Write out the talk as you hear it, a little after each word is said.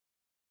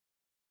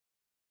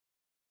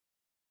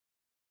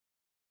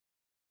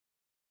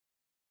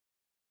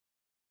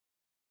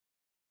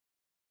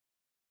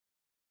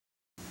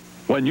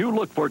When you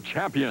look for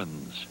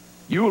champions,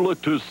 you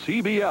look to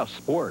CBS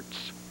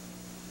Sports.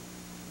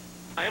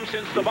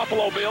 Since the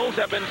Buffalo Bills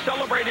have been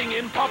celebrating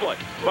in public,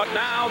 but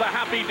now the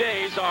happy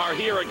days are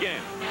here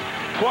again.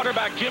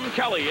 Quarterback Jim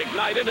Kelly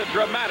ignited a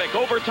dramatic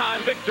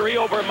overtime victory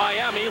over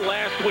Miami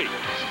last week.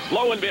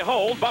 Lo and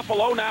behold,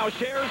 Buffalo now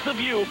shares the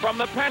view from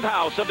the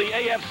penthouse of the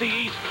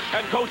AFC East,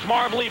 and Coach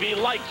Marv Levy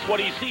likes what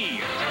he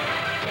sees.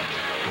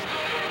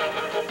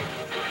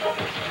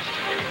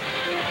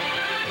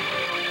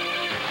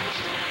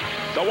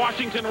 The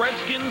Washington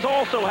Redskins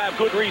also have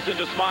good reason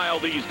to smile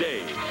these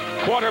days.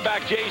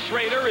 Quarterback Jay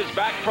Schrader is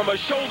back from a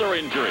shoulder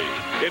injury.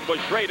 It was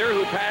Schrader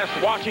who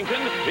passed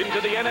Washington into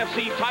the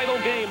NFC title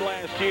game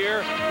last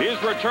year. His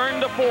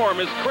return to form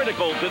is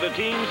critical to the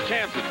team's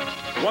chances.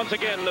 Once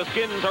again, the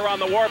Skins are on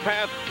the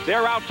warpath.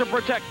 They're out to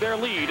protect their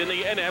lead in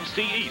the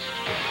NFC East.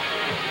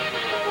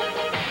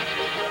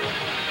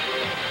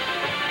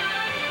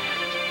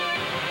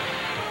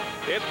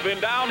 It's been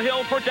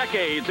downhill for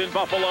decades in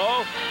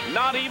Buffalo.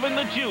 Not even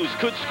the juice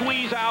could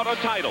squeeze out a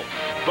title.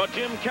 But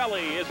Jim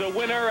Kelly is a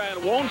winner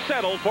and won't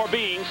settle for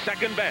being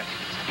second best.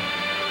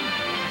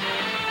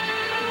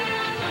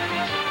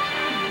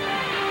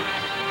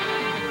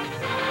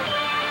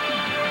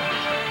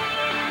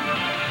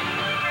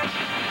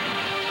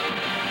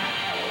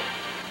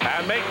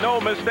 And make no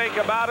mistake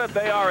about it,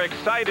 they are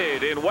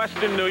excited in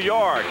Weston, New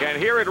York.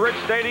 And here at Rich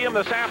Stadium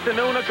this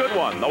afternoon, a good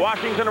one. The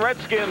Washington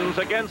Redskins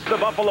against the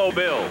Buffalo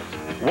Bills.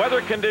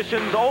 Weather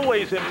conditions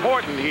always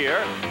important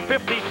here.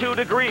 52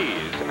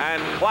 degrees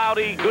and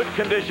cloudy, good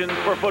conditions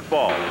for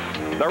football.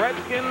 The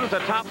Redskins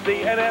atop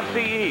the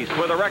NFC East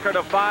with a record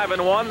of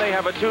 5-1. They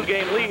have a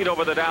 2-game lead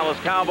over the Dallas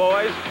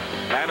Cowboys.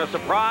 And a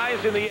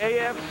surprise in the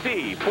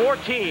AFC. 4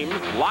 teams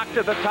locked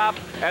at the top,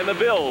 and the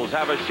Bills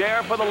have a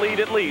share for the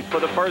lead at least for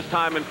the first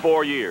time in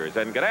 4 years.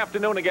 And good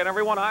afternoon again,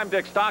 everyone. I'm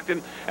Dick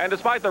Stockton. And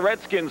despite the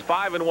Redskins'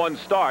 5-1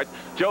 start,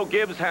 Joe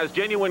Gibbs has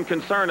genuine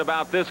concern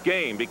about this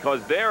game because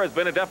there has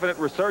been a definite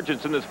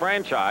resurgence in this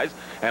franchise.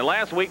 And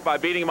last week, by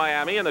beating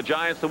Miami and the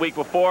Giants the week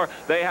before,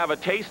 they have a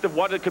taste of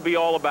what it could be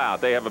all about.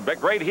 They have a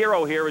great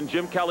hero here in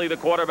Jim Kelly, the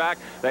quarterback.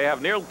 They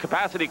have near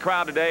capacity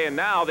crowd today, and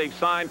now they've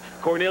signed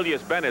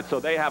Cornelius Bennett, so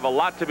they have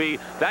a lot to be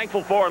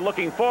thankful for and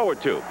looking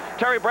forward to.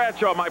 Terry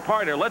Bradshaw, my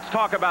partner, let's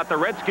talk about the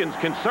Redskins'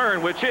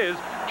 concern, which is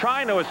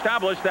trying to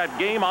establish that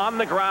game on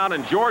the ground,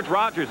 and George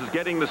Rogers is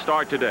getting the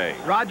start today.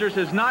 Rogers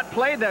has not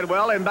played that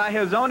well, and by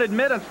his own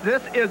admittance,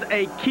 this is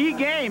a key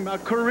game, a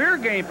career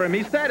game for him.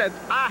 He said it,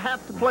 I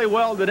have to play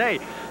well today.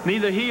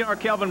 Neither he nor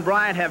Kelvin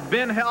Bryant have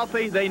been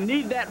healthy. They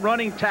need that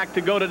running tack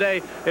to go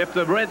today if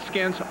the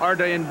Redskins are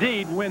to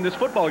indeed win this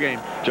football game.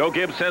 Joe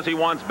Gibbs says he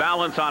wants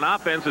balance on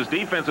offense. His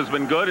defense has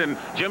been good, and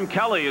Jim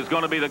Kelly is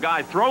going to be the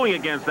guy throwing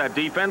against that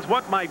defense.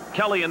 What might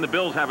Kelly and the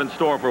Bills have in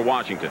store for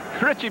Washington?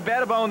 Richie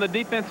Bettibone, the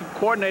defensive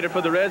coordinator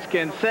for the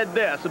Redskins, said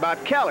this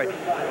about Kelly.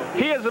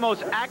 He is the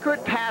most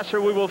accurate passer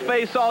we will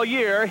face all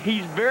year.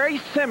 He's very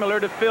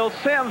similar to Phil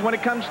Simms when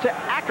it comes to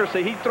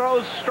accuracy. He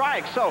throws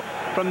strikes. So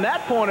from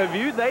that point of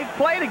view, they've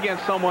played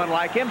against someone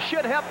like him.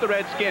 Should help the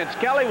Redskins.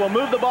 Kelly will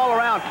move the ball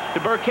around to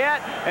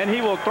Burkett, and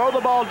he will throw the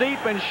ball deep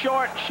and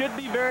short. Should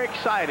be very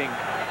exciting.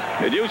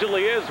 It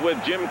usually is with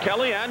Jim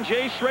Kelly and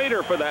Jay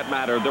Schrader, for that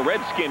matter, the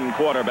Redskin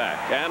quarterback.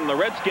 And the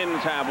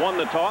Redskins have won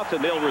the toss,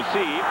 and they'll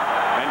receive.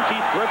 And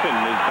Keith Griffin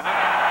is back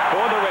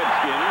for the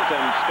Redskins,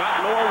 and Scott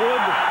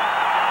Norwood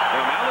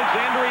from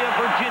Alexandria,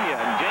 Virginia,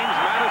 and James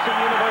Madison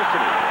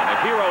University. A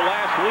hero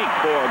last week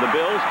for the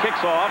Bills,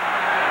 kicks off,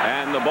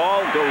 and the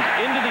ball goes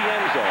into the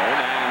end zone,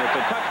 and it's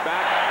a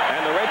touchback,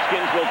 and the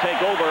Redskins will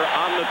take over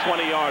on the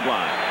 20-yard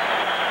line.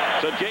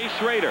 So Jay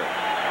Schrader,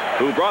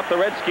 who brought the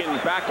Redskins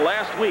back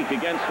last week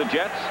against the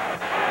Jets,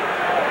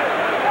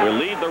 will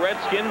lead the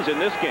Redskins in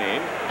this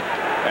game.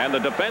 And the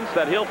defense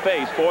that he'll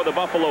face for the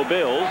Buffalo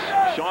Bills,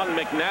 Sean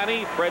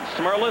McNanny, Fred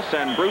Smerlis,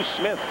 and Bruce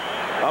Smith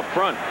up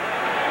front.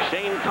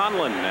 Shane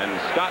Conlon and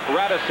Scott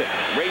Radisick,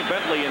 Ray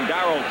Bentley and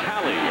Darryl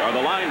Talley are the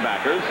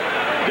linebackers.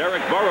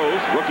 Derek Burrows,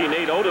 rookie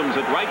Nate Odoms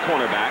at right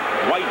cornerback.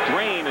 White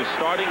Drain is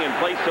starting in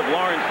place of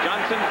Lawrence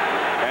Johnson,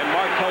 and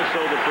Mark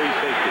Kelso, the free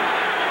safety.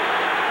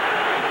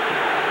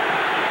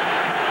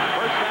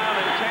 First down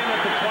and 10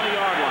 at the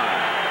 20-yard line.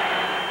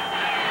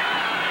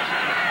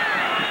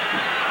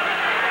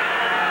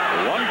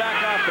 One back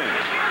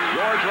offense.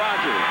 George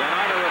Rogers, and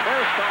on a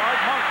reverse to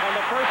Art Monk on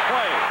the first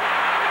play.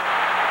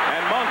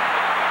 And Monk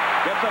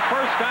gets a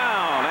first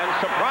down and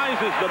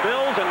surprises the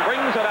Bills and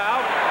brings it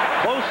out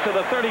close to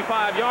the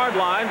 35-yard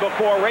line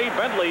before Ray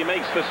Bentley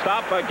makes the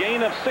stop, a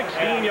gain of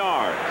 16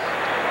 yards.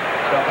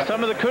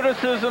 Some of the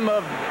criticism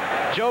of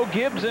Joe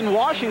Gibbs in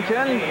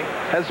Washington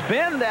has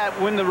been that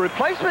when the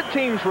replacement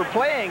teams were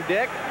playing,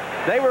 Dick,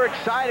 they were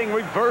exciting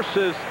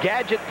reverses,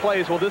 gadget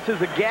plays. Well, this is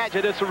a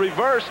gadget. It's a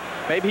reverse.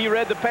 Maybe he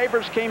read the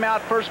papers, came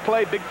out first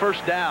play, big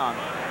first down.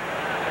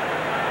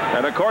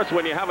 And, of course,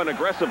 when you have an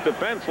aggressive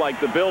defense like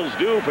the Bills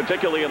do,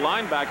 particularly at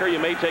linebacker, you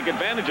may take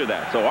advantage of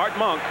that. So Art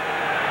Monk,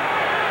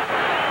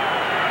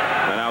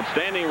 an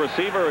outstanding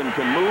receiver and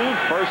can move,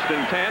 first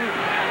and 10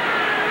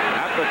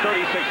 at the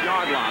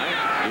 36-yard line.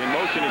 In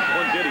motion is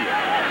Clint Didier.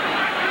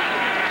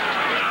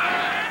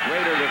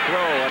 Schrader to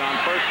throw, and on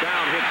first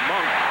down hits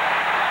Monk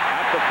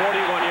at the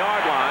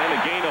 41-yard line.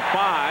 A gain of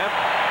 5.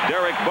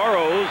 Derek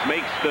Burrows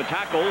makes the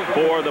tackle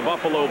for the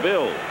Buffalo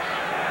Bills.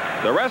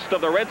 The rest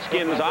of the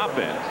Redskins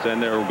offense,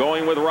 and they're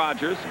going with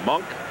Rodgers,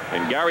 Monk,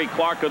 and Gary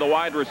Clark are the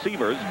wide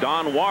receivers.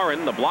 Don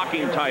Warren, the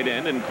blocking tight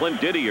end, and Clint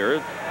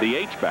Didier, the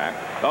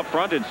H-back. Up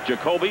front, it's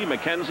Jacoby,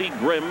 McKenzie,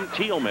 Grimm,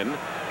 Thielman,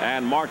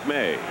 and Mark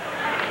May.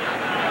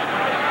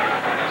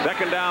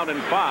 Second down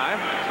and 5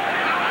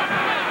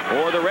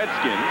 for the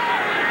Redskins.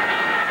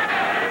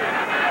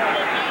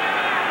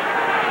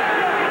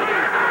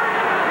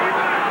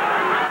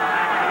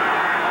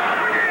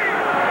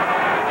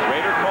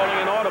 Schrader calling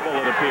an audible,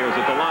 it appears,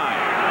 at the line.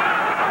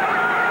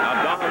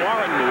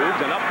 Warren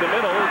moves, and up the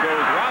middle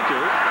goes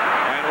Rodgers,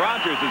 and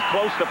Rodgers is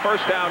close to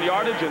first down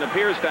yardage and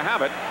appears to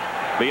have it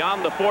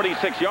beyond the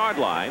 46-yard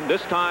line.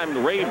 This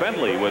time Ray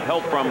Bentley, with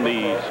help from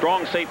the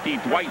strong safety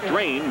Dwight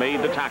Drain,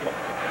 made the tackle.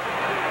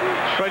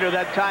 Schrader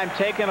that time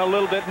taking a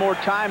little bit more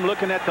time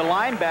looking at the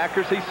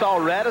linebackers. He saw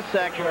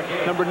Radisek,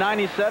 number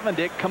 97,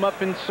 Dick, come up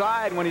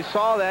inside. When he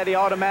saw that, he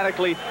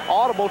automatically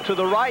audible to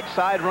the right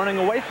side, running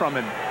away from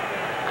him.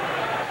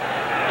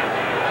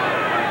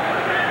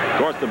 Of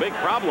course, the big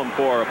problem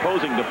for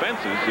opposing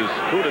defenses is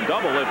who to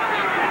double. If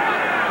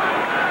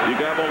you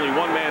have only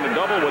one man to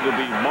double, whether it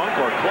be Monk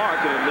or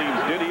Clark, and it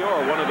leaves Didier or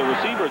one of the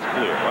receivers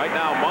clear. Right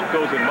now, Monk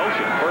goes in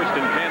motion, first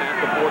and 10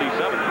 at the 47.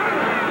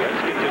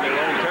 Redskins in their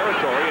own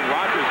territory, and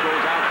Rodgers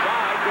goes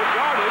outside. Good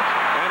yardage,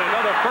 and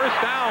another first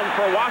down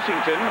for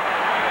Washington,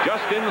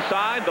 just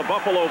inside the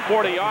Buffalo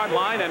 40-yard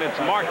line, and it's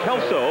Mark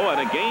Kelso,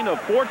 and a gain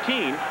of 14.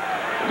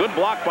 Good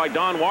block by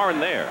Don Warren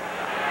there.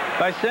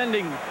 By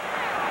sending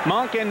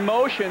Monk in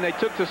motion, they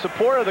took the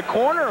support of the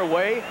corner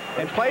away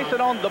and placed it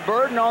on the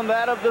burden on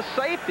that of the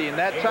safety. And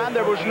that time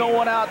there was no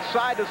one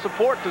outside to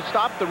support to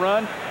stop the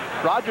run.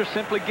 Rodgers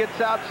simply gets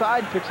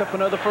outside and picks up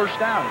another first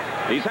down.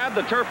 He's had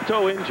the turf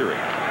toe injury,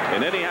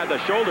 and then he had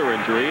the shoulder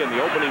injury in the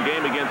opening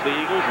game against the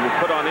Eagles, and was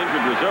put on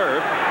injured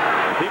reserve.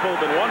 And people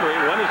have been wondering,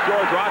 when is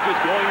George Rodgers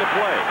going to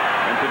play?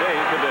 And today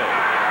is the day.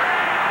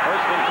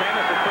 First and 10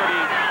 at the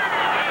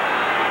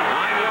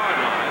 39-yard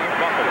line of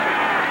Buffalo.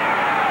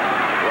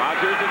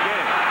 Rodgers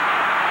again.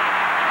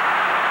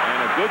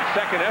 Good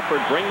second effort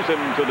brings him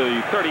to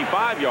the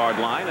 35-yard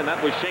line, and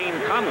that was Shane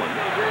Conlon,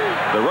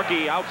 the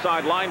rookie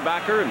outside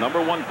linebacker,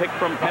 #1 pick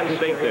from Penn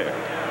State there.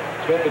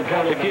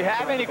 If you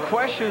have any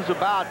questions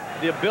about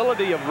the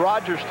ability of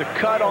Rodgers to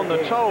cut on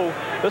the toe,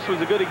 this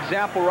was a good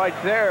example right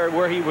there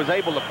where he was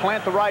able to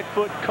plant the right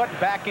foot, cut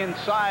back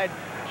inside.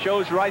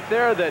 Shows right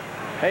there that,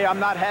 hey, I'm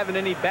not having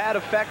any bad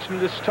effects from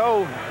this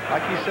toe.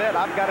 Like he said,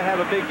 I've got to have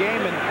a big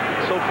game, and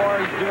so far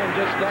he's doing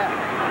just that.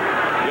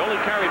 He only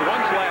carried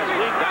once last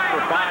week, that for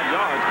 5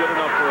 yards, good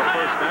enough for a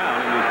first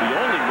down, and is the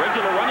only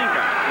regular running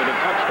back with a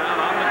touchdown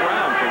on the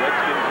ground for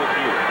Redskins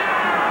this year.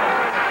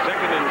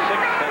 Second and 6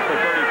 at the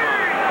 35.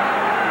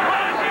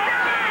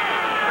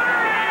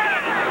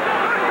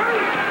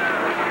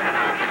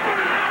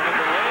 And a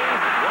delay,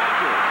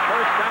 Rodgers,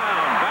 first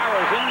down,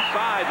 barrels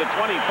inside the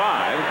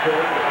 25,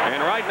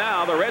 and right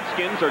now the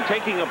Redskins are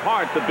taking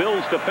apart the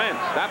Bills' defense.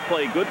 That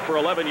play good for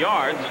 11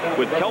 yards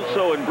with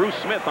Kelso and Bruce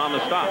Smith on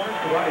the stop.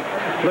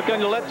 Look on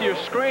the left of your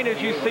screen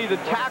as you see the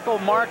tackle,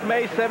 Mark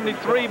May,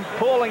 73,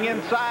 pulling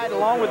inside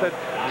along with the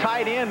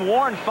tight end,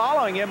 Warren,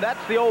 following him.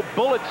 That's the old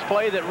Bullets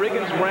play that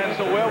Riggins ran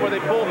so well, where they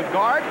pull the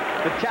guard,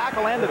 the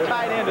tackle, and the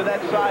tight end to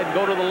that side and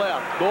go to the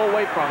left. Go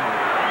away from him.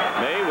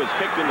 May was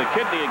kicked in the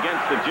kidney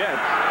against the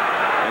Jets,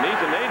 and he's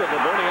a native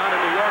of Oneonta,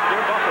 New York,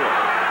 near Buffalo.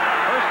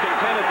 First and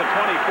 10 at the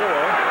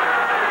 24.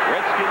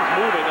 Redskins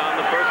moving on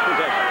the first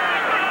possession.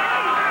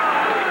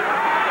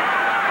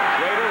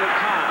 Schrader with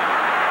time.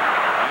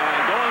 And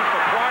going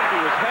for Clark,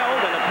 who was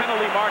held, and a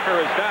penalty marker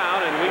is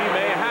down, and we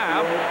may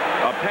have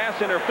a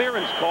pass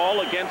interference call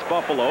against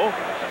Buffalo.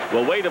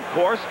 We'll wait, of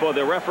course, for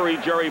the referee,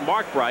 Jerry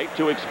Markbright,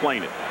 to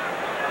explain it.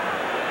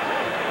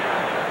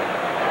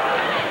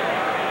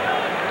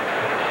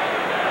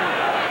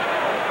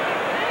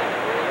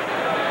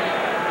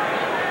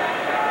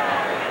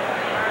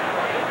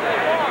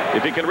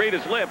 If he can read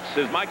his lips,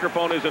 his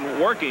microphone isn't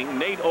working.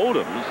 Nate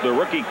Odoms, the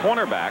rookie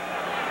cornerback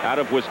out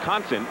of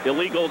Wisconsin,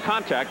 illegal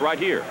contact right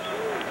here.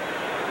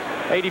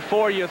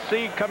 84, you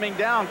see coming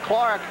down,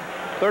 Clark,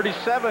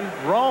 37,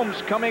 roams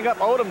coming up,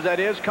 Odoms that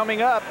is,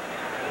 coming up,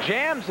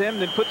 jams him,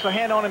 then puts a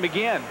hand on him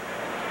again.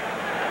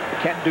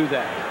 Can't do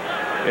that.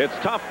 It's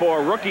tough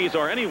for rookies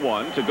or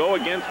anyone to go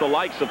against the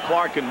likes of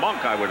Clark and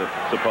Monk, I would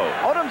suppose.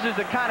 Odoms is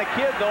the kind of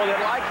kid, though,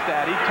 that likes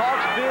that. He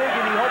talks big,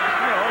 and he hopes,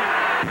 you know,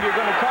 if you're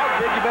going to talk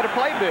big, you better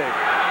play big.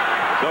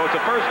 So it's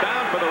a first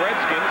down for the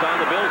Redskins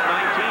on the Bills'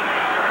 19.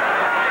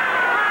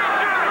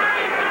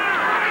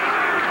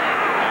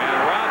 And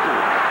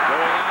Rodgers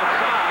going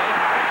outside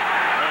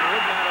and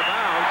ridden out of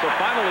bounds. So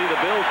finally the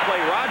Bills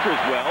play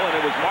Rodgers well, and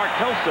it was Mark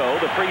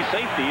Kelso, the free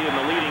safety and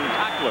the leading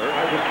tackler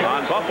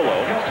on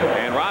Buffalo.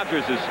 And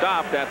Rodgers is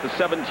stopped at the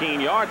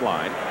 17-yard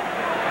line.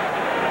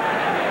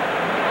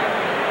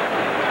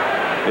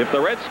 If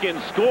the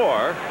Redskins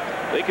score,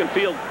 they can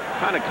feel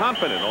kind of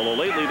confident, although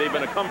lately they've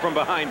been a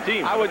come-from-behind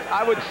team. I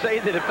would say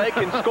that if they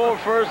can score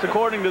first,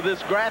 according to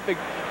this graphic,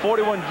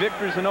 41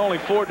 victories and only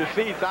 4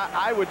 defeats,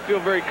 I would feel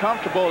very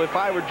comfortable if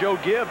I were Joe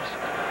Gibbs.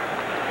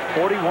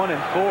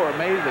 41-4,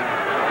 amazing.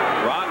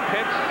 Ron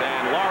Pitts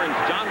and Lawrence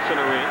Johnson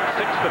are in.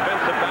 6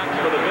 defensive backs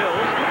for the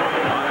Bills.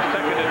 On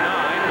 2nd and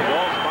 9, the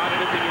ball spotted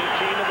at the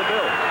 18 of the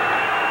Bills.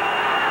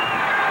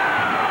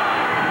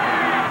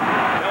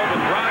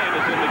 Kelvin Bryant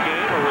is in the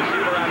game, a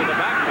receiver out of the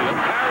backfield.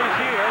 Carries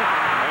here,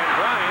 and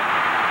Bryant,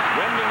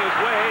 wending his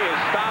way,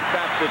 is stopped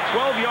at the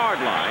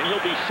 12-yard line.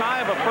 He'll be shy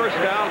of a first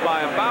down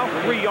by about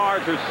 3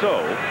 yards or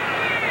so.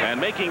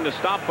 And making the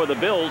stop for the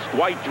Bills,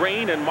 Dwight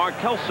Drain and Mark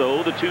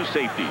Kelso, the 2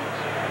 safeties.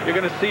 You're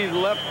going to see the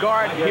left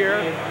guard here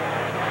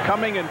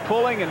coming and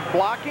pulling and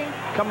blocking.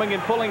 Coming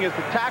and pulling is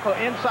the tackle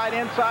inside,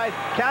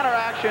 counter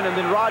action, and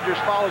then Rodgers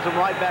follows him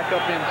right back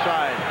up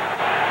inside.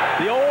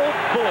 The old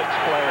Bullets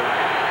play.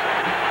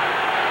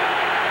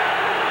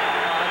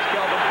 That's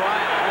Kelvin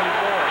Bryant,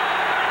 24.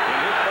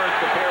 In his first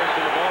appearance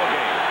in the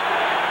ballgame.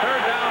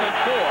 3rd down and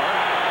 4.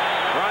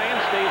 Bryant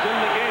stays in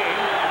the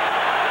game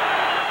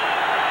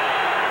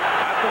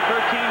at the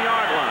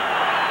 13-yard line.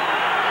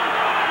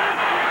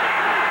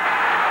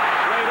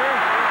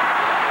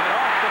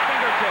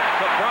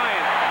 Of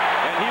Bryant,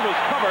 and he was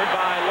covered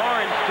by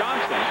Lawrence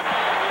Johnson.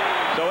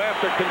 So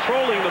after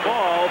controlling the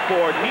ball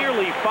for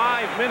nearly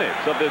 5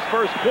 minutes of this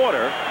first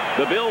quarter,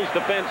 the Bills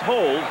defense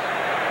holds,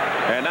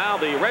 and now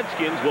the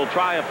Redskins will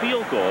try a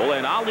field goal,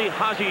 and Ali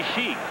Haji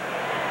Sheikh,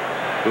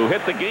 who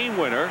hit the game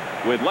winner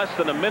with less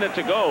than a minute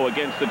to go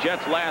against the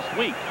Jets last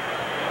week,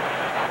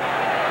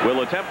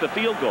 will attempt a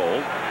field goal,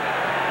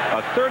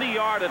 a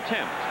 30-yard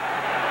attempt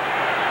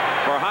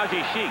for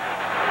Haji Sheikh.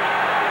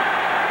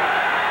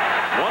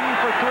 1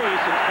 for 3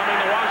 since coming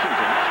to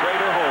Washington.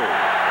 Schrader holds.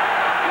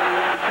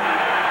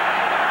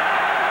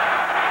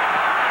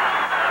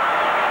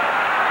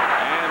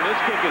 And this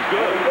kick is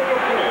good.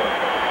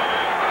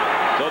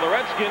 So the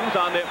Redskins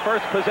on their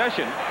first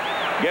possession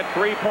get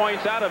 3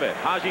 points out of it.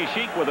 Haji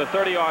Sheikh with a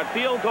 30-yard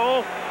field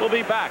goal will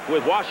be back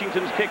with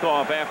Washington's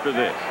kickoff after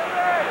this.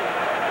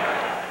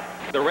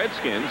 The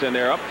Redskins, and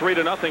they're up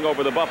 3-0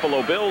 over the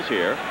Buffalo Bills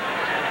here.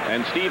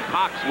 And Steve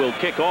Cox will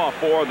kick off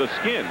for the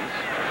Skins.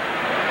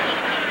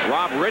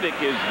 Rob Riddick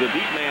is the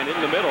deep man in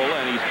the middle,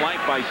 and he's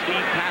flanked by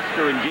Steve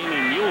Tasker and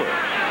Jamie Mueller.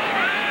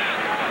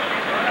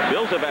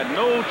 Bills have had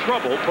no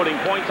trouble putting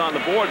points on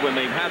the board when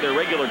they've had their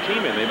regular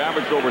team in. They've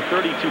averaged over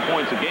 32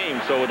 points a game,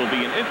 so it'll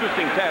be an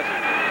interesting test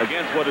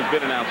against what has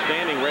been an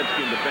outstanding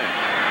Redskin defense.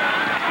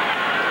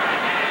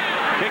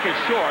 Kick is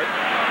short,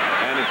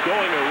 and it's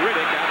going to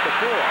Riddick at the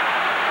 4.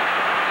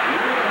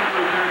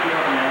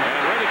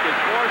 And Riddick is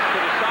forced to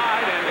the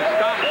side and is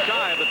stopped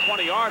shy of the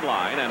 20-yard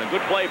line, and a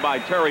good play by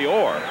Terry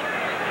Orr.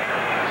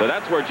 So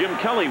that's where Jim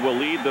Kelly will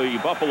lead the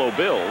Buffalo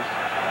Bills.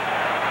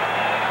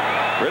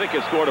 Riddick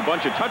has scored a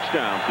bunch of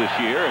touchdowns this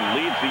year and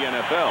leads the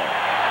NFL.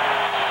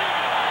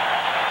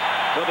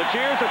 So the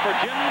cheers are for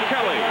Jim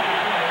Kelly,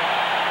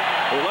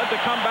 who led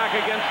the comeback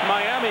against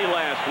Miami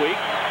last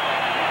week.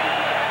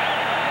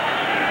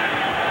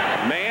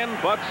 Mann,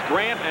 Butts,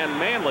 Grant, and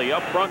Manley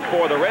up front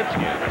for the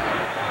Redskins.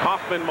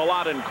 Kaufman,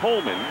 Malott, and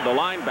Coleman, the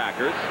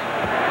linebackers.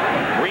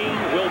 Green,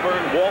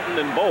 Wilburn, Walton,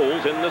 and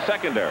Bowles in the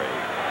secondary.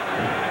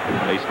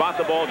 They spot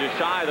the ball just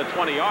shy of the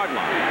 20-yard line.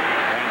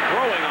 And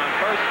throwing on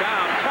first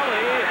down,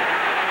 Kelly.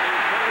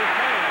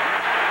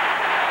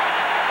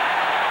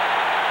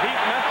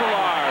 Pete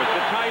Metzelaars,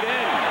 the tight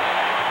end.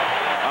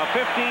 A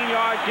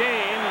 15-yard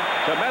gain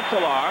to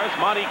Metzelaars.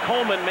 Monty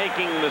Coleman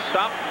making the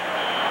stop.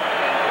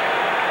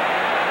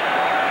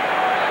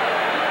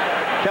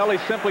 Kelly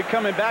simply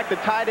coming back. The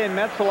tight end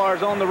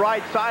Metzelaars on the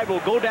right side will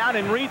go down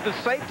and read the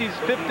safeties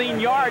 15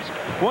 yards.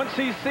 Once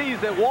he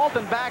sees that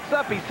Walton backs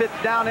up, he sits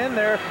down in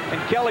there, and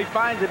Kelly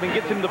finds him and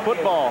gets him the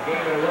football.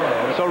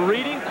 So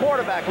reading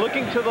quarterback,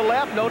 looking to the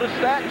left, notice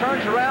that,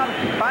 turns around,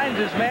 finds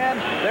his man.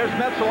 There's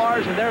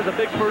Metzelaars, and there's a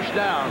big first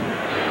down.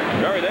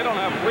 Jerry, they don't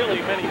have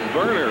really many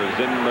burners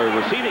in the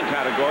receiving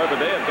category,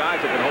 but they have guys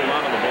that can hold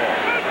on to the ball.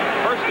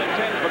 1st and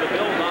 10 for the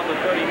Bills on the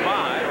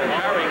 35. And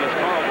carrying is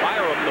Carl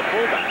Byram, the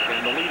fullback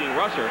and the leading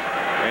rusher,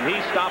 and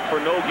he's stopped for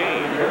no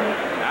gain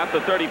at the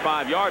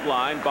 35-yard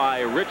line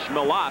by Rich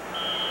Malott,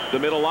 the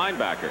middle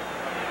linebacker.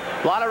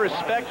 A lot of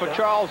respect for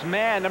Charles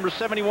Mann, number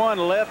 71,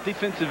 left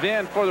defensive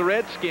end for the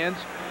Redskins.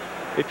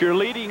 If you're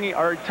leading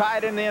or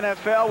tied in the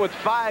NFL with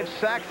 5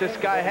 sacks this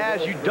guy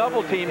has, you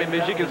double team him.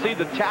 As you can see,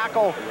 the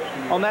tackle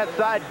on that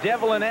side,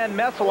 Devlin and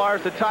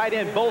Metzelaars, the tight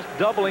end, both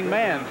doubling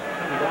man.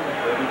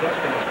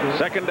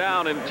 2nd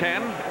down and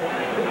 10.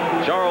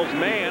 Charles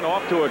Mann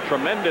off to a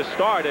tremendous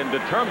start and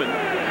determined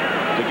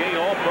to gain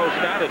all-pro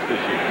status this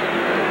year.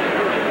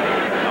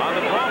 On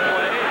the draw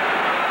play,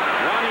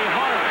 Ronnie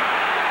Harmon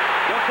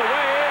gets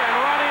away, and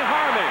Ronnie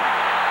Harmon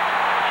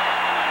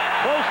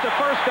close to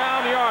first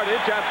down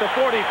yardage at the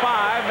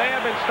 45. May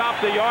have been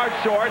stopped a yard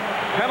short.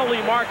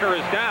 Penalty marker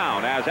is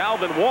down as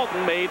Alvin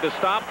Walton made the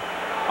stop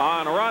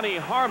on Ronnie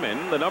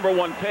Harmon, the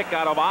 #1 pick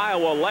out of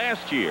Iowa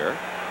last year,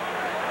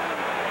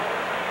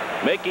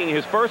 making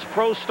his first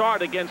pro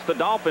start against the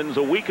Dolphins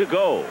a week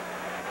ago.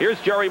 Here's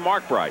Jerry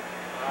Markbright.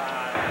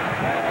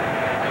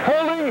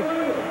 Holding,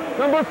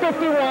 number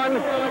 51,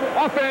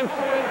 offense,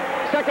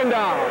 second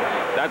down.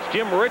 That's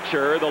Jim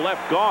Richer, the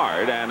left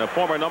guard, and a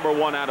former number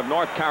 1 out of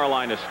North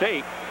Carolina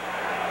State.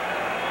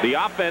 The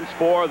offense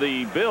for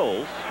the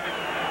Bills,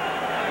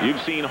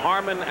 you've seen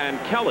Harmon and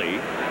Kelly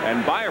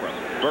and Byram.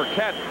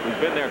 Burkett, who's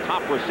been their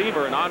top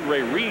receiver, and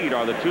Andre Reed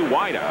are the 2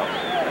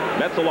 wideouts.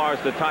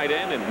 Metzelar's the tight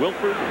end, and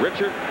Wolford,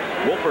 Richer,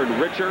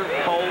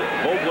 Hull,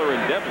 Vogler,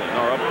 and Devlin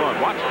are up front.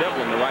 Watch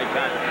Devlin, the right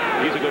tackle.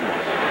 He's a good one.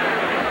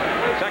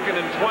 2nd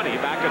and 20,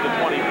 back at the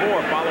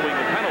 24 following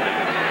the penalty.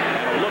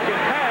 And a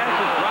looking pass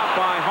is dropped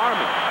by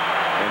Harmon.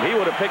 And he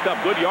would have picked up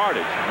good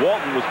yardage.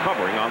 Walton was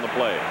covering on the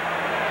play.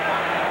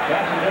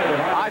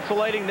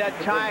 Isolating that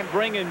time,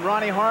 bringing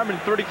Ronnie Harmon,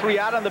 33,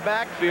 out on the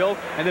backfield,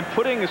 and then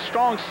putting a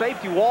strong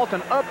safety,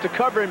 Walton, up to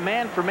cover him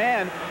man for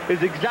man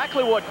is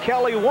exactly what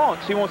Kelly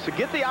wants. He wants to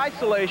get the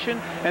isolation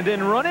and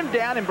then run him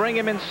down and bring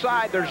him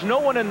inside. There's no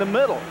one in the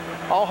middle.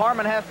 All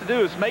Harmon has to do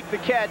is make the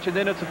catch, and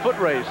then it's a foot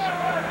race.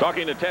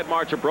 Talking to Ted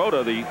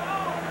Marchibroda, the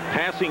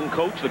passing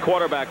coach, the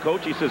quarterback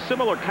coach, he says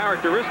similar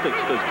characteristics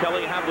does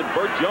Kelly have with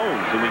Burt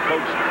Jones, whom he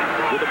coached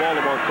with the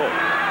Baltimore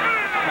Colts.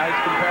 Nice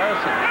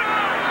comparison.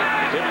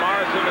 Tim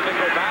Morrison to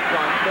nickel back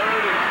on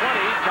 3rd and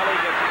 20. Kelly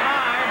gets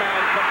time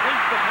and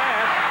completes the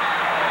pass.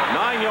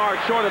 9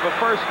 yards short of a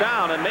first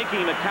down, and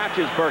making the catch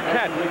is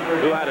Burkett,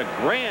 who had a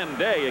grand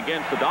day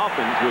against the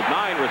Dolphins with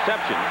 9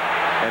 receptions.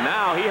 And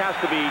now he has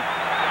to be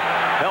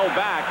held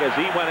back as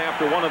he went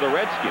after one of the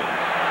Redskins.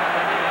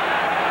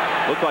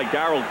 Looked like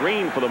Darrell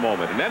Green for the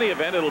moment. In any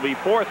event, it'll be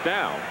 4th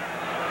down.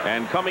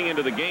 And coming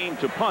into the game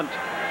to punt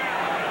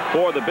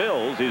for the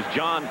Bills is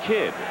John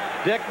Kidd.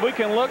 Dick, we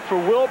can look for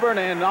Wilburn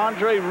and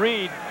Andre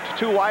Reed,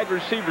 2 wide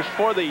receivers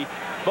for the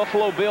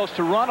Buffalo Bills,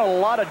 to run a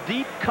lot of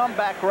deep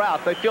comeback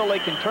routes. They feel they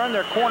can turn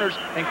their corners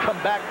and come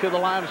back to the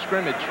line of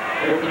scrimmage.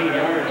 14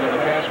 yards on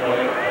the pass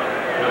play.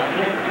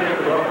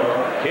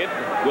 Kidd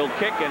will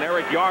kick, and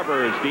Eric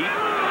Yarber is deep.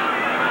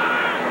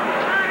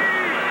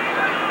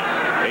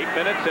 8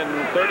 minutes and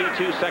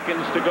 32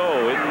 seconds to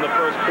go in the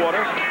first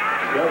quarter.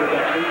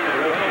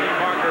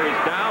 Parker is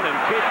down, and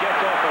Kidd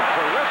gets off a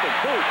terrific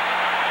boot.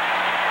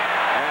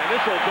 And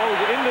this will go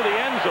into the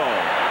end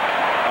zone.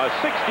 A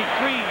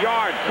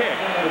 63-yard kick.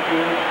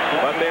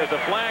 But there's a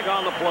flag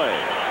on the play.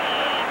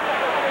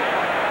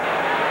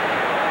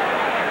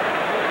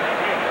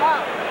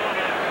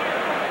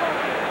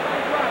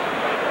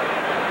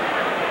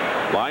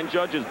 Line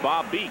judge is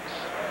Bob Beeks.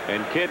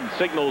 And Kidd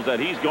signals that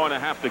he's going to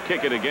have to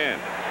kick it again.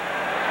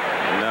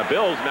 And the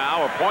Bills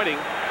now are pointing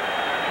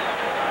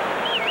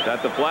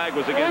that the flag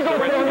was against the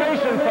Redskins.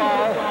 Formation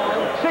foul.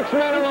 6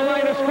 men on the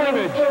line of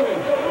scrimmage.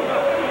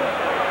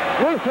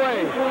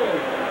 Replay.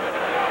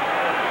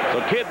 So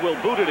Kidd will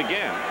boot it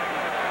again.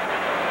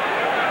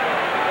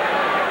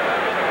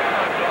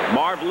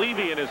 Marv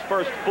Levy, in his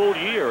first full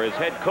year as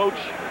head coach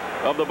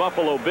of the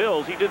Buffalo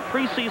Bills, he did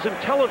preseason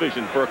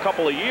television for a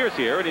couple of years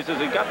here, and he says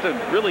he got to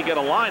really get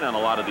a line on a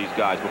lot of these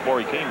guys before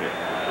he came here.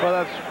 Well,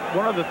 that's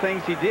one of the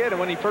things he did, and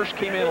when he first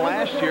came in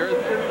last year,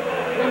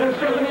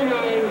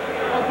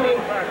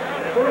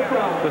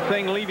 the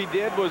thing Levy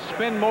did was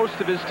spend most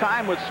of his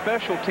time with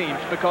special teams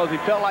because he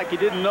felt like he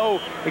didn't know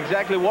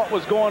exactly what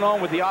was going on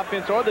with the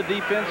offense or the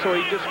defense, so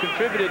he just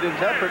contributed his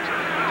efforts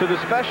to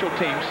the special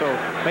teams. So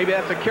maybe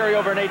that's a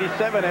carryover in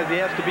 '87 as he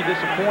has to be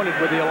disappointed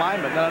with the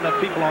alignment. Not enough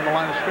people on the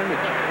line of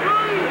scrimmage.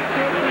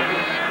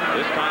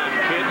 This time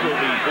Kidd will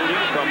be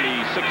booting from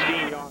the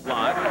 16-yard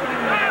line.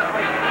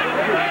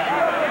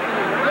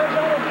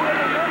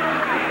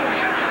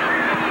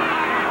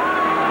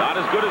 Not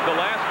as good as the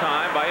last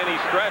time by any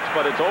stretch,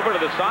 but it's over to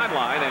the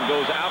sideline and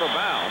goes out of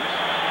bounds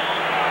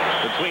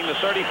between the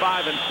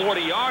 35 and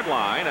 40-yard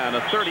line, and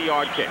a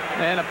 30-yard kick.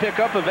 And a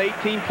pickup of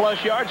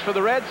 18-plus yards for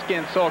the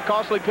Redskins, so a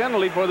costly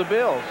penalty for the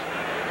Bills.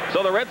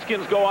 So the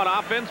Redskins go on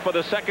offense for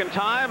the second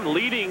time,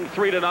 leading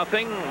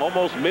 3-0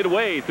 almost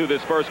midway through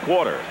this first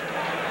quarter.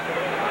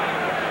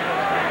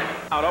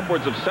 Out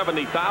upwards of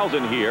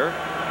 70,000 here.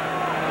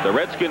 The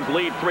Redskins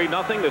lead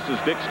 3-0. This is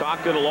Dick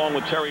Stockton along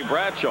with Terry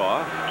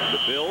Bradshaw. The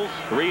Bills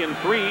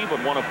 3-3, but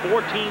one of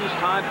 4 teams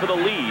tied for the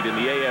lead in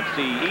the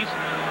AFC East.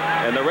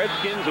 And the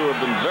Redskins, who have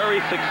been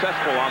very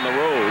successful on the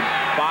road,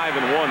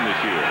 5-1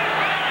 this year.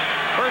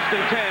 1st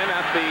and 10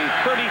 at the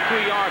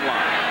 33-yard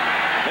line.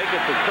 Make it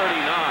to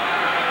 39.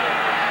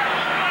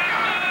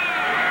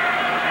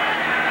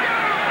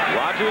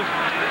 Rodgers,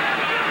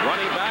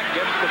 running back,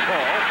 gets the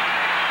ball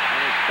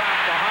and is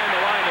stopped behind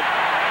the line of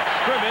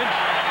scrimmage.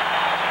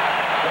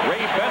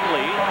 Ray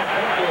Bentley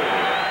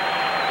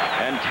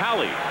and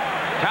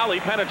Talley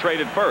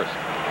penetrated first.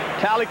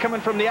 Talley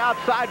coming from the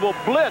outside will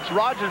blitz.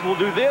 Rodgers will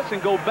do this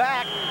and go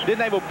back. Then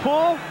they will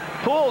pull,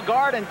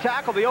 guard, and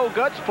tackle the old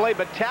guts play.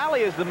 But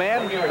Talley is the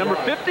man, number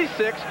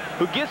 56,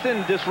 who gets in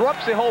and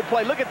disrupts the whole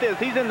play. Look at this.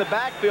 He's in the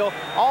backfield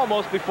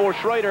almost before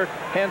Schrader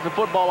hands the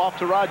football off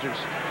to Rodgers.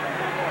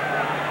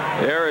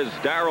 There is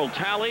Darrell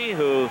Talley,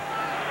 whose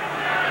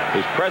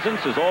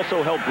presence has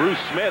also helped Bruce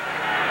Smith,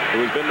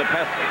 who has been the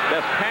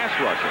best pass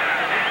rusher.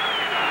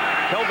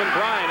 Kelvin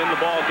Bryant in the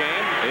ball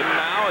game. In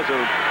now as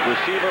a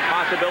receiver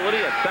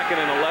possibility at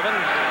 2nd and 11.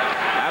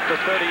 After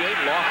 38,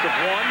 loss of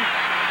 1.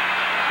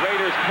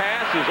 Schrader's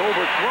pass is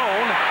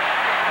overthrown,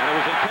 and it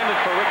was intended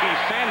for Ricky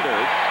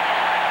Sanders.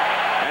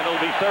 And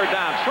it'll be 3rd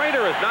down.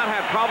 Schrader has not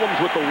had problems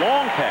with the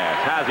long pass,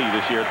 has he,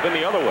 this year? It's been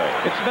the other way.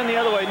 It's been the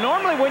other way.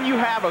 Normally when you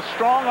have a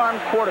strong-armed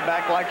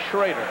quarterback like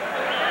Schrader,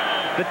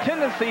 the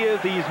tendency is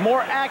he's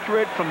more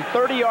accurate from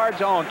 30 yards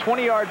on,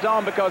 20 yards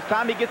on, because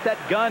time he gets that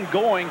gun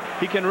going,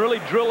 he can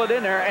really drill it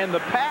in there, and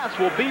the pass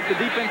will beat the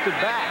defensive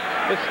back.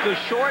 It's the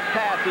short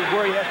passes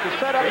where he has to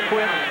set up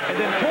quick and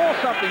then pull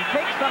something,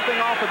 take something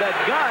off of that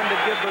gun that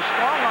gives the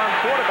strong-arm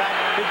quarterback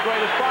his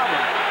greatest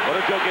problem. What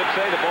did Joe Gibbs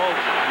say? The ball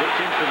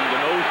seems to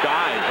the nose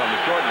dives on the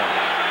short one.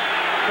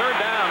 3rd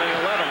down and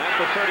 11 at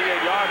the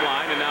 38-yard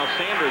line, and now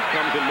Sanders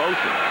comes in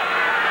motion.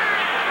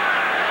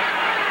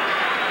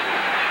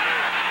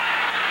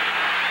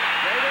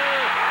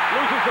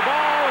 Loses the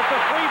ball. It's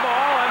a free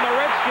ball, and the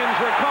Redskins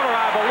recover,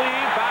 I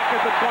believe, back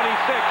at the 26.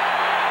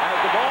 As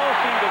the ball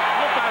seemed to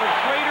slip out of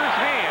Schrader's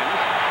hands,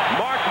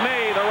 Mark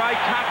May, the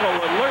right tackle,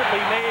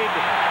 alertly made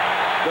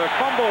the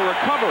fumble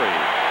recovery.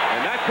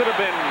 And that could have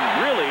been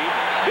really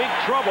big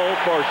trouble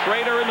for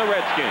Schrader and the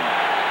Redskins.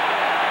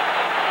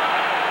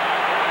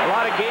 A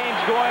lot of games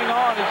going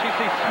on as you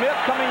see Smith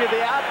coming to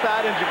the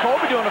outside and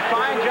Jacoby doing a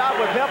fine job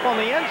with help on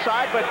the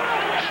inside, but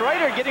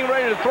Schrader getting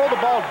ready to throw the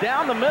ball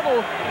down the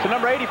middle to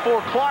number 84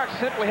 Clark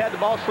simply had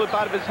the ball slip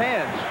out of his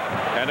hands.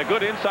 And a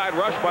good inside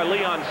rush by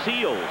Leon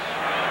Seals,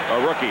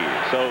 a rookie.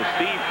 So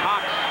Steve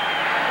Cox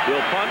will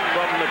punt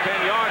from the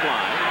 10-yard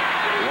line.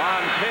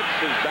 Ron Pitts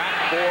is back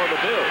for the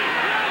Bills.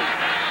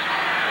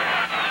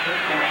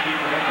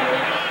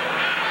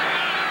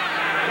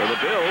 So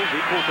the Bills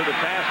equal to the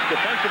task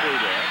defensively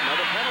there.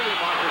 Another penalty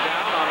marker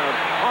down on a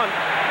punt.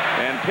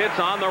 And Pitts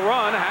on the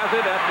run has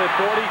it at the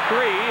 43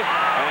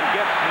 and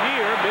gets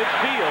near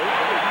midfield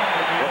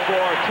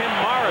before Tim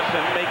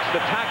Morrison makes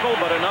the tackle,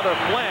 but another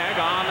flag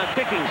on a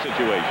kicking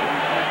situation.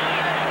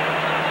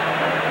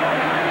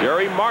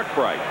 Jerry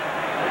Markbright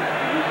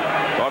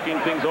talking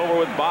things over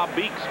with Bob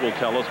Beeks will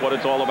tell us what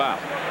it's all about.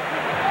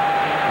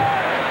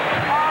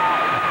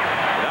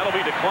 That'll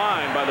be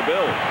declined by the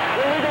Bills.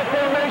 Illegal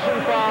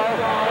formation foul.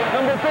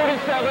 Number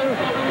 37,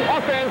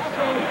 offense.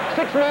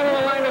 6 men on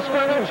the line of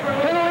scrimmage.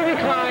 Penalty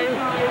declined.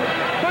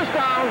 1st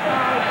down.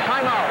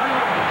 Timeout.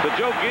 So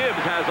Joe Gibbs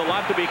has a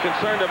lot to be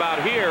concerned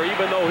about here,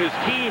 even though his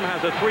team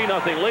has a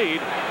 3-0 lead,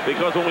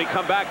 because when we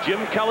come back,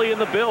 Jim Kelly and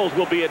the Bills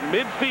will be at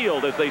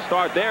midfield as they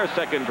start their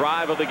 2nd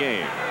drive of the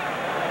game.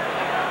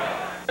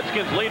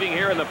 Redskins leading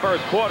here in the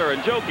 1st quarter,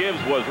 and Joe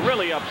Gibbs was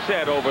really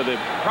upset over the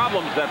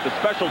problems that the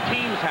special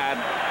teams had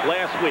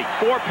last week.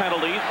 4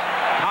 penalties.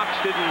 Cox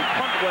didn't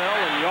punt well,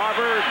 and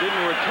Yarber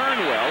didn't return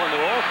well, and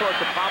there were all sorts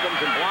of problems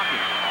in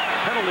blocking.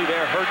 The penalty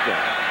there hurt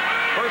them.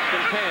 1st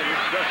and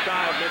 10, just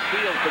shy of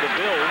midfield for the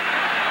Bills,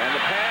 and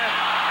the pass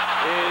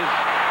is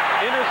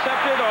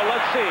intercepted, or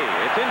let's see,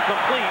 it's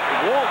incomplete.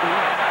 Walton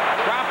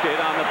trapped it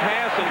on the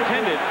pass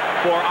intended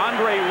for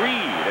Andre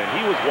Reed, and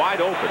he was wide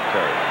open,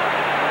 Terry.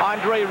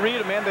 Andre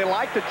Reed, man, they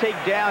like to take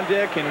down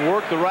Dick and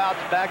work the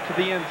routes back to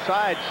the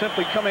inside.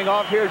 Simply coming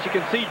off here, as you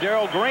can see,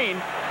 Darrell Green.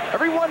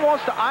 Everyone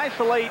wants to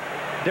isolate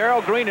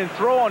Darrell Green and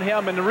throw on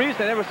him, and the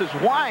reason is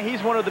why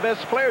he's one of the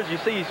best players. You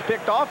see he's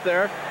picked off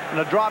there in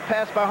a drop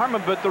pass by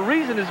Harmon, but the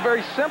reason is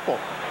very simple.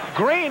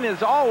 Green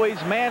is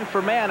always man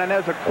for man, and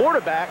as a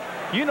quarterback,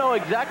 you know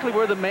exactly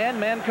where the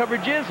man-man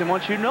coverage is, and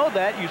once you know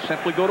that, you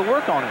simply go to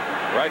work on it.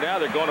 Right now,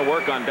 they're going to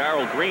work on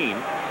Darrell Green.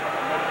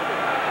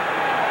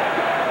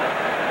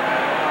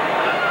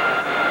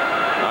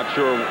 Not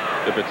sure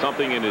if it's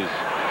something in his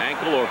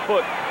ankle or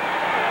foot.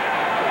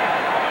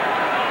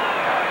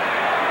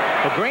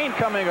 Well, Green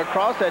coming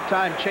across that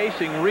time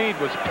chasing Reed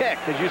was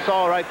picked, as you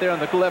saw right there on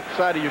the left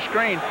side of your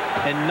screen,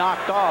 and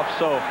knocked off.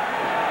 So,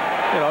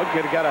 you know,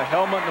 could have got a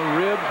helmet in the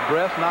ribs,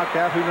 breast knocked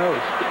out, who knows.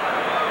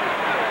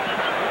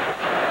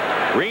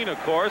 Green, of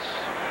course,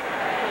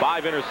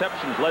 5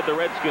 interceptions, led the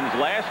Redskins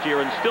last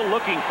year, and still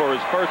looking for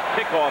his first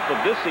kickoff of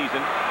this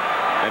season,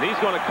 and he's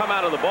going to come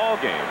out of the ball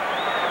game.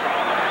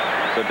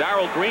 So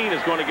Darrell Green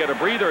is going to get a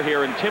breather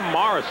here, and Tim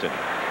Morrison,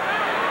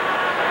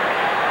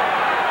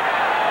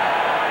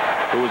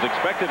 who was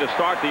expected to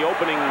start the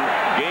opening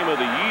game of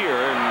the year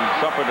and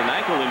suffered an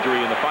ankle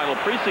injury in the final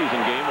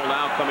preseason game, will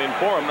now come in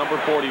for him, number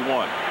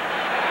 41.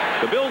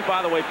 The Bills, by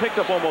the way, picked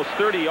up almost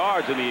 30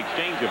 yards in the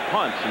exchange of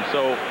punts, and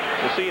so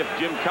we'll see if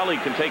Jim Kelly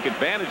can take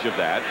advantage of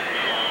that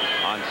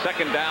on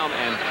 2nd down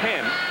and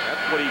 10.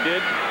 That's what he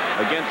did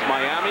against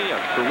Miami, a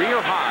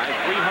career high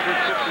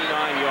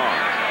 359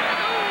 yards.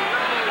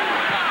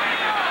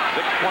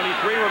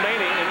 6:23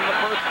 remaining in the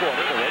 1st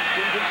quarter. The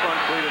Redskins in front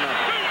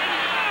 3-0.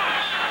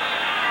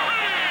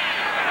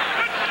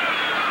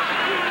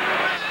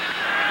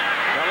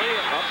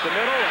 The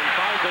middle and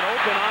finds an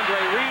open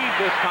Andre Reed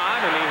this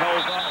time, and he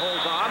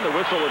holds on. The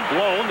whistle had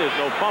blown. There's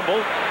no fumble.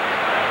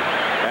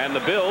 And the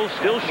Bills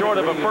still short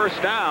of a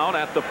 1st down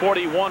at the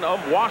 41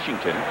 of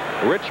Washington.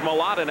 Rich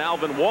Malott and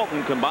Alvin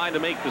Walton combined to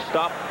make the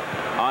stop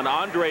on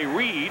Andre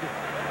Reed.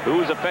 who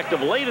was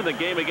effective late in the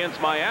game against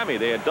Miami.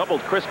 They had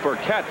doubled Chris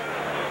Burkett,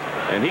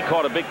 and he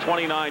caught a big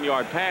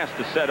 29-yard pass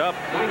to set up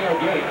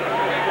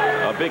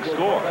a big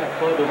score.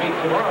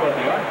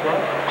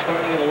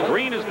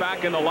 Green is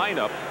back in the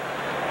lineup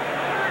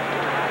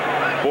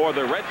for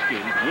the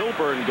Redskins.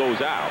 Wilburn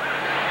goes out.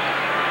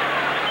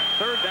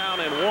 3rd down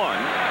and 1.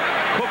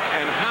 Cook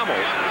and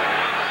Hamill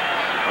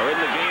are in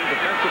the game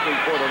defensively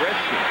for the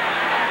Redskins.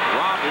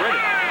 Rob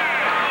Riddick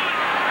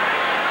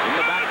in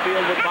the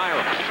backfield with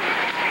Byron.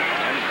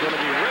 And it's going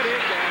to be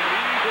Riddick, and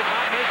he did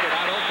not make it,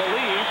 I don't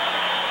believe.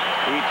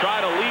 He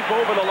tried to leap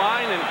over the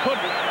line and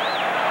couldn't.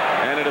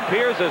 And it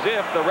appears as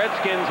if the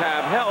Redskins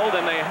have held,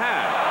 and they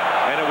have.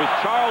 And it was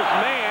Charles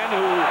Mann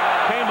who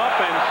came up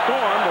and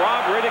stormed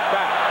Rob Riddick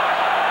back.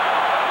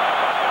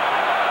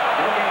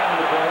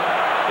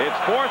 It's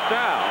 4th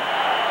down.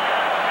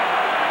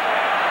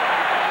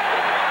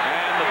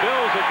 And the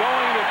Bills are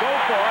going to go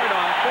for it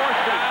on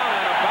 4th down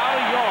and about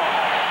a yard.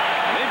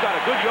 And they've got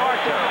a good yard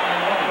to go.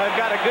 They've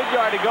got a good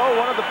yard to go.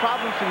 One of the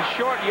problems in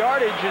short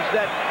yardage is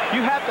that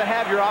you have to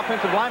have your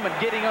offensive lineman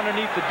getting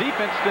underneath the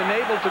defense to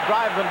enable to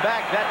drive them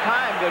back. That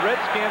time, the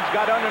Redskins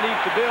got underneath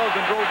the Bills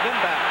and drove them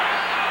back.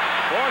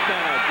 4th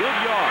and a good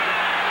yard.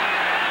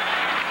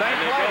 Same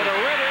They play. go to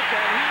Riddick,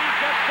 and he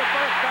gets the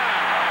 1st down.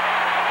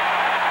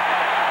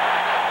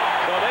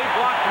 So they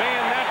blocked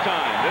Mann that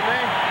time, didn't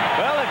they?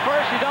 Well, at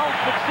first you don't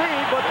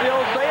succeed, but the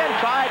old saying,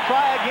 try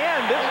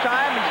again. This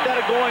time, instead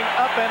of going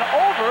up and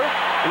over,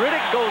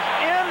 Riddick goes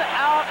in,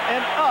 out,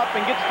 and up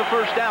and gets the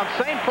 1st down.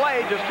 Same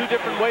play, just 2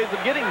 different ways of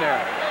getting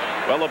there.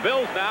 Well, the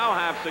Bills now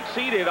have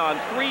succeeded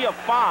on 3 of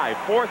 5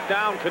 4th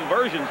down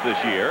conversions this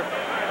year.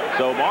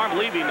 So Marv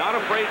Levy not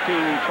afraid to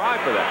try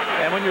for that.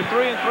 And when you're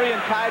 3-3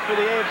 and tied for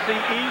the AFC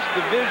East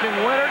division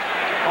winner,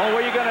 only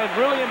way you're going to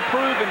really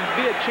improve and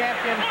be a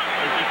champion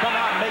is to come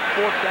out and make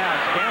 4th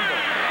downs. Campbell.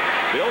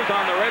 Bills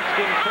on the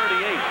Redskins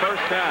 38,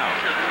 1st down.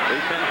 They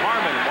send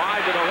Harmon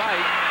wide to the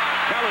right.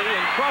 Kelly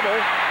in trouble,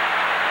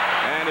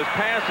 and his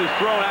pass is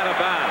thrown out of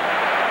bounds.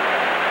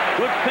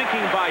 Good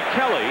thinking by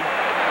Kelly.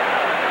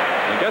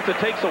 I guess it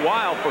takes a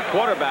while for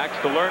quarterbacks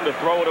to learn to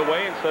throw it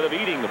away instead of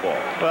eating the ball.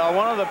 Well,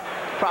 one of the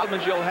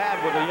problems you'll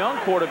have with a young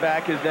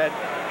quarterback is that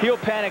he'll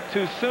panic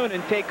too soon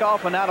and take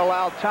off and not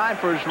allow time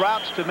for his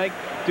routes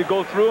to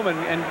go through them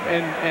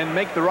and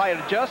make the right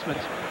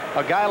adjustments.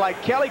 A guy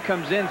like Kelly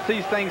comes in,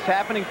 sees things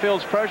happening,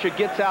 feels pressure,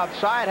 gets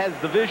outside, has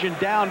the vision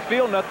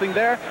downfield, nothing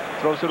there,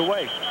 throws it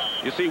away.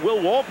 You see,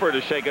 Will Wolford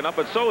is shaken up,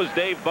 but so is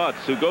Dave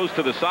Butts, who goes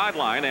to the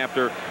sideline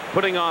after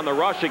putting on the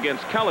rush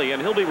against Kelly,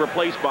 and he'll be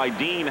replaced by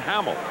Dean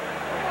Hamill.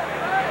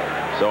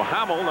 So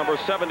Hamill, number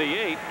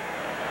 78,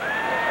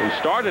 who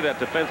started at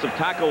defensive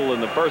tackle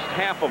in the first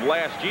half of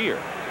last year.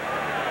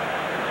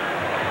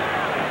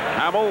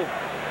 Hamill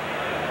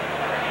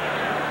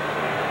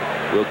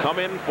will come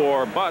in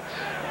for Butts.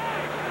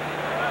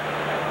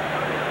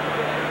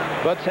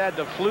 Butts had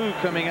the flu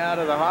coming out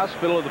of the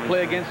hospital to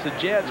play against the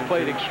Jets.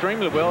 Played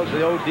extremely well, as the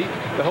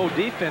whole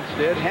defense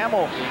did.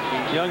 Hamill,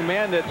 young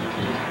man that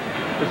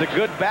is a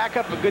good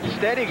backup, a good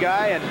steady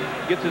guy, and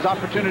gets his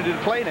opportunity to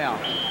play now.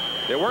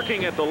 They're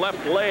working at the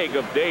left leg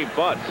of Dave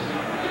Butts,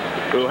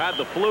 who had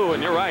the flu,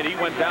 and you're right, he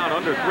went down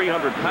under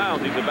 300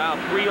 pounds. He's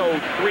about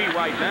 303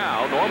 right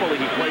now. Normally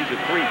he plays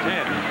at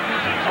 310.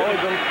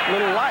 Always a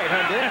little light,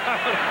 huh, Dick?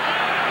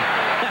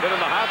 Been in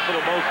the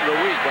hospital most of the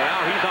week, but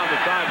now he's on the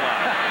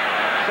sideline.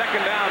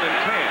 2nd down and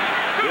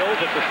 10. Bills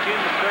at the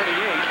Skins 38.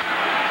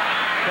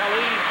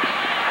 Kelly,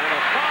 and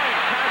a fine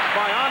catch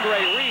by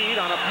Andre Reed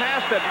on a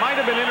pass that might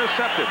have been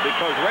intercepted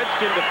because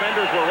Redskin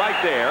defenders were right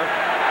there.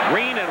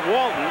 Green and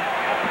Walton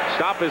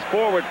stop his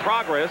forward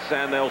progress,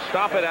 and they'll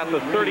stop it at the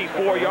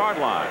 34-yard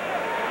line.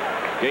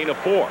 Gain of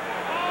 4.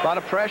 A lot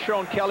of pressure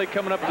on Kelly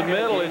coming up the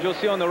middle, as you'll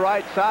see on the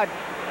right side.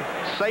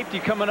 Safety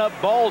coming up,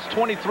 Bowles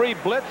 23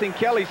 blitzing.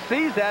 Kelly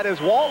sees that as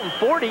Walton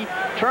 40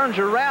 turns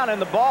around,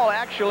 and the ball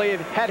actually,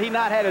 had he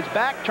not had his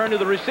back turned to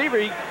the receiver,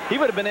 he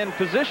would have been in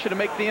position to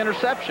make the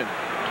interception.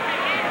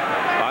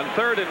 On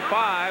 3rd and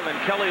 5, and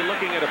Kelly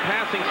looking at a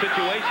passing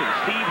situation.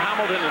 Steve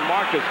Hamilton and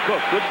Marcus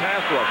Cook, good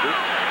pass rushers,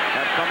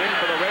 have come in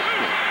for the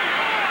Redskins.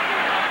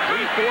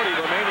 3:40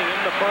 remaining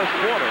in the 1st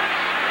quarter.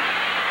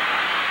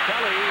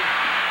 Kelly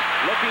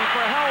looking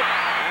for help,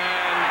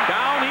 and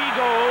down he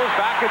goes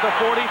back at the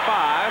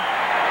 45,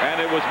 and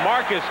it was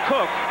Marcus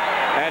Cook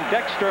and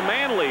Dexter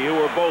Manley who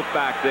were both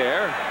back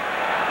there.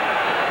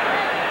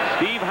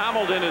 Steve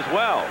Hamilton as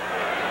well,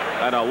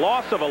 and a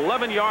loss of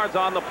 11 yards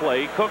on the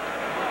play. Cook,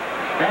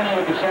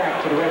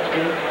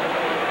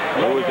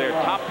 who was their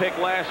top pick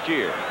last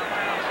year.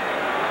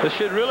 This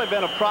should really have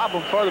been a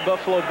problem for the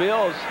Buffalo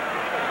Bills.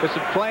 It's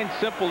a plain,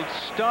 simple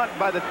stunt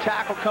by the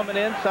tackle coming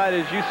inside,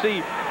 as you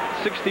see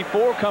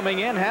 64 coming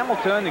in,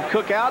 Hamilton and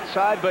Cook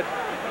outside, but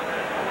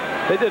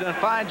they did a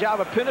fine job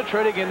of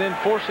penetrating and then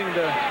forcing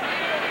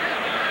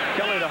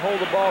Kelly to hold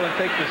the ball and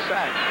take the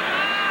sack.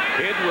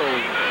 Kidd will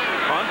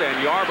punt, and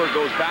Yarber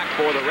goes back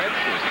for the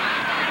Redskins.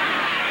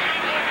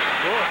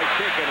 Good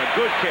kick and a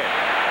good kick.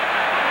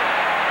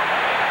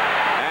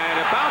 And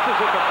it bounces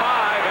at the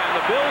 5, and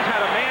the Bills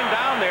had a man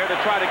down there to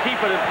try try to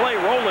keep it in play.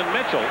 Roland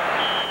Mitchell,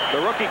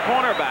 the rookie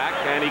cornerback,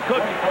 and he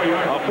couldn't.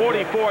 A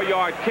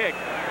 44-yard kick,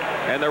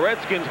 and the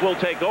Redskins will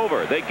take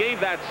over. They gave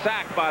that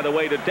sack, by the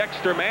way, to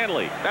Dexter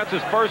Manley. That's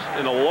his first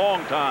in a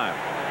long time.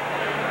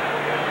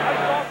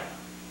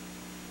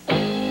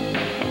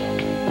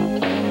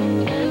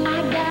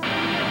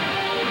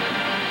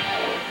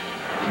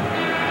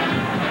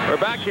 We're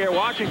back here,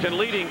 Washington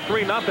leading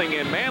 3-0,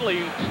 and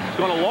Manley's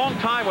gone a long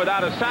time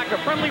without a sack. A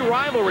friendly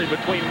rivalry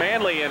between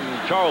Manley and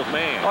Charles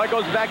Mann. Well, it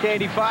goes back to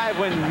 '85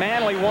 when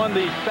Manley won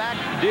the sack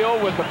deal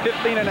with a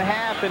 15.5,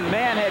 and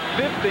Mann had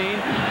 15.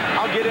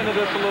 I'll get into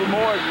this a little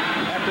more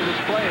after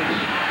this play.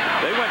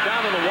 They went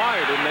down to the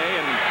wire, didn't they?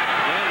 And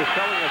Mann was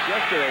telling us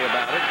yesterday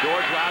about it.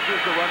 George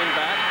Rogers, the running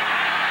back.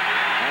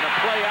 And a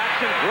play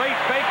action, great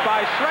fake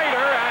by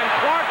Schrader, and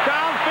Clark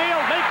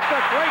downfield makes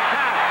the great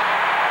catch.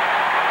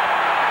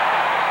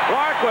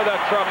 Clark with a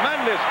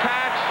tremendous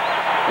catch,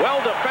 well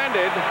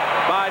defended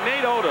by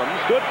Nate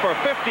Odoms, good for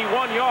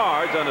 51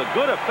 yards, and as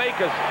good a fake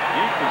as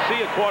you can see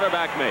a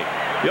quarterback make.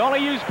 You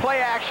only use play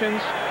actions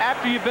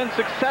after you've been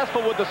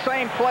successful with the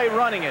same play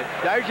running it.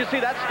 Now, as you see,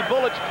 that's the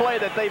Bullets play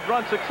that they've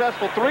run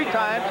successful 3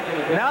 times.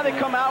 Now they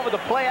come out with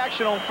a play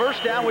action on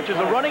first down, which is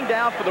a running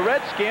down for the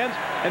Redskins,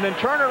 and then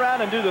turn around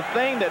and do the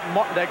thing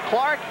that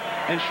Clark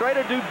and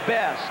Schrader do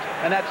best,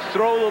 and that's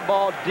throw the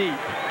ball deep.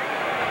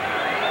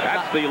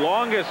 That's the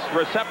longest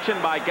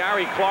reception by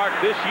Gary Clark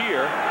this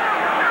year.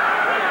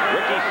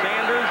 Ricky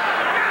Sanders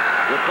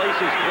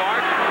replaces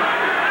Clark.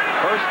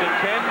 1st and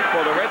 10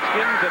 for the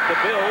Redskins at the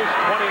Bills'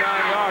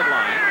 29-yard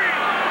line.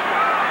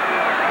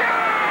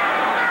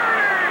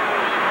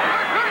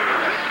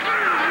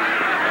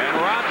 And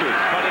Rogers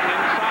cutting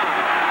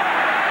inside.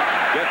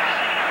 Gets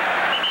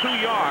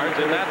 2 yards,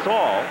 and that's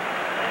all.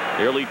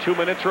 Nearly 2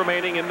 minutes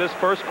remaining in this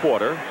first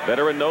quarter.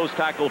 Veteran nose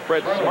tackle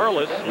Fred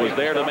Smerlis was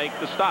there to make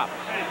the stop.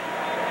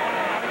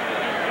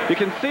 You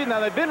can see now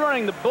they've been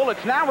running the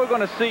Bullets. Now we're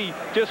going to see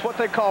just what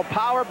they call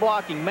power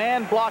blocking,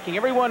 man blocking.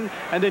 Everyone,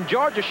 and then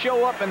George will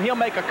show up and he'll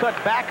make a cut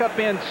back up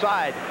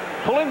inside.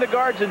 Pulling the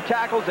guards and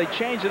tackles, they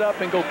change it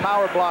up and go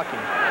power blocking.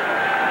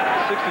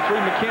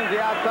 63 McKenzie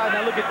outside.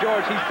 Now look at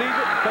George. He sees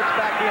it, cuts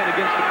back in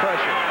against the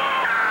pressure.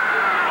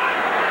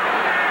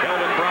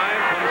 Kelvin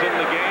Bryant comes in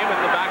the game in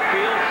the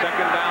backfield.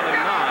 2nd down and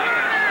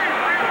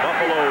 9.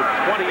 Buffalo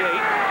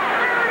 28.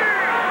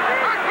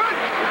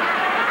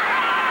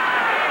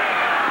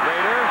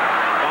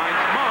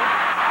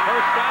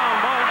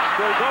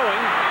 Still going,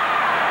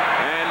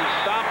 and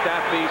stopped at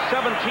the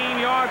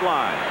 17-yard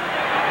line.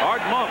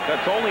 Art Monk,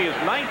 that's only his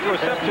 9th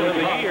reception of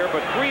the year,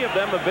 but 3 of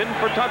them have been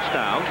for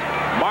touchdowns.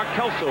 Mark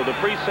Kelso, the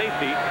free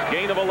safety,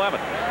 gain of 11.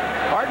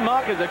 Art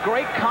Monk is a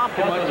great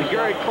compliment to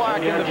Gary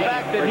Clark in the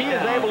fact that he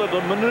is able to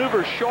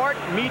maneuver short,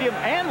 medium,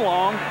 and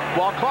long,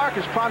 while Clark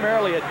is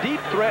primarily a deep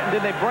threat, and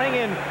then they bring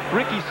in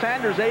Ricky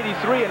Sanders,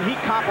 83, and he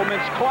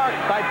compliments Clark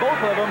by both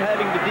of them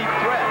having the deep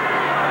threat.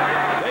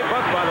 Dave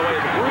Buss, by the way,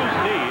 is a bruised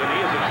knee, and he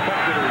is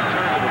expected to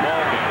return to the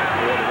ballgame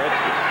for the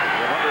Redskins.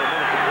 We're under a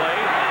minute to play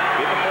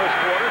in the first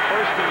quarter.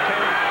 1st and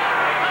 10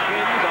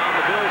 Skins on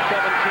the Bills'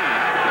 17.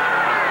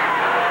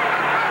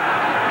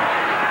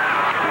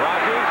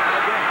 Rogers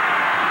again.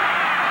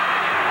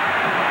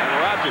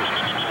 And Rogers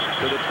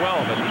to the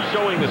 12, and he's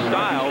showing the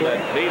style that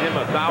made him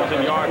a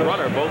 1,000-yard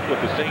runner, both with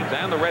the Saints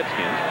and the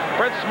Redskins.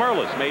 Fred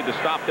Smerlis made the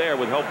stop there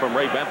with help from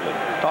Ray Bentley.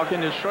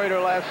 Talking to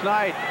Schrader last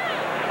night,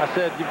 I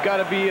said, you've got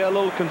to be a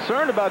little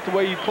concerned about the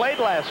way you played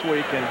last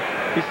week. And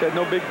he said,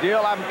 no big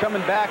deal. I'm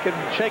coming back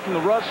and shaking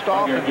the rust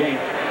off. And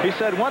he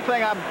said, one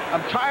thing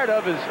I'm tired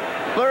of is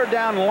 3rd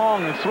down and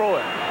long and throw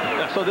it.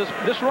 So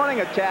this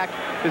running attack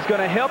is going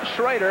to help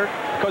Schrader,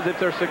 because if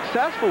they're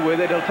successful with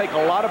it, it'll take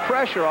a lot of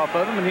pressure off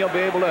of him, and he'll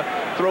be able to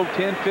throw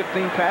 10,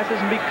 15 passes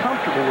and be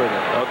comfortable with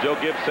it. Well, Joe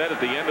Gibbs said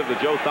at the end of the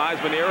Joe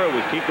Theismann era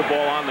was keep the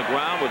ball on the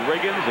ground with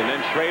Riggins, and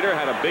then Schrader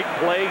had a big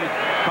play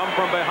come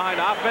from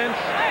behind offense.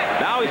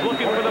 Now he's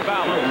looking for the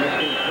balance.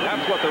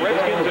 That's what the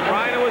Redskins are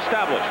trying to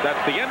establish.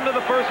 That's the end of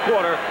the first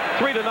quarter,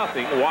 3-0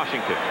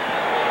 Washington.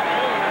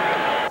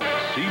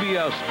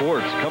 CBS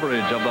Sports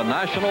coverage of the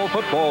National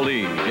Football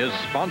League is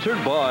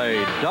sponsored by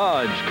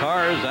Dodge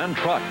Cars and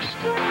Trucks.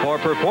 For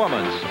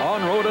performance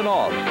on road and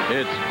off,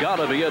 it's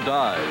gotta be a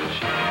Dodge.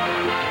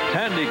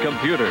 Tandy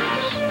Computers,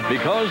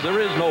 because there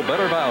is no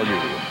better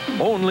value,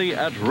 only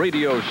at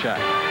Radio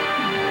Shack.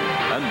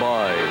 And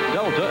by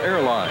Delta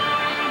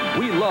Airlines,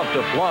 we love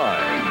to fly,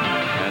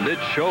 and it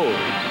shows.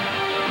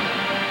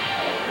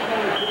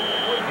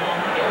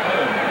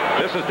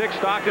 This is Dick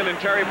Stockton and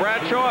Terry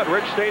Bradshaw at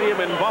Rich Stadium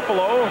in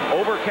Buffalo.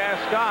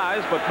 Overcast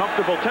skies, but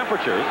comfortable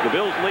temperatures. The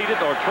Bills lead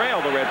it or trail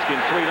the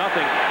Redskins 3-0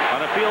 on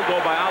a field goal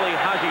by Ali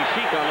Haji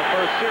Sheikh on the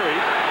first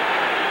series.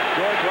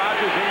 George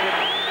Rogers in the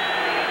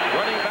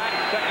running back,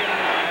 2nd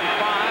and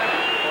 5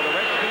 for the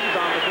Redskins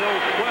on the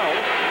Bills'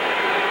 12.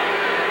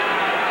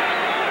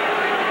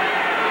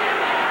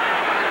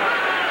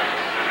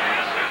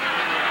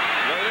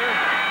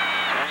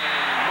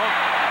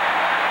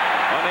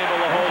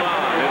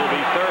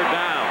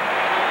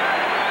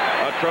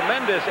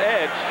 Tremendous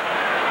edge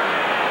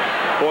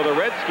for the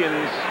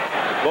Redskins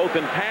both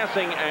in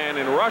passing and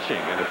in rushing.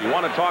 And if you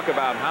want to talk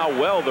about how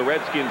well the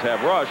Redskins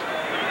have rushed,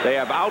 they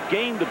have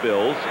outgained the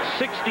Bills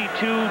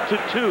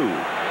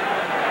 62-2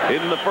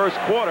 in the first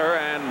quarter,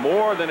 and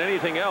more than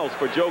anything else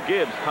for Joe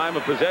Gibbs, time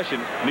of possession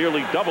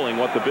nearly doubling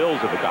what the Bills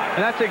have got.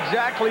 And that's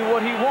exactly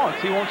what he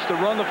wants. He wants to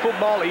run the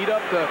football, eat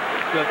up the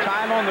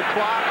time on the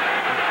clock,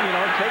 you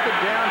know, take it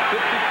down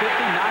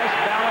 50-50, nice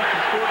balance,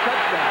 and score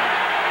touchdowns.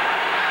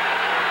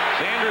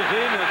 Sanders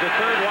in as the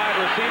third wide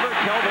receiver.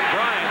 Kelvin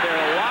Bryant. There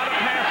are a lot of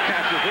pass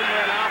catches in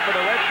there now for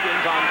the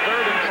Redskins on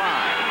 3rd and 5.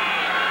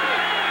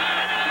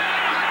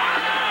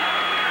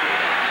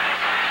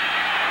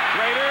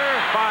 Schrader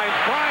finds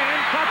Bryant.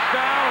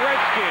 Touchdown,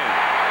 Redskins.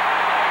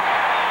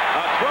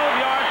 A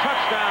 12-yard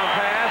touchdown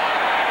pass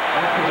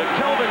to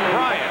Kelvin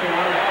Bryant.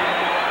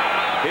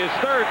 His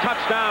 3rd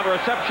touchdown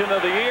reception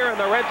of the year, and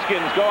the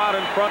Redskins go out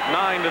in front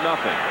 9-0.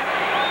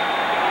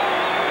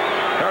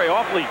 Very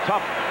awfully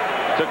tough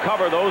to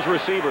cover those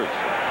receivers.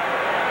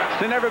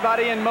 Send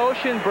everybody in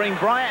motion, bring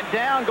Bryant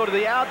down, go to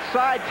the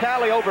outside.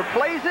 Talley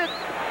overplays it.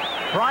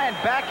 Bryant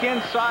back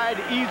inside,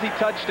 easy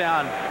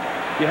touchdown.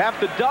 You have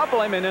to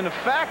double him, and in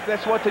effect,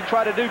 that's what they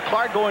try to do.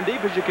 Clark going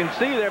deep, as you can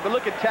see there, but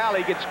look at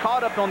Talley. Gets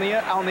caught up on the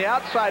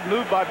outside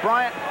move by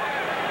Bryant.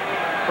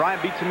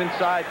 Bryant beats him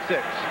inside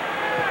 6.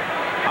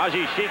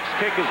 Haji Sheik's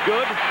kick is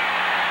good.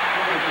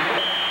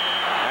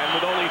 And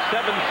with only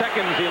 7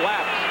 seconds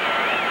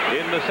elapsed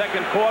in the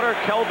second quarter,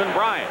 Kelvin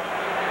Bryant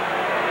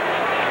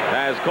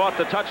has caught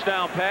the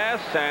touchdown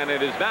pass, and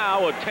it is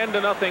now a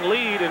 10-0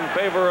 lead in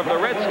favor of the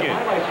Redskins.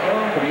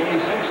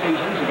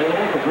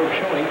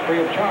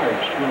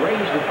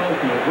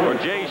 For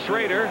Jay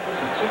Schrader,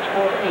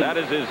 that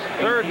is his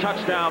 3rd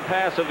touchdown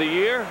pass of the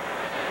year.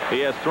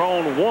 He has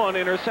thrown 1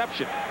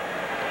 interception.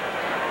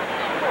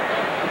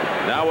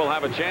 Now we'll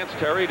have a chance,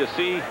 Terry, to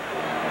see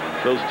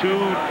those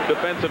 2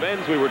 defensive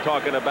ends we were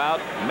talking about.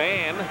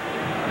 Mann,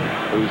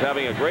 who's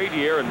having a great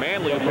year, and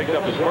Manley, who picked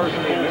up his first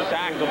full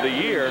sack of the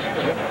year,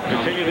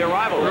 continue their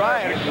rivalry.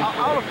 Right.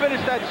 I'll finish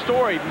that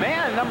story.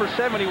 Mann, number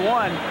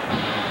 71,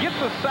 gets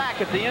a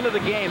sack at the end of the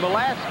game, the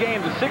last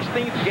game, the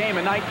 16th game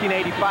in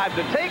 1985,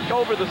 to take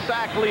over the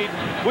sack lead,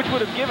 which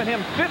would have given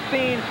him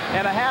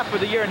 15.5 for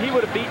the year, and he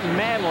would have beaten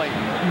Manley.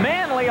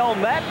 Manley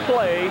on that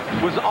play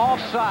was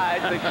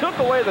offside. They took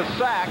away the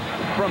sack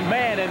from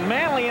Mann, and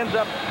Manley ends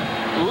up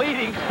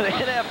leading the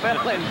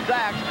NFL in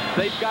sacks.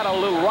 They've got a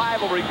little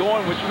rivalry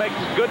going, which makes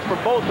it good for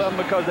both of them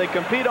because they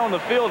compete on the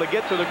field to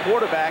get to the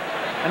quarterback.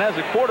 And as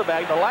a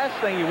quarterback, the last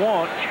thing you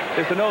want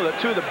is to know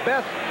that 2 of the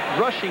best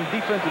rushing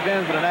defensive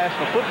ends in the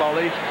National Football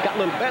League got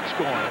little bets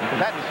going.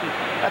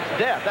 That's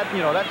death.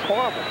 That's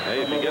horrible.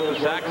 Hey, if you get the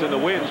sacks and the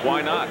wins,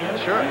 why not?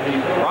 Sure.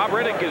 Rob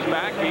Riddick is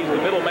back. He's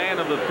the middle man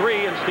of the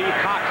 3, and Steve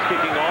Cox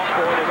kicking off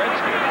for the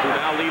Redskins, who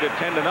now lead at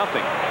 10-0.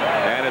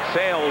 And it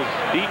sails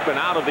deep and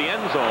out of the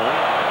end zone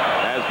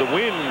as the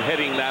wind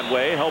heading that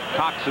way helped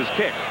Cox's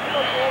kick.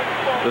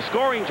 The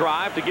scoring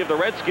drive to give the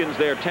Redskins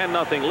their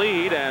 10-0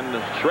 lead,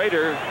 and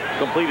Schrader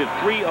completed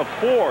 3 of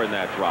 4 in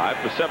that drive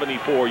for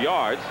 74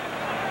 yards.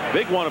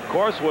 Big one, of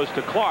course, was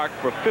to Clark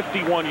for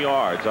 51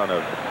 yards on a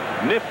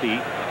nifty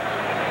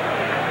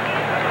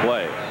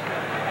play.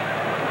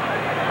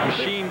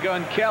 Machine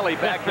Gun Kelly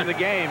back in the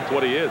game. That's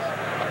what he is.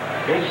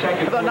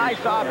 With a nice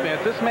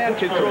offense. This man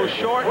can throw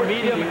short,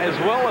 medium, as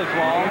well as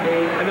long.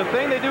 And the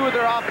thing they do with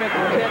their offense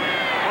is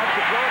once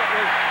you throw it,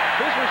 is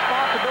his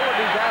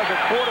responsibilities as a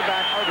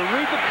quarterback are to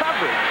read the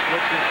coverage,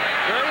 which is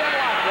very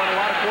unlike what a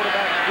lot of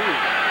quarterbacks do.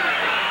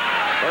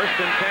 1st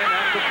and 10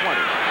 after 20.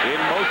 In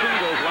motion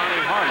goes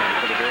Ronnie Harmon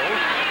for the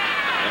Bills.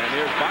 And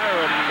here's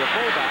Byron, the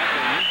fullback,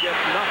 and he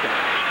gets nothing.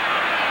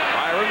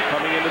 Byron,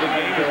 coming into the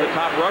game as the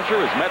top rusher,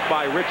 is met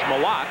by Rich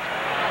Malott.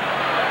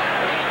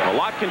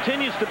 Malott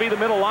continues to be the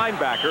middle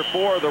linebacker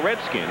for the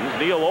Redskins.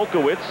 Neil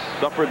Olkowitz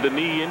suffered the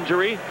knee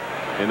injury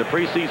in the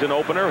preseason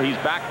opener. He's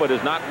back but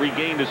has not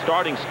regained his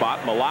starting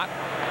spot. Malott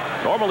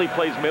normally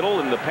plays middle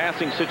in the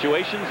passing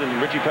situations, and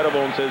Richie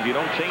Pettibone says you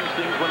don't change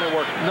things when they're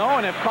working. No,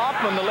 and if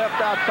Kaufman, the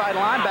left outside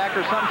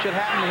linebacker, something should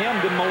happen to him,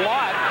 then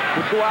Malott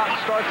would go out and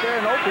start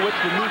there, and Olkowitz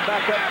would move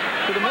back up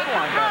to the middle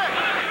linebacker.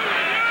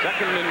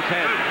 2nd and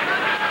 10.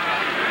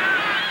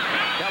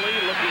 Kelly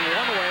looking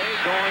one way,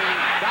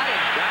 got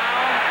it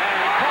down,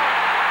 and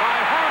caught by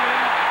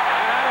Harmon,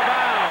 and out of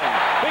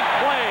bounds. Big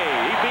play.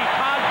 He beat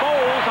Todd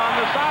Bowles on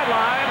the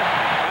sideline,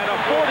 and a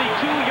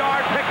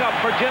 42-yard pickup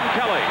for Jim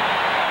Kelly.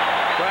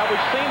 Well,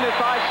 we've seen this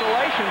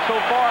isolation so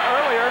far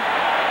earlier.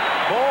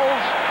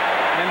 Bowles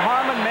and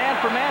Harmon, man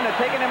for man, have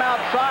taken him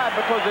outside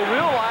because they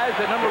realize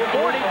that number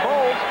 40,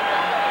 Bowles,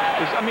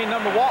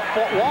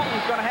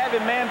 Walton's going to have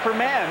him man for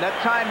man. That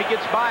time he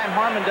gets by him,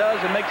 Harmon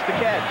does, and makes the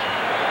catch.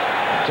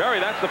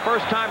 Terry, that's the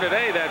first time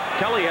today that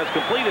Kelly has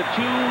completed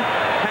 2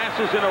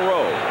 passes in a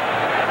row.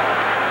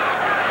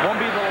 Won't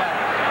be the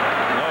last.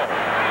 No.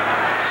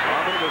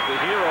 Harmon was the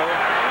hero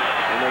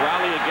in the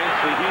rally against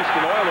the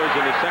Houston Oilers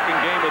in the 2nd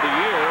game of the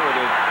year with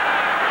a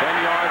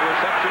 10-yard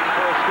reception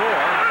for a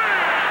score.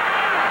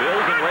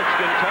 Bills in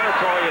Redskin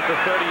territory at the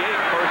 38,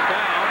 1st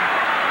down.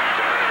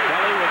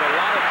 Kelly with a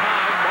lot of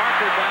time. Mark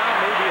tackled down,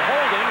 maybe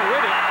holding.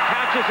 Riddick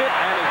catches it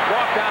and is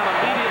brought down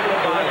immediately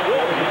by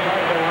Wilton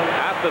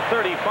at the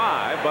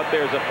 35, but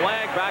there's a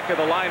flag back at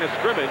the line of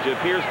scrimmage. It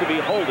appears to be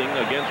holding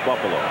against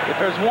Buffalo.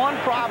 There's one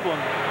problem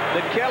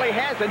that Kelly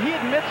has, and he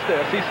admits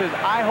this. He says,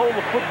 I hold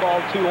the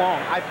football too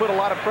long. I put a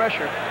lot of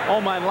pressure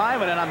on my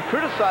lineman, and I'm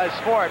criticized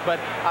for it, but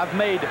I've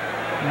made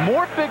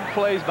more big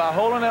plays by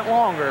holding it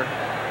longer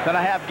than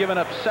I have given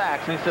up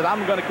sacks. And he said,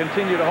 I'm going to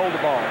continue to hold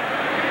the ball.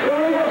 That's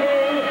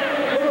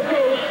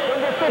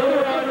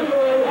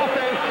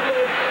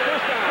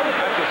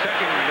the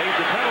second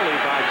major penalty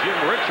by Jim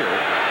Richer,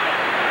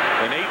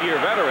 an 8-year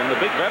veteran. The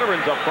big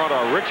veterans up front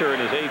are Richer in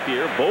his 8th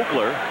year,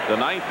 Vogler, the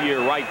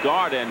 9th-year right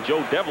guard, and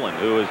Joe Devlin,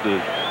 who is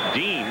the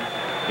dean.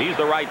 He's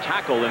the right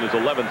tackle in his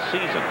 11th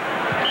season.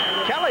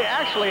 Kelly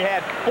actually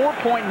had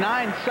 4.9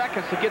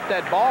 seconds to get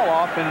that ball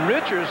off, and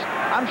Richards,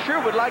 I'm sure,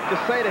 would like to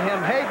say to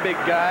him, hey, big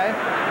guy,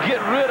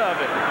 get rid of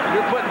it.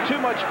 You're putting too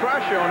much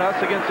pressure on us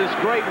against this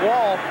great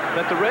wall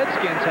that the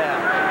Redskins have.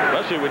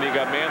 Especially when you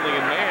got Manley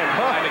and Mann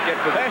trying to get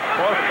to the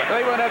quarterback.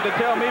 They wouldn't have to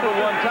tell me but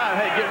one time,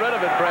 hey, get rid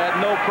of it, Brad,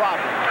 no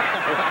problem.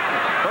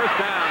 First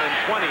down and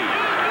 20,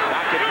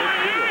 back at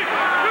midfield.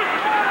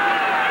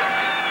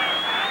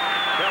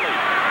 Kelly.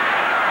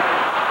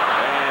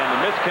 And the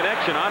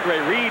misconnection, Andre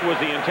Reed was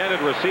the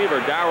intended receiver.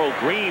 Darrell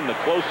Green, the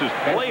closest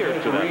player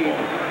to that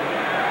ball.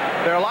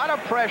 There are a lot of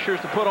pressures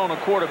to put on a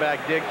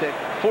quarterback, Dick,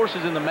 that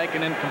forces him to make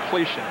an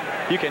incompletion.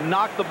 You can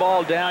knock the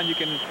ball down. You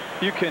can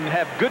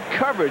have good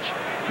coverage.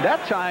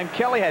 That time,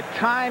 Kelly had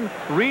time.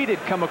 Reed had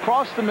come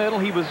across the middle.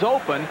 He was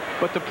open,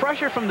 but the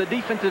pressure from the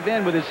defensive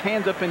end with his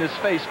hands up in his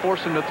face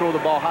forced him to throw the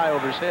ball high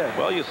over his head.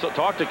 Well, you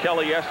talked to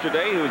Kelly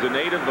yesterday, who's a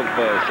native of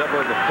a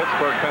suburb of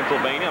Pittsburgh,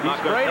 Pennsylvania. I'm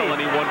not going to tell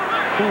anyone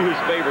who his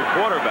favorite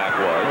quarterback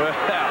was. Well,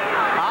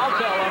 I'll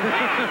tell him.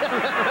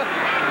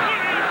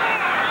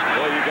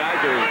 Well, you guys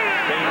are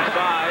same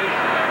size.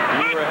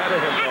 You were ahead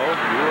of him, though.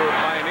 You were a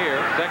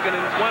pioneer. Second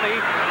and 20.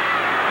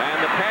 And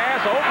the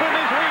pass open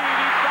is Reed.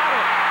 He's got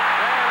it.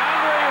 And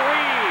Andre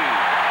Reed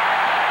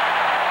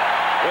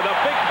with a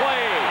big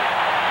play.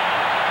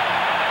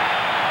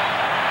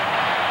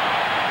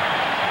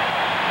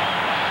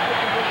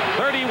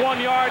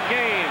 "31-yard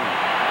gain."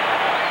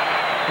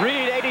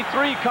 Reed,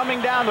 83,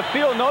 coming down the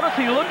field. Notice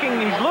he's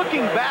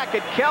looking back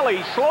at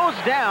Kelly, slows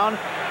down,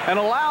 and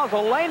allows a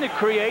lane to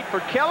create for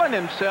Kelly and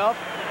himself.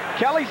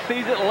 Kelly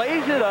sees it,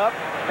 lays it up,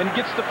 and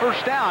gets the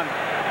first down.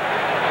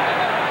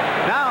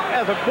 Now,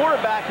 as a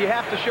quarterback, you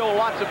have to show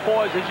lots of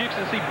poise. As you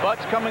can see,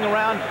 Butts coming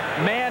around,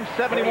 man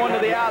 71 to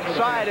the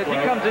outside. As he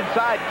comes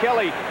inside,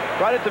 Kelly,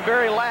 right at the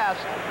very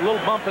last, a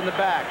little bump in the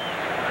back.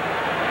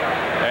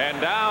 And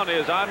down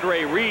is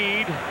Andre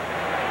Reed.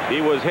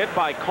 He was hit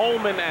by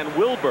Coleman and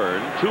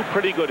Wilburn, two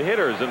pretty good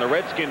hitters in the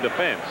Redskin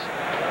defense.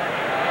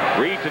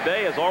 Reed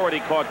today has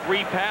already caught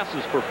 3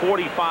 passes for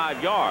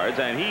 45 yards,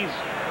 and he's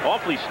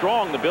awfully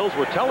strong. The Bills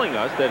were telling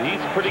us that he's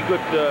a pretty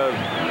good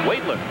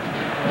weightlifter.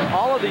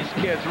 All of these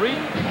kids. Reed,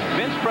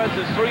 bench press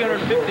is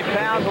 350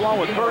 pounds, along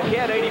with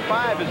Burkhead,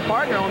 85, his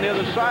partner on the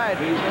other side.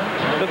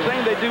 The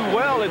thing they do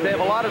well is they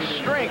have a lot of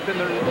strength, and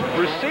the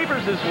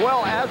receivers as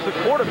well as the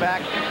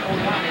quarterback,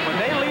 when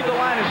they leave the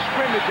line of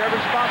scrimmage, their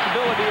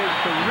responsibility is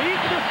to read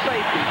the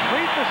safety.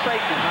 Read the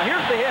safety. Now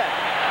here's the hit.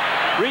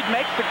 Reed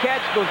makes the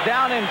catch, goes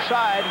down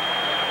inside.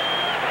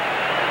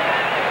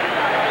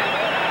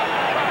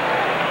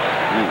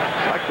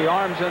 It's like the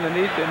arms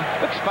underneath him.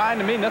 Looks fine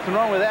to me. Nothing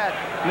wrong with that.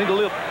 Need a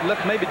little,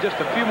 maybe just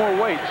a few more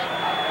weights.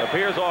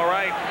 Appears all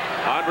right.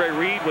 Andre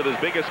Reed with his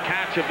biggest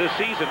catch of this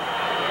season.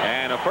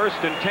 And a 1st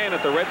and 10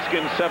 at the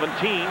Redskins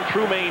 17.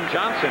 Trumaine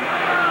Johnson,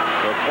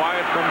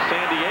 acquired from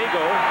San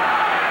Diego.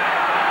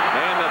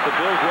 Man that the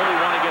Bills really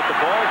want to get the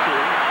ball to.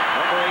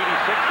 Number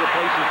 86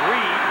 replaces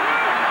Reed.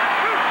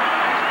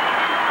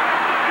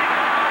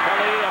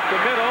 The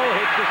middle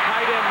hits his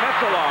tight end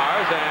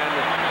Metzelars, and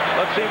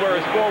let's see where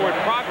his forward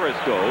progress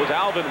goes.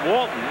 Alvin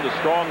Walton, the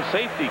strong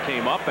safety,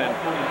 came up, and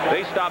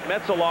they stopped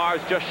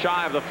Metzelars just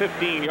shy of the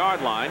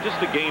 15-yard line.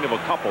 Just a gain of a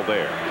couple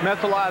there.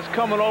 Metzelars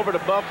coming over to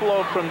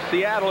Buffalo from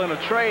Seattle in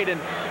a trade,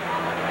 and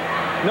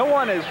no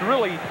one has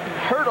really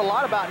heard a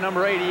lot about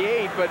number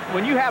 88, but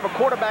when you have a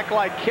quarterback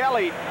like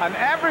Kelly, an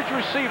average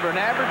receiver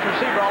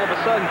all of a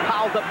sudden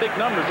piles up big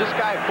numbers. This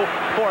guy,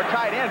 for a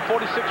tight end,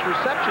 46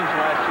 receptions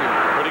last year.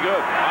 Pretty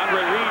good.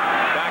 Andre Reed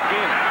back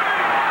in.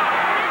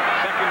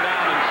 2nd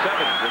down and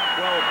 7 with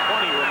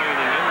 12:20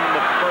 remaining in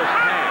the first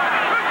half.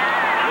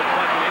 Looks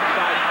like an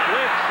inside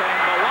blitz, and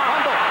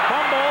the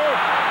fumble,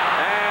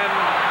 and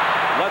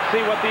let's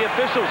see what the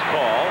officials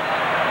call.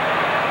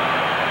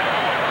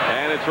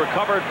 And it's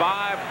recovered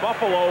by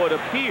Buffalo, it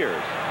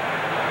appears.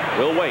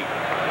 We'll wait.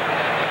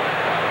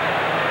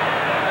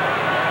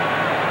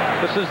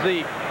 This is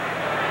the...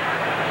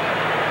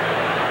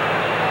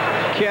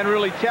 Can't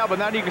really tell, but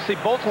now you can see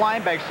both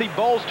linebackers. See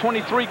Bowles,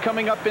 23,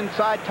 coming up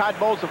inside. Todd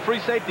Bowles, the free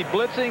safety,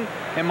 blitzing.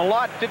 And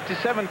Malott,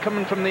 57,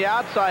 coming from the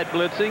outside,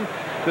 blitzing.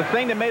 The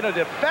thing that made it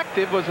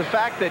effective was the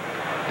fact that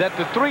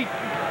the 3,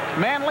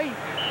 Manley,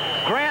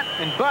 Grant,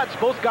 and Butts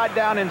both got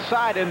down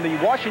inside in the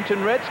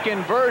Washington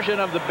Redskin version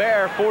of the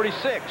Bear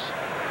 46.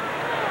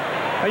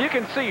 Now you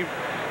can see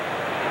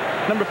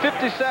number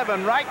 57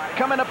 right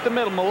coming up the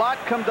middle. Malott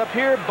comes up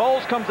here.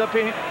 Bowles comes up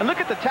here. And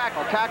look at the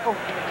tackle. Tackle,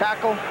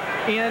 tackle,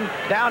 in,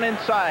 down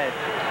inside.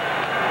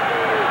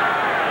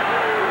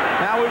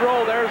 Now we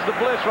roll. There's the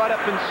blitz right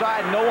up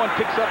inside. No one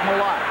picks up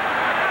Malott.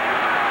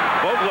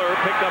 Vogler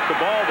picked up the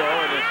ball, though,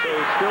 and it's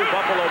still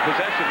Buffalo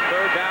possession.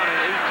 3rd down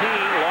and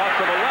 18, loss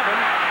of 11.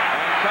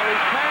 And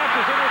Kelly's pass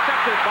is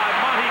intercepted by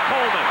Monty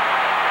Coleman.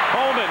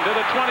 Coleman to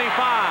the 25,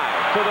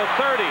 to the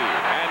 30,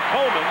 and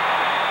Coleman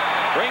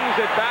brings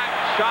it back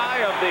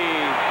shy of the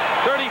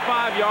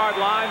 35-yard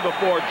line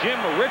before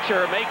Jim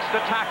Richer makes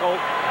the tackle.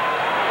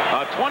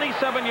 A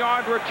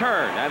 27-yard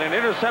return and an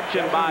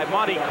interception by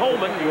Monty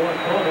Coleman.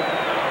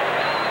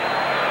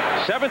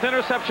 7th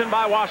interception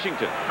by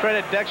Washington.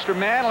 Credit Dexter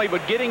Manley,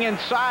 but getting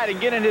inside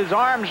and getting his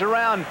arms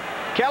around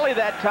Kelly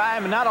that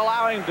time and not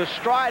allowing him to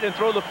stride and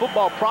throw the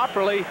football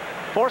properly,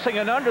 forcing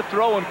an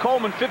underthrow, and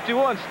Coleman,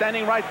 51,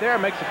 standing right there,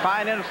 makes a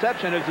fine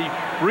interception as he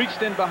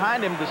reached in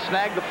behind him to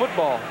snag the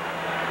football.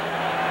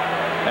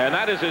 And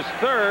that is his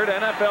 3rd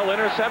NFL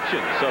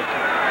interception. So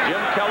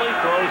Jim Kelly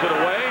throws it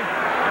away,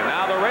 and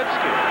now the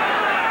Redskins,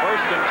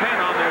 1st and 10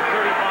 on their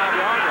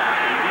 35-yard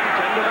line. He needs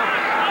 10 to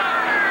nothing.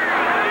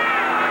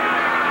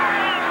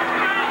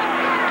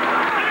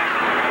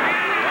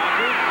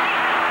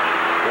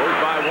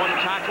 One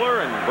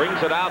tackler and brings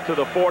it out to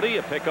the 40,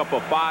 a pickup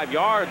of 5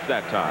 yards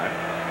that time.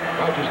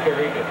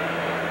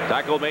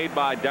 Tackle made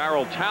by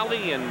Darryl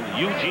Talley and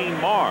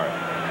Eugene Marr.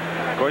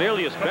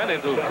 Cornelius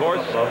Bennett, who of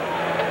course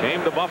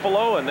came to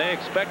Buffalo, and they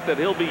expect that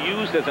he'll be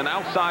used as an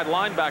outside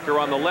linebacker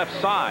on the left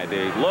side.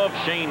 They love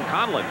Shane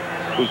Conlon,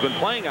 who's been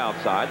playing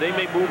outside. They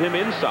may move him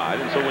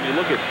inside, and so when you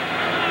look at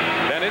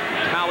Bennett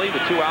and Talley, the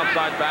 2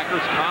 outside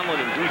backers,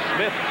 Conlon and Drew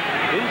Smith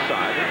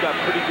inside, they've got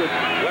pretty good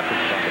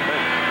weapons on the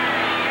bench.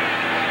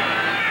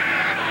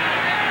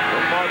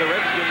 The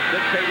Redskins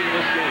dictating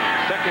this game.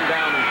 2nd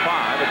down and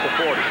 5 at the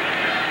 40. And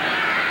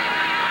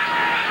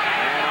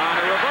on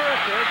a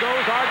reverse, there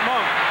goes Art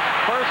Monk.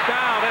 1st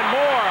down and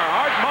more.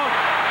 Art Monk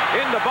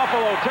into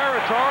Buffalo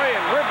territory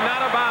and ridden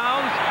out of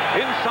bounds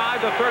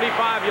inside the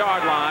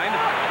 35-yard line.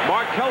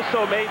 Mark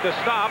Kelso made the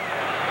stop.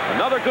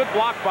 Another good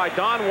block by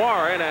Don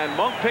Warren, and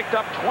Monk picked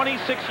up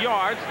 26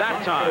 yards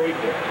that time.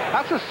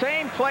 That's the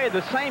same play,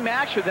 the same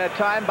action that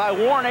time by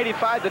Warren,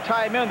 85, to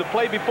tie him in. The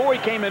play before, he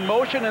came in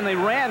motion, and they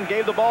ran,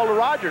 gave the ball to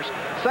Rogers.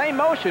 Same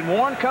motion.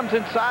 Warren comes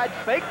inside,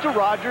 fake to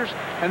Rogers,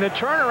 and then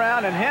turn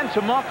around and hand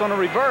to Monk on a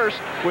reverse,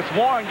 with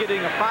Warren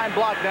getting a fine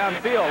block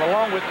downfield,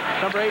 along with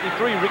number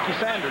 83, Ricky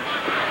Sanders.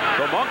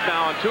 So Monk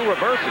now on 2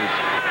 reverses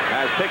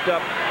has picked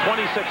up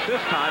 26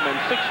 this time and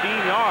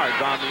 16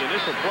 yards on the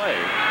initial play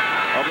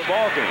of the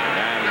ball game.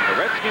 And the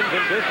Redskins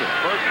in business.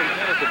 1st and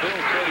 10 at the Bills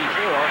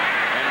 34,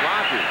 and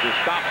Rogers is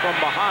stopped from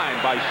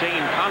behind by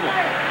Shane Conlon.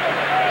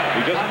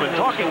 We've just been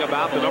talking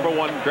about the number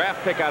 1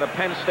 draft pick out of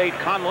Penn State,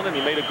 Conlon, and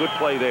he made a good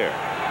play there.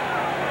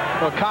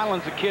 Well,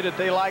 Conlon's a kid that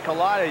they like a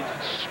lot. He's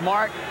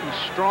smart, he's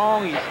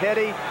strong, he's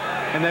heady,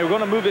 and they were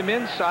going to move him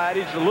inside.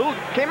 He's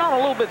came on a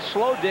little bit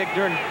slow, Dick,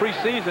 during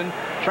preseason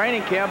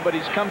training camp, but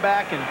he's come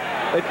back, and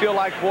they feel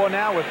like, boy,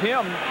 now with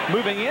him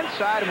moving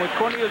inside and with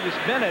Cornelius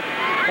Bennett,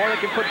 boy, they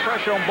can put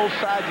pressure on both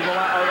sides of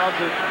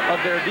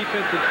their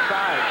defensive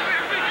side.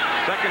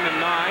 2nd and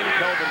 9,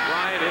 Kelvin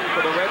Bryant in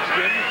for the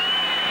Redskins.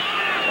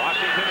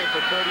 Washington at the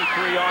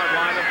 33-yard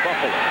line of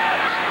Buffalo.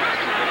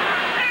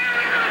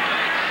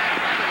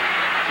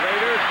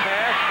 Slater's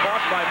pass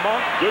caught by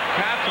Monk. Good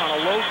catch on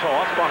a low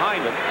toss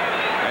behind him.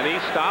 And he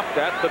stopped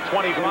at the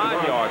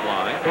 25-yard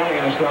line.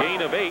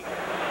 Gain of 8.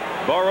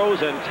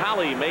 Burrows and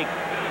Talley make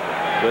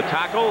the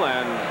tackle,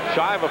 and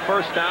shy of a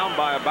 1st down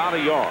by about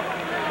a yard.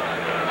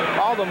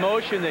 All the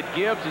motion that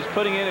Gibbs is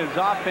putting in his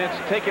offense,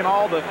 taking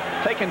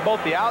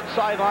both the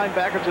outside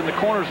linebackers and the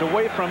corners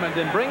away from him,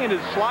 then bringing his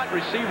slot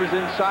receivers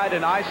inside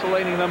and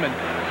isolating them and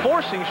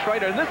forcing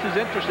Schrader. And this is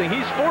interesting.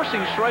 He's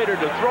forcing Schrader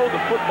to throw the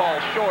football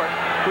short,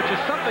 which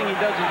is something he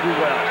doesn't do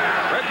well.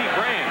 Reggie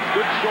Brands,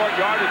 good short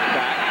yardage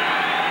back.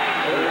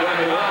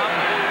 Leading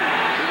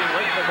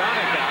Rick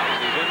Madonic out.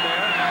 He's in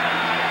there.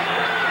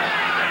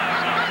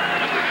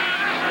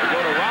 We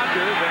go to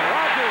Rogers, and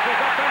Rogers is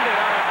upended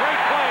on a great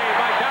play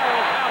by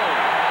Darryl Talley.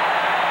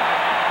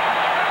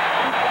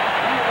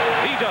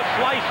 He just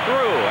sliced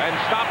through and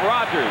stopped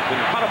Rogers and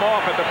cut him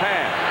off at the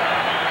pass.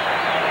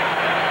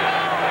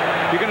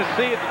 You're going to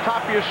see at the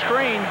top of your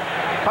screen,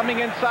 coming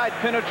inside,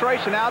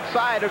 penetration.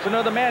 Outside, there's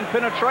another man,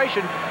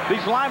 penetration.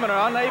 These linemen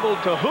are unable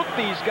to hook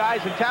these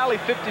guys, and Talley,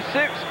 56,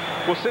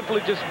 will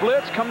simply just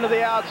blitz, come to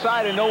the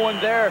outside, and no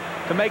one there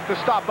to make the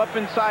stop. Up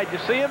inside, you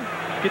see him?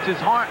 Gets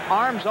his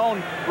arms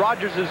on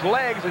Rogers'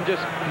 legs and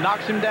just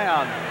knocks him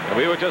down. And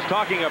we were just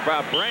talking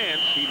about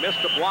Brandt. He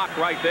missed a block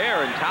right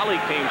there, and Talley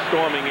came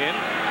storming in.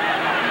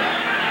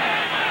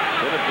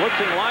 Then a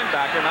blitzing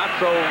linebacker, not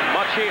so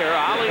much here.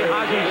 Ali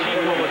Haji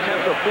Sheikh will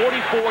attempt a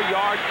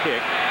 44-yard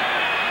kick.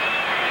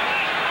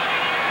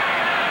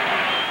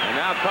 And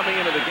now coming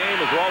into the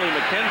game is Raleigh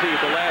McKenzie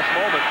at the last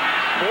moment.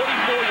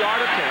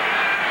 44-yard attempt.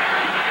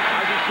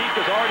 Haji Sheikh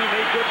has already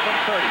made good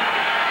from 30.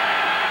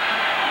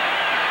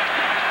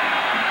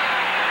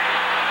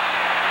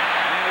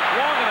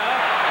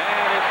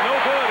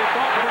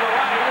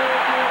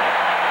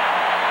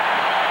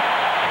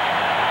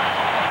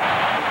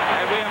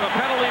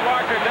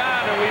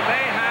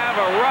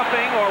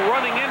 nothing or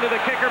running into the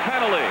kicker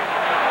penalty.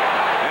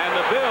 And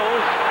the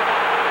Bills,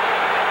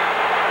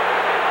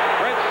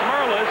 Fred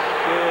Smerlas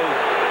is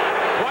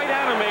quite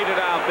animated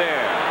out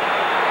there.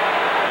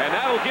 And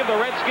that'll give the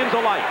Redskins a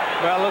light.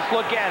 Well, let's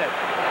look at it.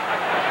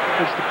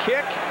 It's the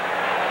kick.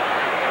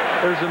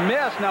 There's a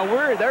miss. Now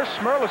there's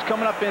Smerlas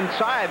coming up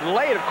inside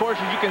late. Of course,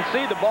 as you can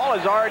see, the ball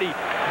has already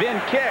been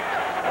kicked.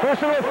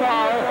 Personal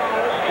foul,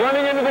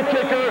 running into the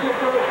kicker,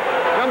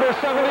 number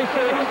 76,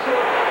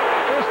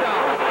 first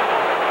down.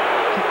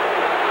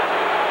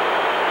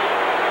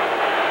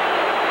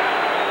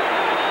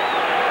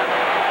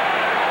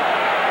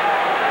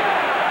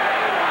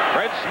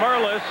 Fred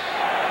Smerlas,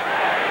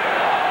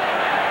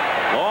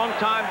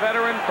 longtime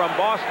veteran from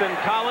Boston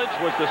College,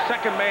 was the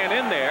second man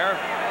in there.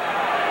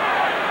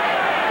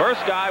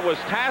 First guy was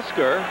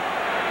Tasker.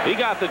 He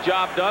got the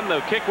job done.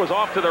 The kick was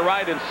off to the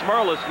right, and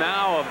Smerlas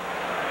now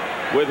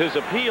with his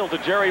appeal to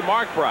Jerry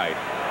Markbright.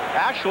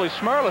 Actually,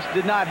 Smerlas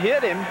did not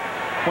hit him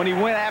when he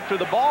went after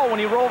the ball. When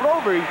he rolled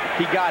over,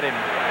 he got him.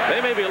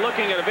 They may be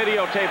looking at a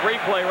videotape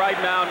replay right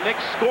now. Nick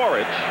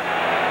Skorich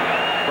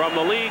from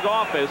the league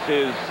office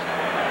is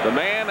the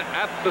man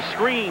at the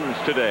screens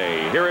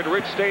today here at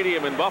Rich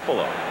Stadium in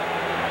Buffalo.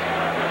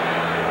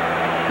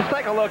 Let's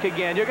take a look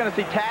again. You're going to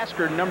see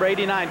Tasker, number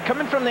 89,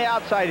 coming from the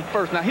outside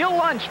first. Now, he'll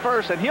lunge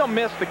first, and he'll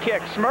miss the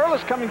kick.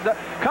 Smerlas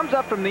comes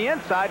up from the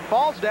inside,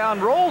 falls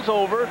down, rolls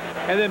over,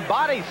 and then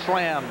body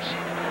slams.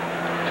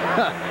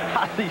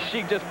 Ozzie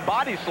Sheik just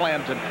body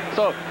slams him.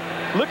 So,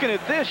 looking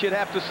at this, you'd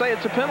have to say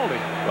it's a penalty.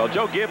 Well,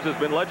 Joe Gibbs has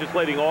been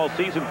legislating all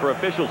season for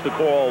officials to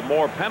call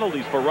more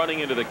penalties for running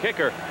into the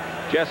kicker.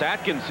 Jess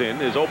Atkinson,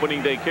 his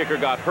opening day kicker,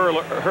 got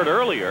hurt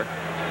earlier.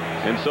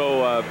 And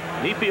so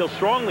he feels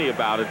strongly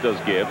about it, does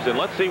Gibbs. And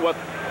let's see what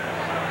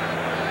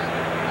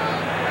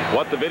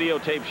the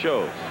videotape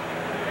shows.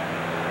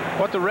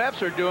 What the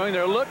refs are doing,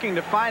 they're looking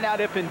to find out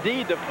if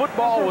indeed the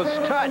football was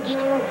touched. The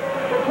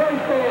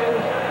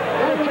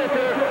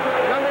kicker,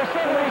 number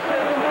 76,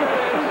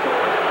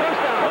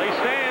 first down. Well, he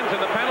stands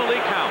and the penalty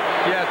counts.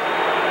 Yes.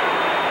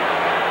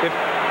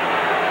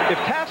 If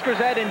Tasker's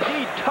had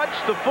indeed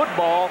touched the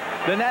football,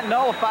 then that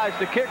nullifies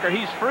the kicker.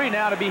 He's free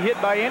now to be hit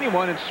by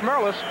anyone, and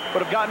Smerlas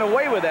would have gotten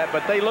away with that.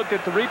 But they looked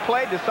at the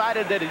replay,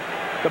 decided that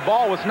the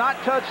ball was not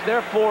touched,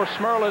 therefore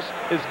Smerlas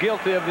is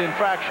guilty of the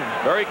infraction.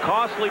 Very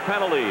costly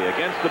penalty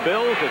against the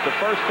Bills. It's a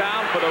first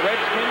down for the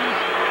Redskins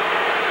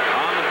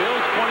on the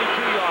Bills'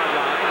 22-yard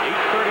line.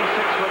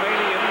 8:36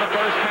 remaining in the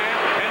first half.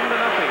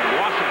 10-0,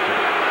 Washington.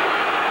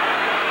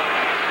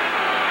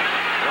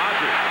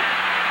 Rogers.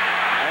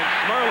 And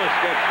Smerlas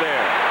gets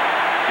there.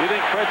 You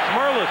think Fred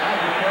Smerlas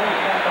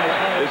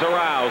is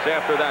aroused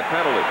after that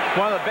penalty?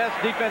 One of the best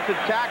defensive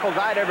tackles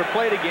I'd ever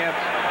played against.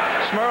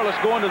 Smerlas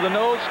going to the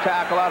nose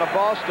tackle out of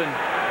Boston.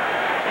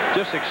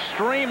 Just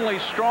extremely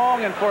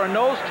strong, and for a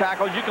nose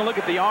tackle, you can look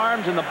at the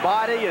arms and the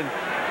body, and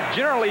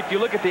generally, if you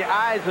look at the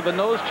eyes of a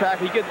nose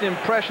tackle, you get the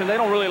impression they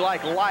don't really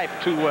like life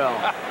too well.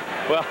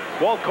 Well,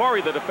 Walt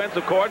Corey, the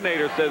defensive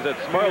coordinator, says that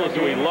Smerlas,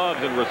 who he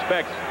loves and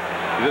respects,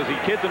 he says he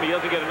kids him, he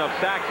doesn't get enough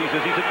sacks. He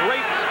says he's a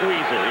great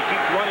squeezer. He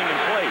keeps running in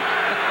place.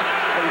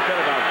 That's what he said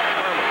about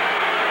Smerlas.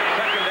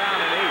 Second down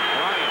and 8.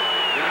 Bryant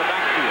in the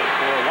backfield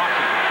for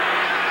Washington.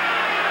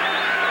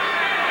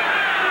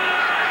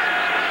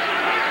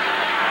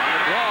 On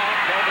the draw,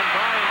 Kelvin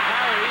Bryant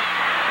carries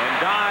and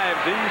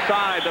dives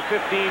inside the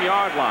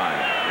 15-yard line.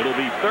 It'll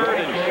be third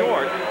and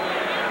short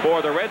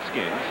for the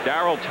Redskins.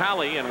 Darryl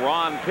Talley and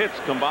Ron Pitts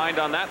combined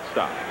on that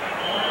stop.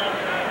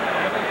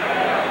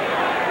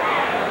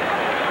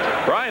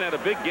 Bryant had a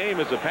big game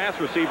as a pass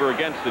receiver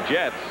against the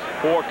Jets.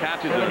 4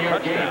 catches and a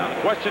touchdown.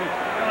 The question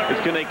is,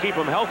 can they keep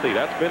him healthy?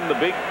 That's been the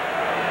big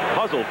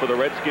puzzle for the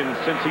Redskins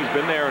since he's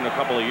been there in a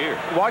couple of years.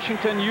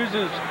 Washington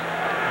uses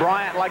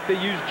Bryant like they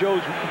use Joe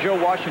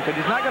Washington.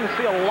 He's not going to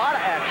see a lot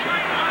of action,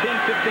 10,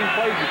 15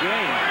 plays a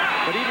game.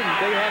 But even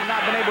they have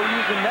not been able to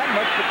use him that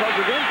much because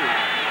of injury.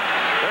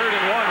 Third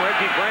and 1,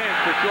 Reggie Branch,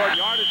 the short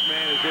yardage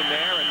man, is in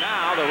there. And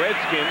now the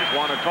Redskins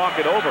want to talk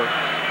it over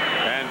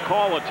and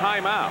call a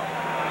timeout.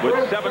 With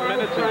 7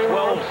 minutes and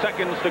 12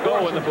 seconds to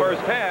go in the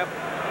first half,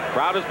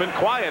 crowd has been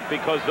quiet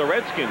because the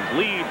Redskins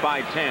lead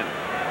by 10.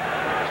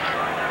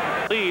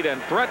 Lead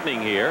and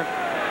threatening here.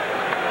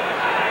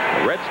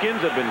 The Redskins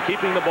have been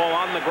keeping the ball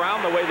on the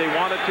ground the way they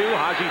wanted to.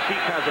 Ozzie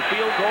Sheik has a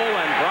field goal,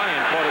 and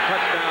Bryant caught a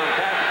touchdown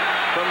pass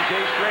from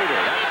Jay Schrader.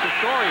 That's the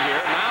story here.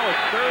 Now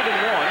it's 3rd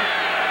and 1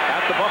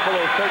 at the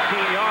Buffalo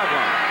 13-yard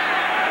line.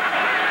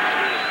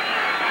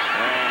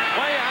 And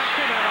play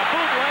action and a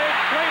bootleg.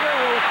 Schrader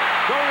will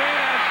go in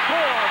and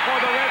score for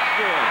the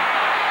Redskins.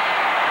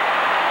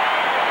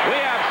 We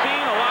have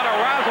seen a lot of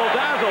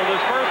razzle-dazzle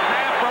this first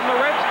half from the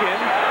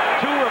Redskins.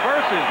 2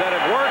 reverses that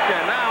have worked,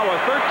 and now a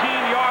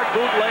 13-yard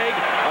bootleg,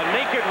 a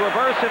naked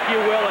reverse, if you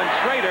will, and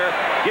Schrader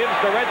gives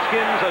the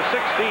Redskins a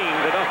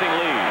 16-0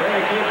 lead.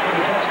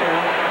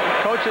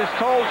 Coach coach has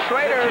told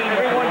Schrader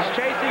everyone's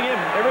chasing him.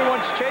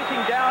 Everyone's chasing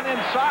down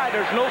inside.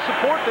 There's no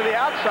support to the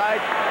outside.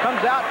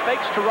 Comes out,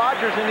 fakes to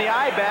Rogers in the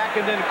eye back,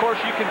 and then, of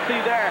course, you can see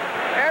there,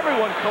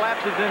 everyone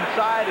collapses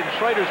inside, and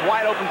Schrader's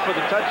wide open for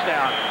the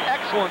touchdown.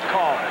 Excellent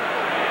call.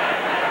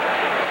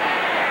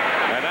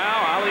 And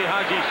now Ali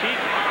Haji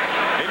Sheikh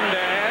in to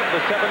add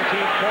the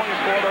 17th point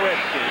for the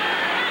Redskins.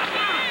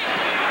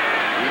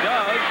 He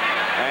does,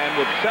 and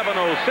with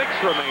 7:06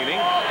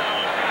 remaining,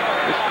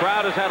 this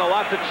crowd has had a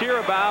lot to cheer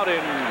about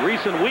in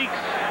recent weeks.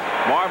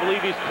 Marv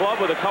Levy's club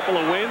with a couple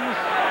of wins.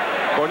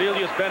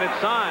 Cornelius Bennett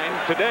signed.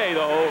 Today,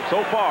 though,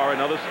 so far,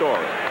 another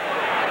story.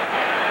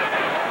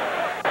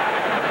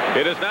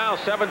 It is now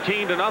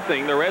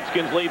 17-0. The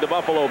Redskins lead the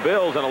Buffalo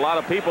Bills, and a lot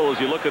of people, as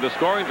you look at the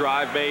scoring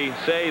drive, may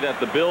say that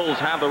the Bills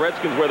have the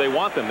Redskins where they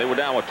want them. They were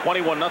down with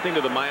 21-0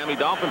 to the Miami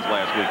Dolphins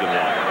last week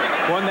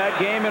and won that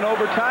game in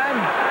overtime.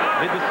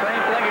 Did the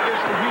same thing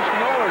against the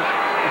Houston Oilers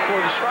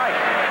before the strike.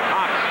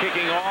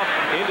 Kicking off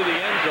into the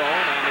end zone,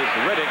 and it's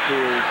Riddick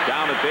who's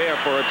down it there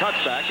for a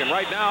touchback. And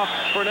right now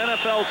for an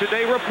NFL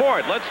Today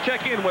report, let's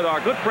check in with our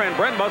good friend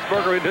Brent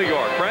Musburger in New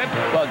York. Brent?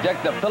 Well, Dick,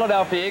 the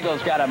Philadelphia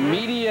Eagles got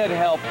immediate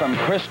help from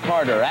Chris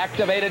Carter,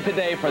 activated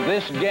today for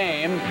this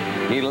game.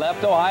 He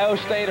left Ohio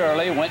State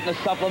early, went in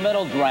the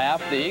supplemental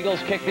draft. The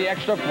Eagles kicked the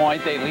extra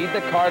point. They lead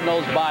the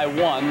Cardinals by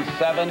 1,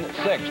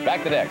 7-6.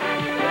 Back to Dick.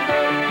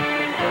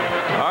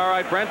 All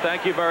right, Brent,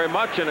 thank you very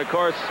much. And of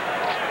course,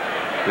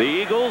 the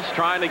Eagles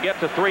trying to get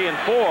to 3 and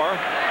 4.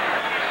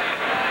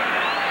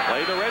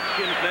 Play the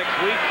Redskins next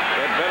week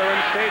at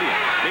Veterans Stadium.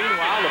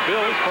 Meanwhile, the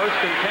Bills first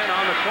and 10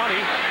 on the 20.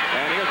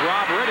 And here's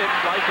Rob Riddick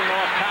slicing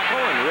off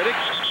tackle, and Riddick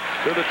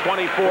to the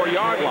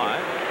 24-yard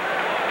line.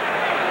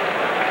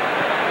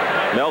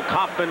 Mel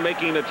Kaufman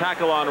making the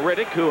tackle on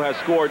Riddick, who has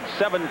scored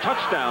 7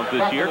 touchdowns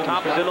this year,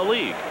 tops in the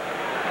league.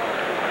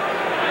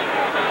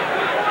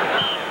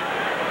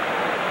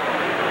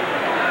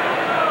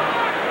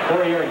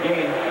 Four-yard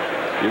gain.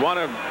 You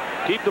want to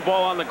keep the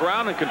ball on the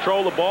ground and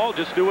control the ball,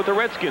 just do what the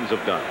Redskins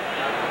have done.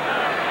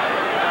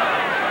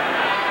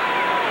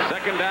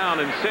 Second down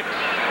and 6. Again,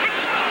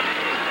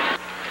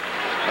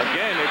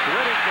 it's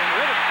Riddick, and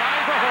Riddick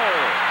finds a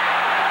hole.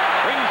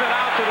 Brings it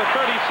out to the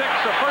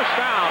 36, a first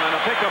down and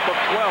a pickup of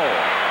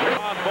 12.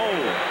 Ron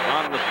Bowles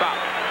on the stop.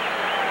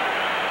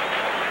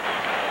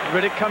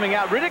 Riddick coming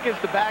out. Riddick is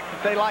the back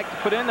that they like to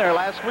put in there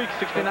last week,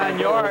 69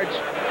 yards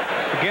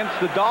against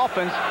the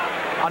Dolphins.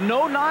 A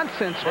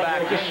no-nonsense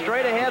back, just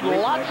straight ahead,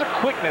 lots of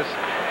quickness.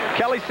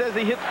 Kelly says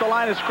he hits the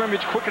line of scrimmage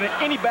quicker than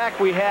any back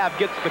we have.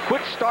 Gets the quick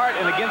start,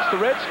 and against the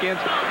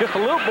Redskins, just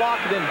a little block,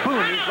 and then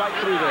boom, he's right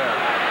through there.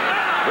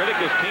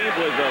 Riddick is teamed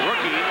with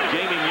rookie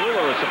Jamie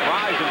Mueller, a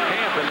surprise in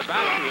camp in the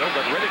backfield,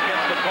 but Riddick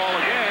gets the call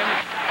again.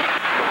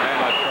 And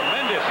a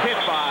tremendous hit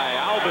by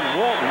Alvin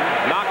Walton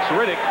knocks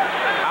Riddick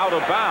out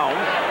of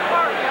bounds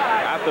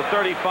at the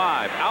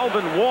 35.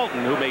 Alvin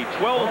Walton, who made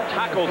 12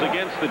 tackles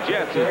against the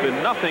Jets, has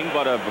been nothing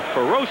but a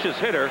ferocious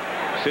hitter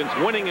since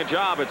winning a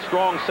job at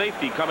strong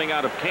safety coming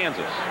out of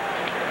Kansas.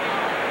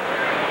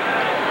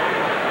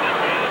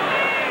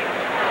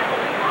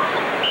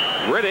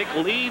 Riddick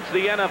leads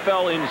the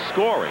NFL in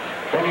scoring.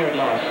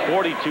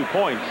 42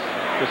 points,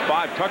 just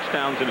 5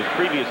 touchdowns in his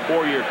previous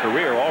 4-year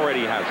career,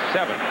 already has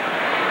 7.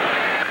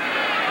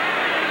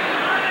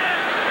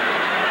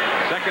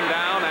 Second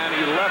down and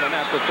 11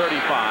 at the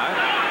 35.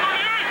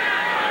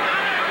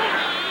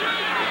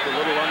 Just a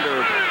little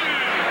under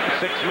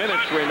 6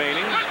 minutes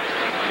remaining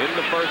in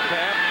the first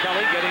half.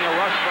 Kelly getting a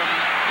rush from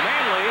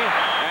Manley,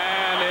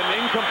 and an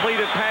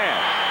incompleted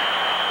pass.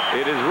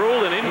 It is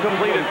ruled an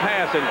incompleted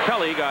pass, and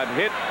Kelly got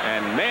hit,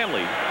 and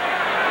Manley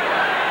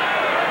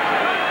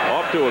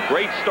off to a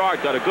great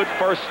start, got a good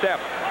first step.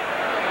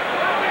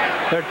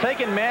 They're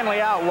taking Manley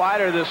out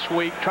wider this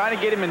week, trying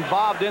to get him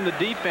involved in the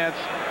defense.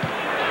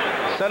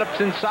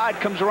 Setups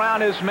inside, comes around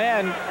his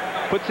man,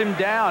 puts him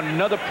down.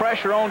 Another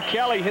pressure on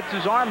Kelly, hits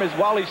his arm as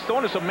while he's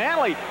throwing it. So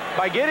Manley,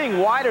 by getting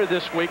wider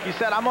this week, he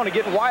said, I'm going to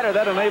get wider.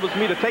 That enables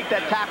me to take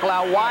that tackle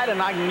out wide,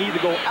 and I can either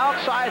go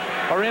outside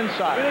or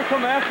inside.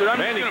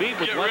 Manny beat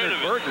with Leonard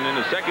Burton in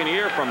the second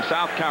year from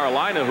South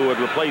Carolina, who had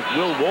replaced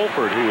Will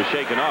Wolford, who was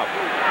shaken up.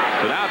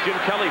 So now Jim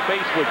Kelly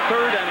faced with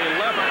 3rd and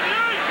 11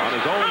 on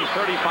his own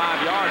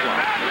 35-yard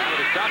line.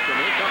 Here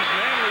comes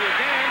Manley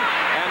again,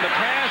 and the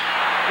pass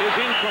is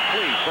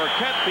incomplete.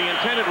 Burkett, the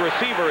intended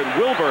receiver, and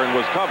Wilburn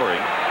was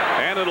covering,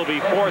 and it'll be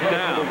 4th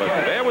down. But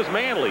there was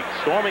Manley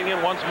storming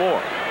in once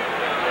more.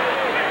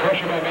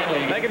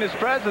 Making his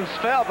presence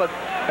felt, but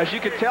as you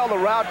could tell, the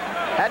route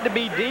had to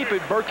be deep.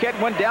 Burkett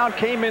went down,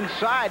 came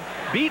inside,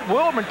 beat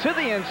Wilburn to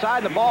the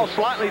inside. The ball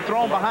slightly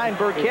thrown behind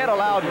Burkett,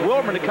 allowed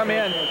Wilburn to come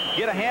in,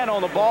 get a hand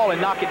on the ball,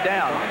 and knock it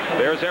down.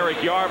 There's Eric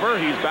Yarber.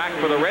 He's back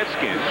for the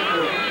Redskins.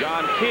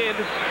 John Kidd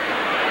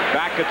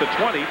back at the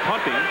 20,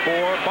 punting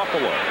for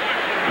Buffalo.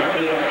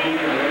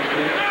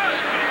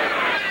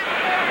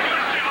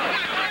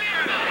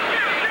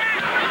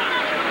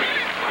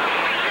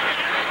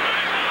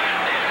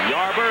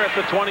 Yarber at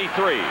the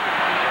 23.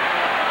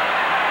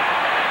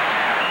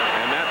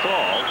 And that's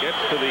all. Gets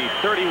to the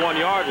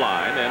 31-yard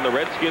line, and the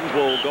Redskins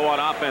will go on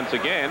offense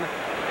again.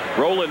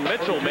 Roland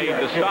Mitchell made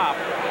the stop.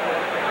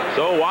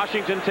 So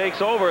Washington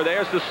takes over.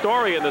 There's the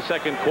story in the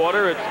second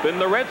quarter. It's been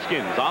the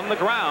Redskins on the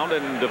ground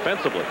and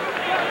defensively.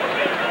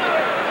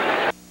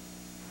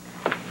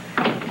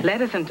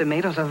 Lettuce and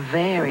tomatoes are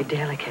very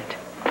delicate.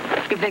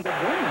 If they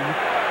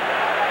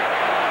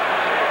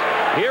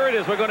Here it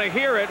is. We're going to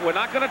hear it. We're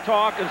not going to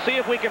talk and see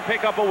if we can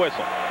pick up a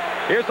whistle.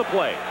 Here's the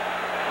play.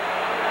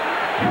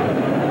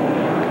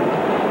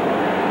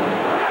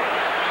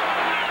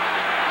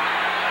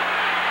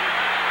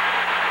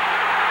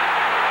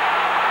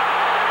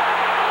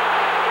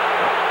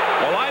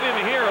 Well, I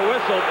didn't hear a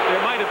whistle.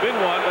 There might have been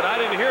one, but I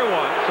didn't hear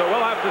one. So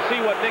we'll have to see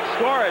what Nick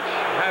Skorich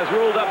has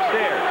ruled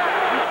upstairs.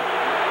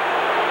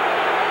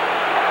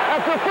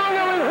 After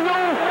further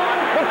review,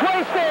 the play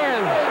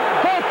stands.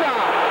 Fourth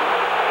down.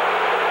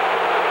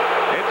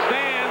 It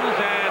stands,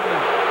 and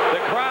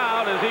the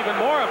crowd is even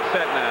more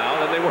upset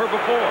now than they were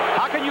before.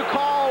 How can you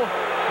call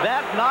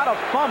that not a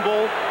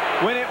fumble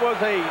when it was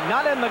a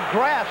not in the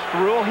grass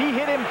rule? He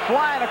hit him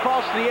flying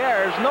across the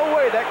air. There's no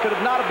way that could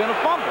have not have been a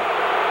fumble.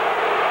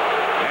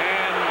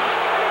 And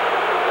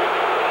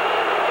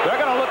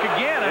they're going to look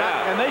again,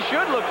 and they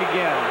should look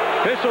again.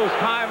 Officials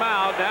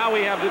timeout. Now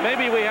we have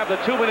maybe we have the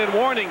 2-minute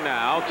warning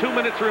now. 2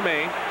 minutes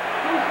remain.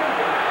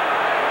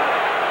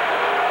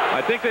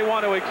 I think they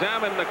want to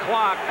examine the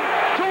clock.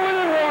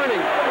 2-minute warning.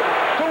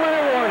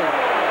 2-minute warning.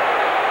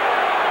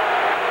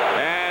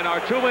 And our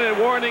 2-minute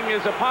warning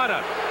is upon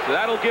us. So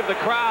that'll give the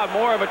crowd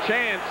more of a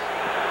chance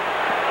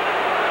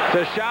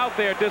to shout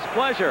their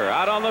displeasure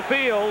out on the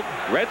field.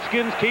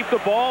 Redskins keep the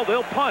ball.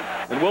 They'll punt,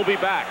 and we'll be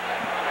back.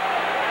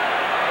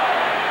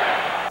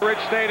 Rich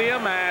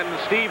Stadium, and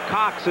Steve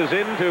Cox is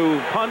in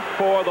to punt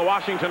for the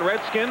Washington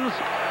Redskins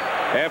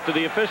after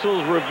the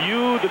officials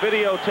reviewed the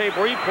videotape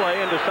replay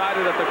and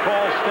decided that the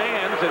call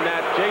stands and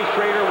that Jay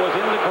Schrader was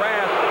in the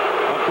grass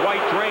of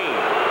Dwight Drain.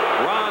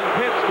 Ron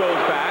Pitts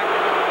goes back.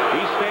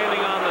 He's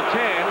standing on the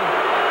 10.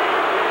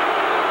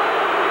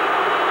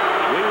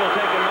 We will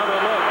take another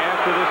look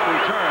after this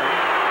return.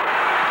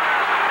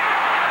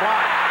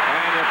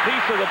 And a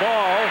piece of the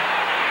ball,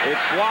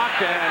 it's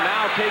blocked and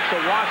now takes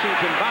a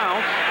Washington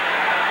bounce.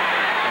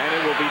 And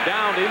it will be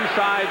down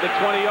inside the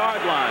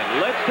 20-yard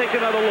line. Let's take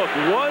another look.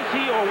 Was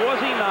he or was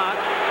he not,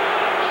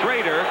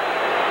 Schrader,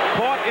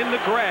 caught in the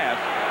grass?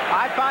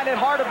 I find it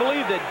hard to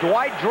believe that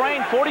Dwight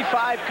Drain,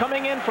 45,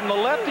 coming in from the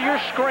left of your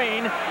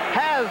screen,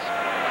 has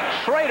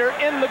Schrader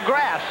in the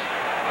grass.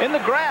 In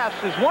the grass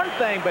is one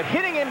thing, but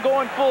hitting him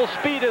going full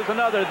speed is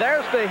another.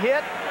 There's the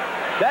hit.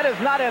 That is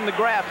not in the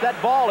grass. That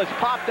ball is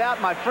popped out.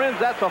 My friends,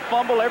 that's a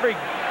fumble. Every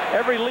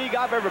league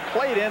I've ever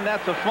played in,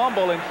 that's a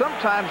fumble. And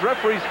sometimes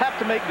referees have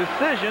to make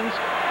decisions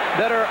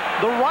that are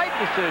the right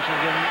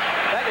decisions. And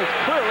that is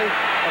clearly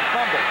a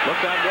fumble. Look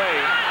that way.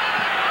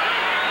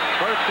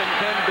 First and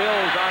 10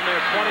 Bills on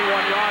their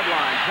 21-yard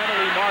line.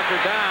 Penalty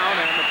marker down,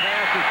 and the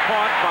pass is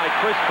caught by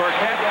Chris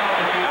Burkett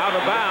out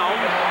of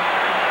bounds.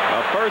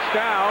 A first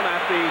down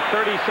at the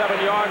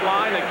 37-yard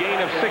line, a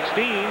gain of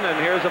 16, and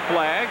here's a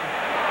flag.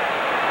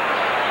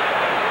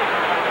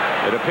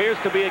 It appears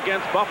to be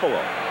against Buffalo.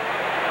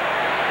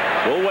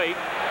 We'll wait.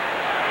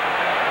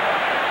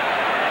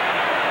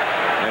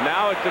 And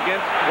now it's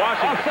against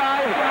Washington.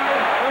 Offside.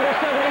 Number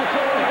 72.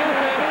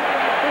 Defense.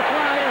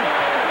 Decline.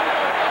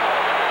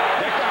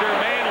 Dexter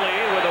Manley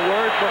with a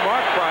word for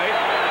Mark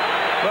Price.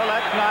 Well,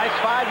 that's nice.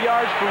 5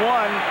 yards for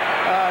one.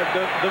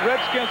 The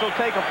Redskins will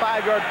take a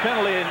 5-yard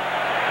penalty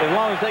as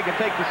long as they can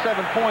take the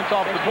 7 points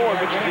off the board,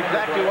 which is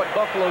exactly what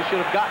Buffalo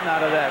should have gotten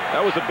out of that.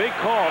 That was a big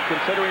call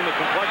considering the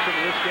complexion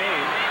of this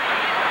game.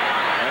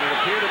 And it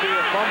appeared to be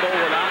a fumble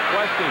without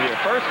question here.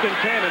 First and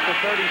 10 at the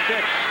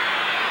 36.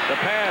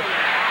 The pass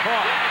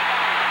caught.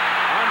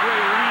 Andre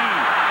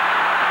Reed.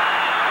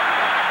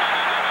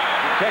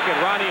 Check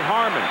it, Ronnie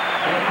Harmon.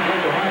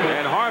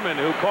 And Harmon,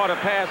 who caught a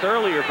pass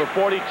earlier for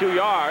 42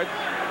 yards,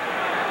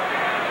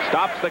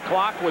 stops the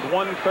clock with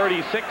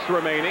 1:36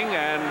 remaining,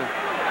 and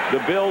the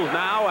Bills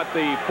now at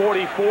the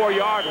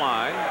 44-yard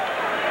line.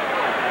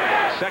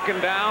 Second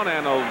down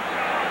and a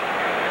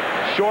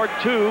short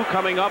 2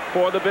 coming up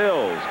for the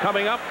Bills.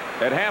 Coming up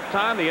at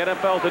halftime, the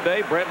NFL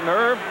Today, Brett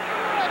Nerve,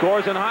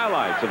 scores and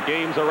highlights of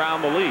games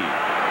around the league.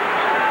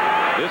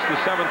 This is the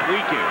 7th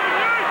weekend.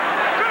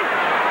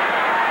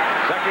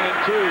 Second and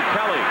 2,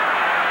 Kelly.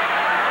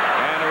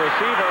 And a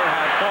receiver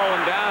had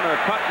fallen down, or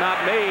cut not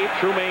made.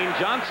 Trumaine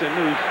Johnson,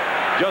 who's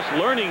just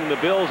learning the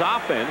Bills'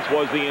 offense,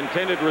 was the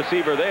intended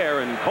receiver there,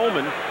 and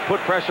Coleman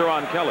put pressure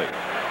on Kelly.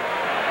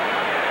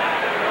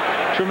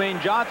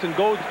 Trumaine Johnson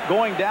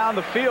going down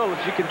the field,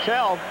 as you can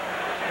tell.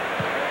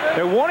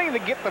 They're wanting to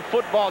get the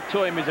football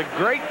to him. He's a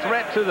great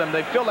threat to them.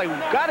 They feel they've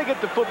got to get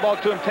the football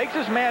to him, takes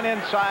his man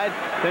inside,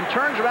 then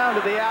turns around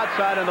to the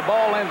outside, and the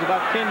ball lands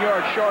about 10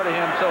 yards short of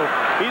him. So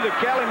either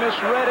Kelly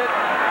misread it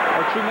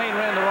or Trumaine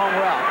ran the wrong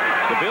route.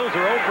 The Bills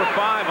are 0 for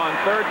 5 on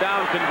third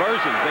down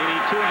conversions. They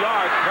need 2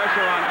 yards.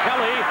 Pressure on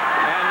Kelly,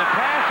 and the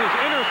pass is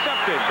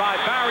intercepted by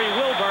Barry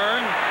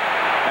Wilburn,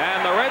 and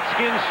the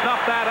Redskins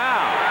snuff that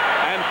out.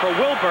 And for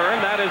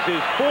Wilburn, that is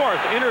his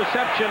 4th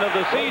interception of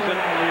the season.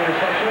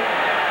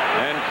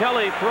 And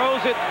Kelly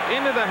throws it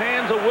into the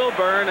hands of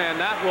Wilburn, and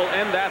that will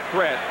end that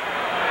threat.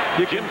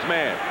 Jim's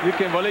mad.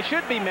 Well, they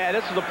should be mad.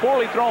 This is a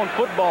poorly thrown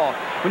football.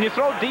 When you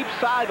throw deep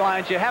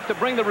sidelines, you have to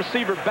bring the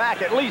receiver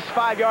back at least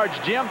 5 yards.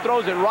 Jim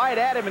throws it right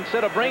at him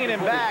instead of bringing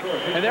him back,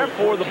 and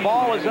therefore the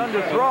ball is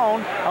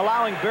underthrown,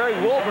 allowing Barry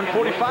Wilburn,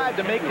 45,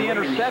 to make the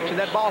interception.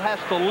 That ball has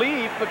to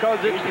leave because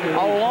it's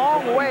a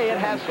long way it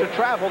has to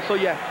travel, so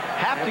you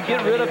have to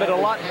get rid of it a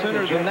lot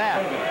sooner than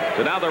that.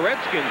 So now the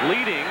Redskins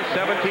leading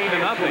 17-0.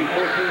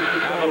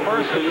 Have a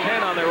first and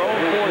 10 on their own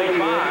 45,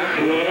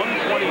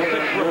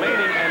 1:26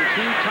 remaining, and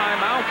 2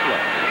 timeouts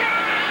left.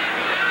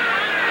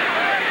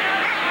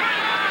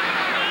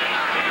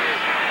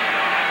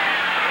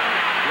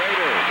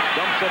 Raiders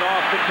dumps it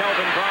off to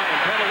Kelvin Bryant.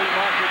 Penalty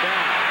marker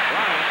down.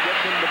 Bryant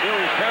gets into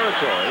Bills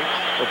territory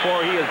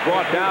before he is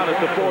brought down at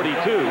the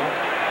 42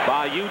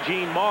 by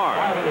Eugene Marr.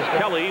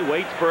 Kelly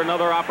waits for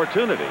another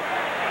opportunity.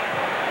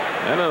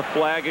 And a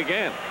flag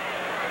again.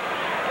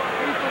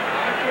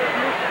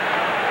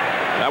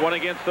 That one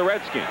against the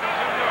Redskins.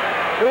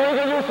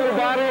 Illegal use of the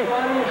body,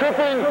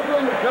 tripping,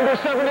 number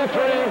 73,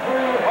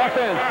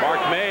 offense.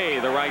 Mark May,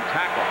 the right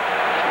tackle.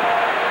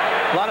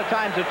 A lot of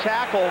times a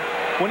tackle,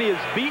 when he is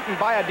beaten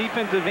by a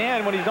defensive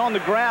end, when he's on the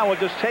ground, will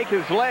just take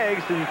his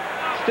legs and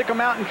stick him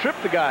out and trip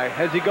the guy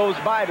as he goes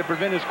by to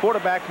prevent his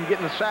quarterback from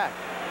getting a sack.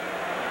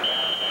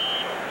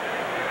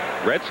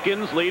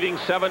 Redskins leading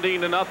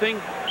 17-0.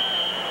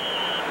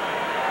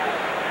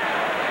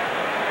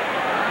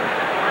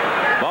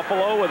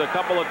 Buffalo with a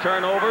couple of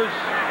turnovers.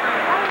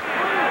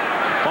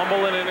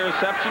 Fumble and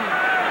interception.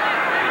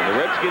 And the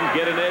Redskins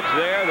get an edge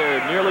there.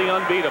 They're nearly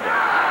unbeatable.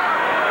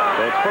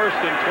 So it's first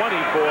and 20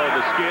 for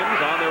the Skins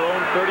on their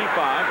own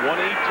 35.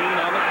 1:18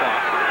 on the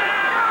clock.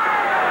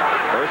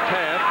 First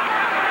half.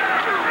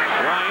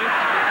 Bryant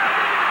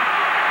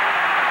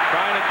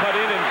trying to cut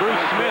in, and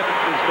Bruce Smith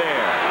is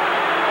there.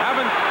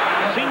 Haven't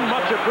seen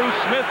much of Bruce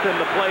Smith in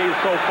the plays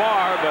so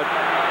far, but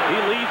he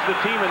leads the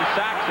team in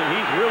sacks, and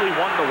he's really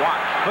one to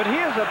watch. But he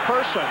is a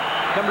person,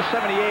 number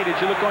 78, as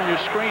you look on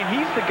your screen,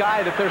 he's the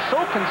guy that they're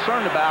so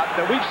concerned about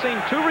that we've seen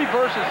 2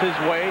 reverses his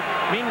way,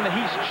 meaning that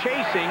he's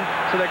chasing,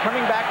 so they're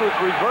coming back with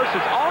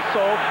reverses.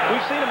 Also,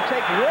 we've seen him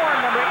take Warren,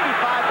 number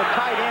 85, the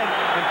tight end,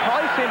 and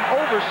place him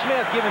over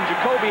Smith, giving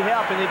Jacoby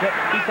help, and he's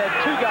had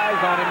 2 guys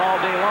on him all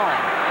day long.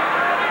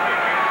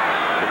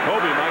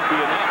 Jacoby might be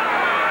enough.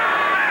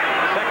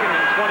 Second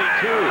and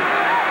 22.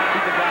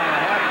 He's a guy and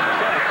a half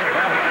himself.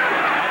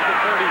 At the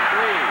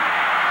 33.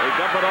 They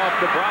dump it off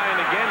to Bryan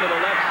again to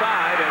the left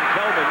side, and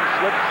Kelvin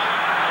slips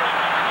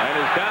and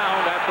is down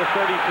at the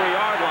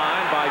 33-yard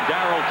line by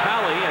Darryl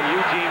Talley and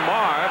Eugene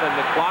Marr, and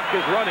the clock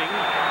is running.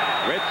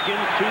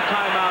 Redskins 2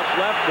 timeouts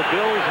left. The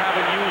Bills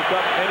haven't used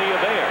up any of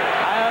theirs.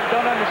 I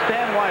don't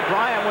understand why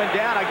Bryan went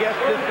down. I guess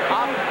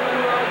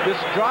this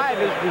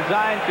drive is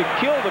designed to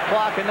kill the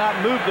clock and not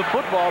move the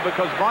football,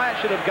 because Bryant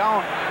should have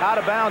gone out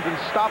of bounds and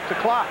stopped the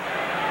clock.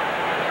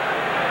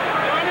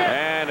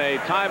 And a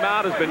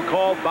timeout has been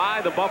called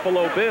by the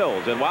Buffalo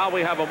Bills. And while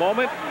we have a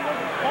moment,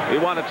 we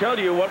want to tell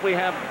you what we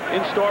have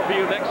in store for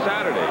you next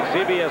Saturday.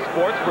 CBS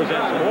Sports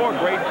presents more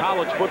great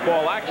college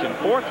football action.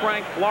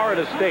 4th-ranked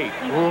Florida State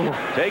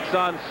takes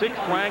on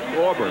 6th-ranked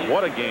Auburn.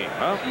 What a game,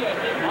 huh?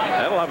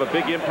 That'll have a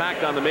big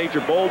impact on the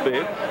major bowl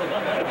bids.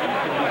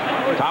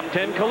 Top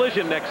 10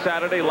 collision next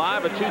Saturday,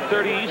 live at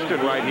 2:30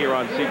 Eastern right here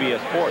on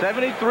CBS Sports.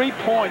 73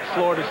 points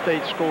Florida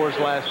State scores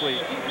last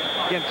week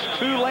against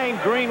Tulane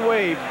Green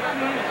Wave.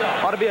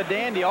 Ought to be a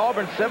dandy.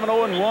 Auburn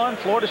 7-0-1.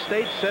 Florida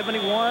State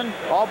 71.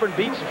 Auburn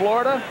beats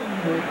Florida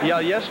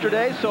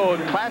yesterday. So a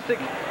classic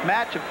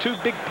match of 2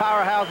 big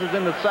powerhouses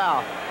in the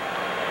South.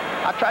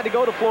 I tried to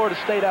go to Florida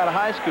State out of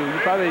high school. You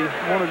probably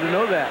wanted to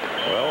know that.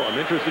 Well, I'm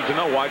interested to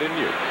know, why didn't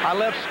you? I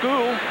left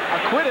school. I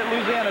quit at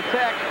Louisiana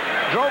Tech.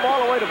 Drove all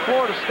the way to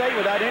Florida State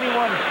without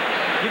anyone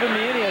giving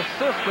me any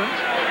assistance.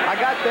 I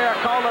got there, I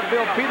called up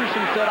Bill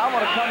Peterson, said, I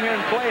want to come here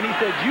and play. And he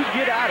said, you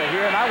get out of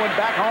here. And I went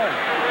back home.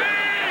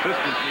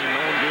 Assistance mean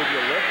no one gave you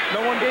a lift?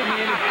 No one gave me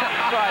any,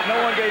 right, no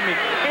one gave me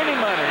any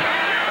money.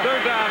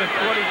 Third down at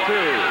 22.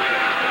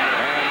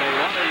 And they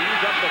want to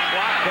use up the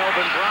clock.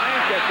 Kelvin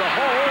Bryant gets a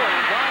hole, and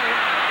Bryant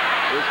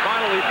is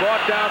finally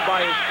brought down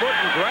by his foot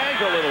and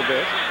dragged a little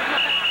bit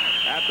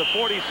at the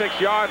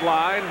 46-yard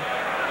line.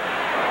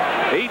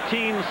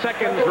 18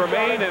 seconds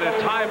remain, and a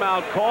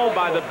timeout called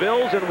by the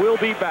Bills, and we'll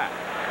be back.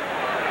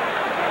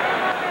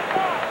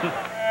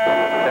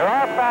 There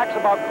are facts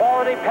about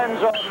quality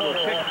Pennzoil.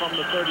 Kick from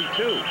the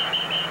 32.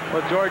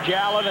 Well, George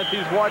Allen, if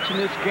he's watching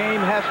this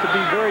game, has to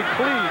be very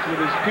pleased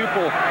with his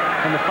pupil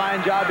and the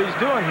fine job he's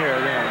doing here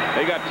then.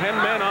 They got 10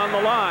 men on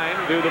the line.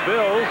 Do the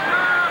Bills.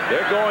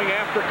 They're going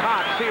after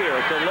Cox here.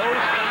 It's a low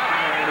snap,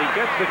 and he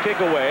gets the kick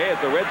away as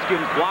the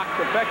Redskins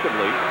blocked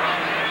effectively.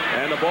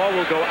 And the ball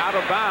will go out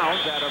of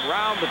bounds at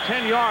around the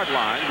 10-yard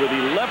line with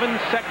 11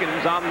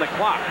 seconds on the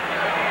clock.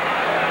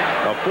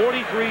 A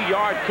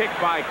 43-yard kick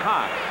by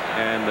Cox,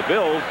 and the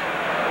Bills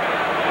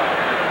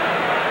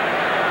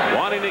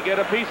wanting to get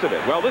a piece of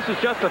it. Well, this is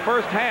just the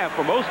first half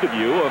for most of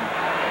you of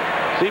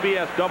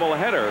CBS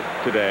doubleheader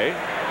today.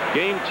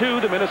 Game 2,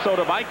 the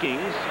Minnesota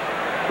Vikings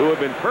who have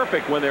been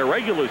perfect when their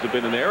regulars have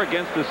been in there,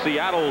 against the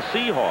Seattle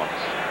Seahawks.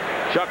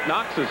 Chuck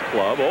Knox's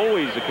club,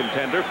 always a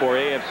contender for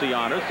AFC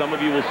honors. Some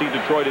of you will see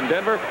Detroit and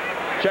Denver.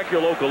 Check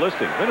your local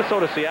listing.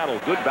 Minnesota-Seattle,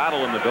 good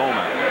battle in the dome.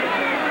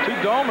 Two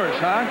domers,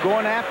 huh?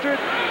 Going after it.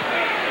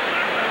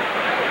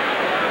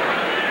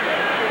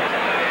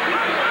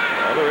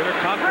 Another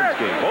interconference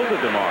game. Both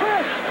of them are.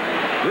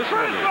 This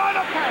one is.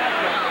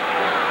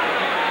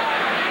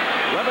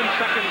 11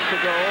 seconds to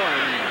go,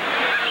 and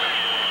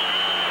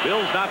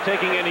Bills not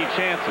taking any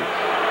chances.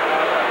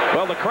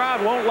 Well, the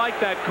crowd won't like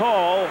that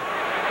call,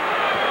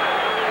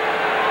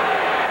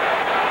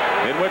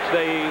 in which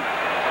they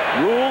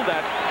ruled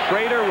that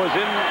Schrader was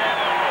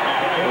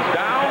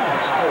down.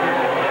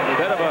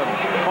 Instead of a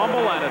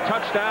fumble and a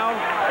touchdown,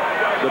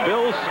 the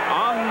Bills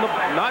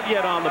not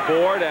yet on the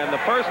board, and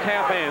the first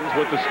half ends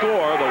with the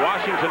score: the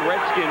Washington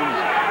Redskins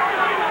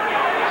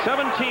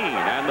 17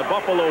 and the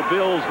Buffalo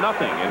Bills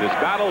nothing in this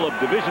battle of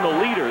divisional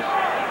leaders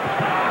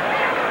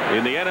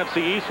in the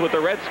NFC East, with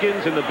the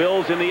Redskins and the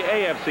Bills in the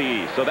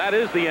AFC East. So that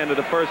is the end of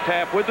the first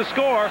half with the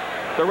score: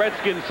 the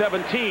Redskins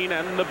 17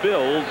 and the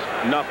Bills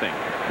nothing.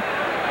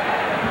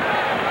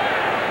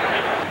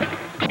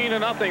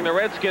 17-0, the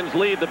Redskins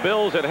lead the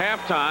Bills at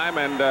halftime,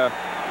 and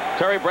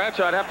Terry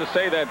Bradshaw, I'd have to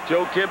say that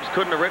Joe Gibbs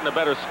couldn't have written a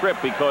better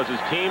script, because his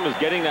team is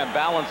getting that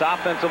balance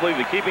offensively.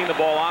 They're keeping the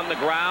ball on the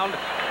ground,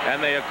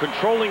 and they are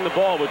controlling the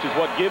ball, which is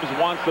what Gibbs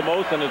wants the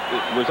most, and the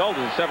result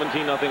is a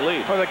 17-0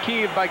 lead. Well, the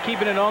key, by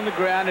keeping it on the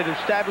ground, it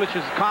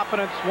establishes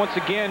confidence once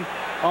again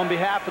on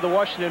behalf of the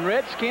Washington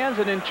Redskins,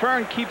 and in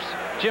turn keeps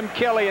Jim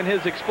Kelly and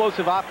his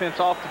explosive offense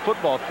off the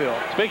football field.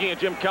 Speaking of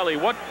Jim Kelly,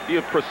 what do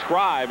you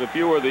prescribe if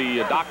you were the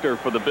doctor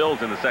for the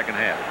Bills in the second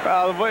half?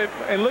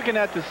 And looking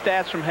at the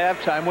stats from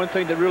halftime, one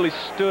thing that really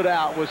stood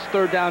out was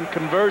third down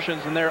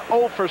conversions, and they're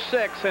 0 for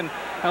 6, and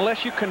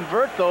unless you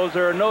convert those,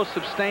 there are no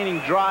sustaining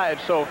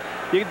drives. So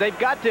they've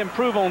got to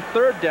improve on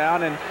third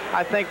down, and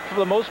I think for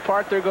the most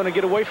part they're going to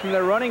get away from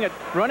their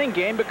running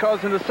game,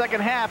 because in the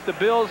second half the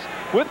Bills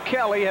with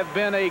Kelly have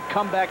been a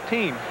comeback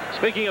team.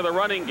 Speaking of the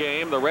running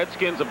game, the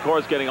Redskins, of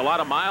course, getting a lot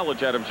of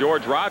mileage out of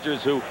George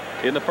Rogers, who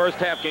in the first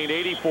half gained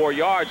 84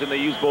 yards, and they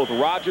used both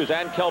Rogers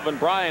and Kelvin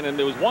Bryant. And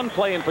there was one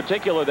play in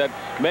particular that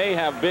may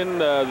have been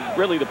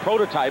really the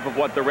prototype of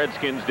what the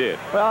Redskins did.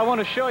 Well, I want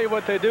to show you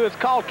what they do. It's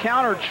called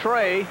counter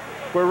tray,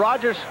 where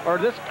Rogers, or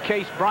in this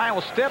case Bryant,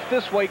 will step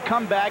this way,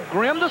 come back,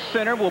 Grimm to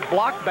center, will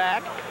block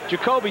back.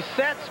 Jacoby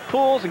sets,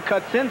 pulls, and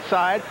cuts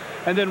inside.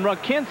 And then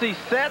McKenzie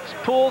sets,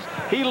 pulls,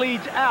 he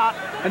leads out.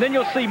 And then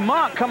you'll see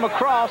Monk come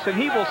across, and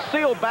he will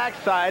seal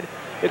backside.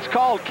 It's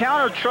called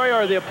counter tray,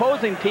 or the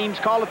opposing teams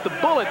call it the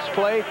Bullets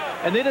play.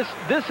 And this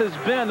has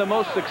been the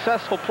most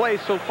successful play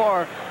so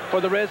far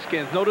for the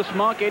Redskins. Notice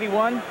Monk,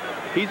 81,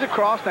 he's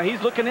across. Now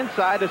he's looking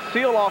inside to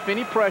seal off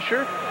any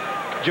pressure.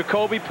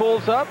 Jacoby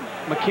pulls up,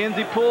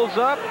 McKenzie pulls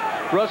up,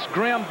 Russ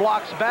Grimm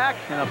blocks back,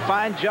 and a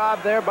fine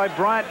job there by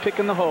Bryant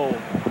picking the hole.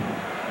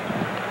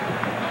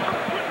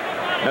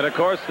 And of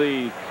course,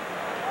 the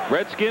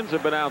Redskins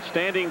have been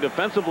outstanding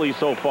defensively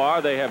so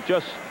far. They have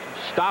just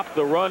stopped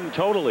the run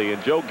totally.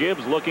 And Joe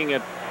Gibbs, looking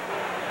at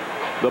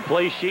the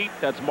play sheet,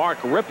 that's Mark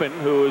Rippon,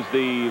 who is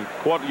the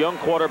young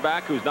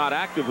quarterback who's not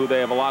active, who they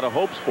have a lot of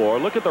hopes for.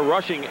 Look at the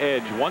rushing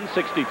edge,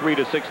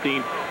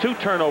 163-16, 2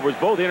 turnovers,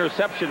 both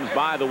interceptions,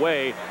 by the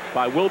way,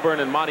 by Wilburn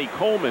and Monty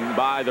Coleman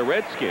by the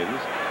Redskins.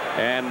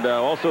 And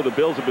also the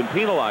Bills have been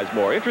penalized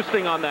more.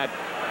 Interesting on that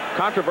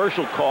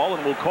controversial call,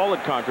 and we'll call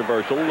it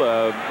controversial,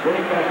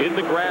 in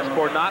the grasp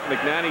or not,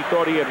 McNanny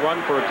thought he had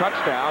run for a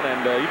touchdown,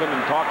 and even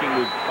in talking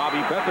with Bobby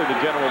Beathard, the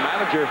general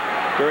manager,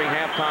 during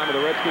halftime of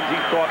the Redskins, he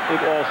thought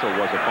it also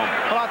was a fumble.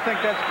 Well, I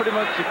think that's pretty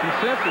much the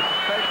consensus,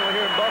 especially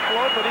here in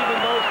Buffalo, but even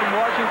those from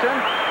Washington,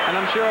 and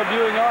I'm sure our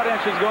viewing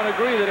audience is going to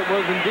agree that it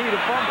was indeed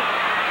a fumble.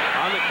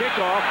 On the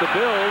kickoff, the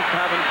Bills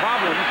having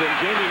problems, and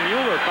Jamie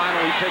Mueller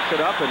finally picks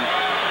it up, and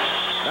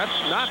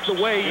that's not the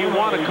way you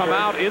want to come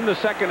out in the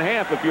second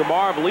half if you're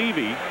Marv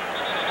Levy.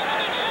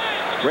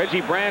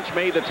 Reggie Branch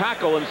made the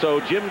tackle, and so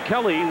Jim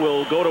Kelly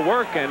will go to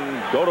work, and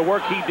go to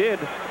work he did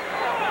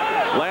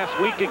last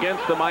week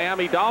against the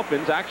Miami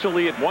Dolphins.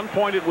 Actually, at one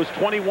point it was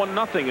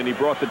 21-0, and he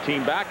brought the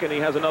team back, and he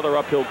has another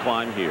uphill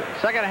climb here.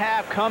 Second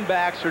half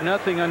comebacks are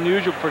nothing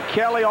unusual for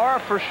Kelly or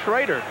for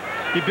Schrader.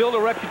 You build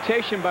a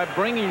reputation by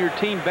bringing your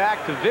team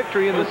back to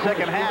victory in the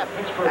second half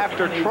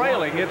after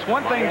trailing. It's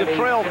one thing to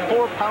trail 4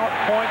 points,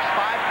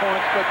 5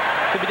 points, but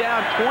to be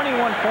down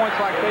 21 points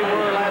like they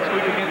were last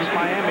week against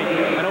Miami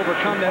and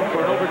overcome that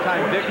for an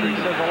overtime victory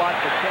says a lot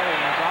for Kelly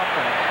and his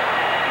offense.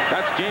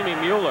 That's Jamie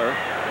Mueller,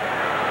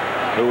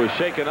 who was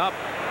shaken up.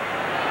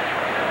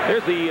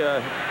 Here's the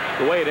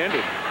way it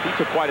ended. He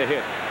took quite a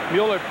hit.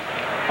 Mueller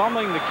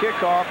fumbling the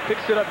kickoff,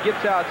 picks it up,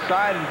 gets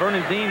outside, and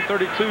Vernon Dean,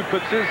 32,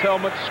 puts his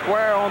helmet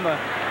square on the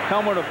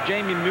helmet of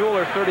Jamie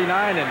Mueller,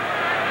 39, and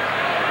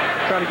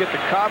trying to get the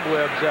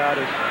cobwebs out.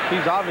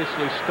 He's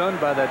obviously stunned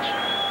by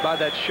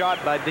that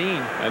shot by Dean.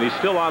 And he's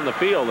still on the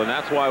field, and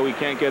that's why we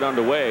can't get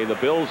underway. The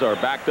Bills are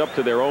backed up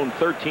to their own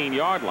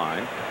 13-yard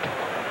line.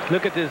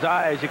 Look at his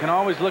eyes. You can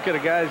always look at a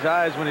guy's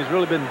eyes when he's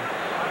really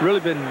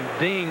been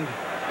dinged.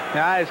 The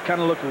eyes kind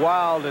of look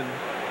wild and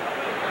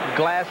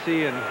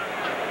glassy, and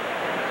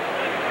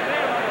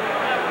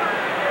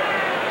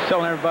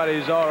telling everybody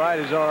he's all right,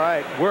 he's all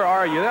right. Where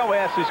are you? They always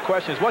ask these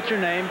questions. What's your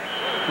name?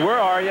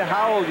 Where are you?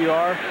 How old you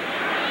are?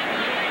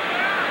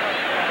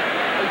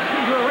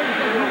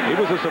 He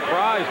was a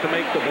surprise to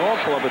make the ball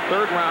club, a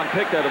third-round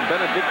pick out of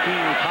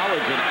Benedictine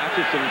College in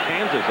Atchison,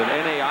 Kansas, an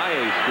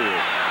NAIA school.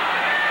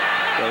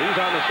 So he's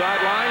on the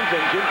sidelines,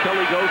 and Jim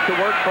Kelly goes to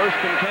work. 1st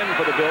and 10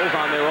 for the Bills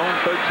on their own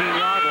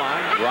 13-yard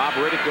line. Rob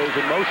Riddick goes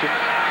in motion.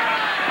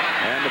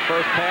 And the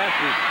first pass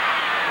is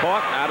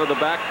caught out of the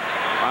back.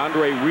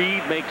 Andre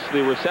Reed makes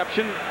the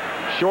reception.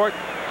 Short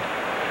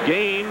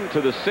gain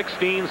to the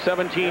 16,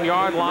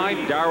 17-yard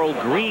line. Darrell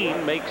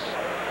Green makes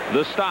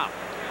the stop.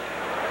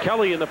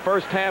 Kelly in the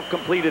first half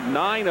completed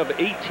 9 of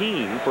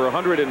 18 for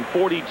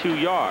 142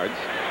 yards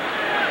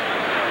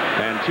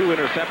and 2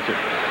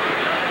 interceptions.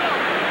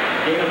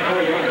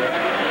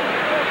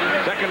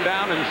 2nd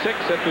down and 6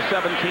 at the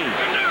 17.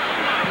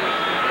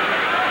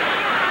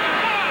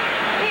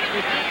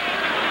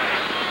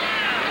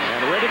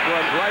 And Riddick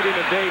runs right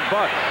into Dave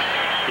Butts,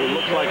 who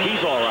looks like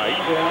he's all right.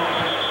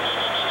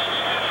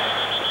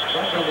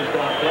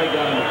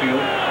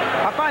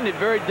 I find it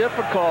very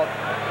difficult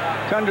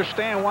to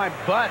understand why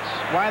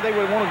they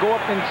would want to go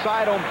up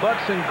inside on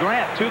Butts and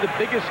Grant, 2 of the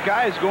biggest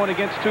guys going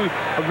against 2,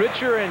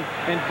 Richer and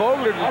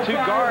Vogler, the 2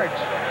 guards.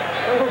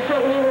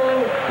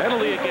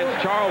 Penalty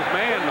against Charles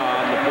Mann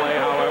on the play,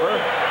 however.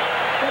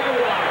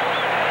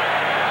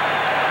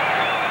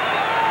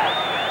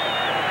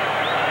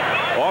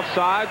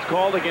 Offsides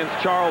called against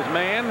Charles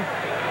Mann.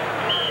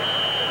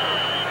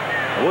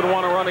 I wouldn't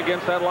want to run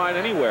against that line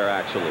anywhere,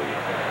 actually.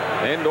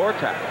 End or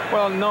tackle.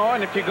 Well, no,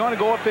 and if you're going to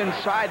go up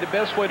inside, the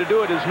best way to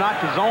do it is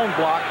not to zone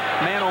block,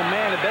 man on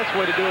man. The best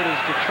way to do it is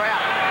to trap,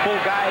 pull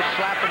guys,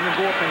 slap them, and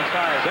go up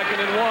inside.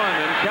 2nd and 1,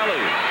 and Kelly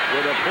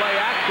with a play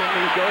action.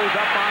 He goes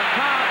up on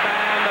top,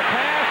 and the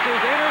pass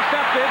is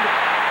intercepted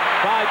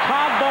by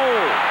Todd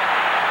Bowles.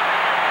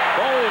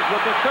 Bowles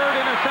with the 3rd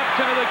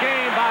interception of the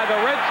game by the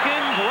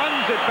Redskins,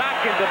 runs it back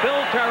into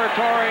Bill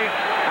territory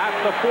at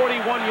the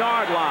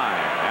 41-yard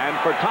line. And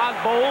for Todd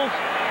Bowles,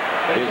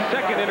 his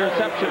 2nd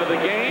interception of the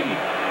game.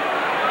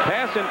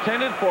 Pass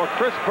intended for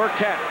Chris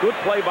Burkett. Good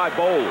play by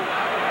Bowles.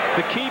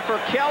 The key for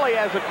Kelly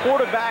as a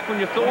quarterback when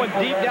you're throwing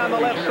deep down the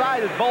left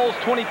side, as Bowles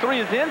 23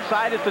 is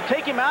inside, is to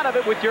take him out of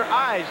it with your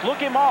eyes. Look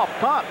him off,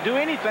 pump, do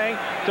anything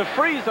to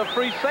freeze a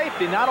free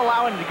safety, not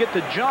allow him to get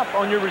the jump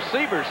on your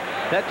receivers.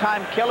 That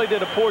time Kelly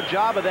did a poor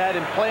job of that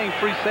in playing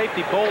free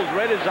safety. Bowles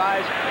read his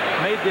eyes,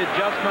 made the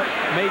adjustment,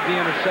 made the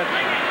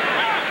interception.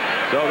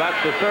 So that's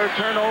the 3rd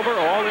turnover,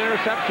 all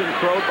interceptions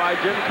thrown by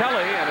Jim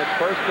Kelly, and it's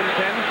 1st and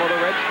 10 for the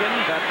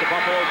Redskins at the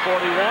Buffalo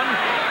 41.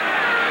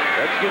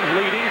 Redskins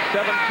leading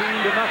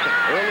 17-0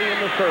 early in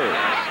the 3rd.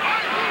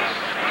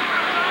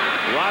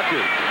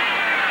 Rogers.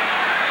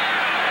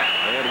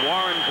 They had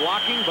Warren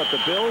blocking, but the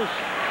Bills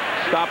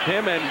stopped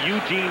him, and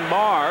Eugene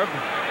Marv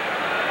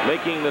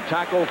making the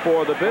tackle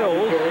for the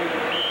Bills.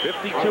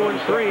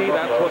 52-3,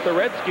 that's what the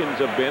Redskins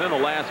have been in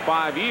the last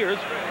 5 years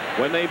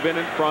when they've been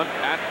in front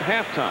at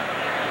halftime.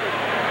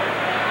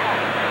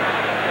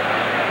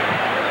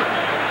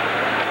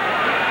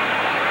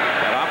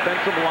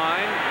 Offensive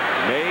line,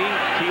 May,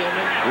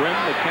 Thielman, Grimm,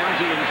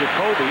 McKenzie, and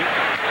Jacoby.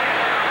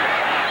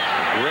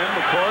 Grimm,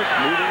 of course,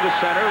 moving to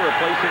center,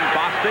 replacing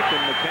Bostic,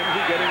 and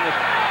McKenzie getting the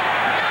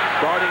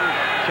starting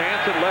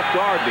chance at left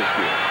guard this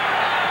year.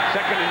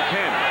 2nd and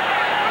 10.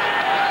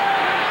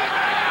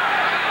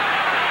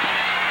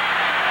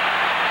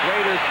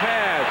 Raiders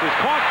pass is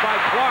caught by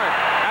Clark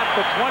at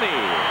the 20.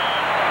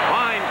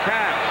 Fine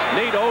catch.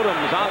 Nate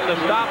Odoms on the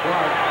stop,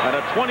 and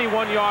a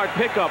 21-yard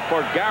pickup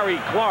for Gary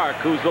Clark,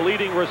 who's the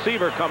leading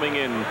receiver coming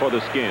in for the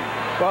Skins.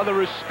 Well, the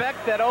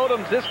respect that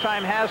Odoms this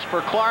time has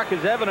for Clark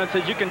is evidence.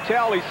 As you can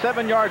tell, he's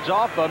 7 yards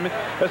off of him.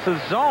 It's a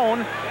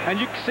zone, and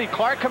you can see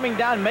Clark coming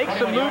down,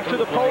 makes a move to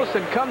the post,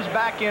 and comes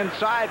back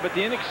inside. But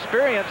the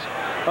inexperience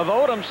of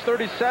Odoms,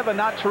 37,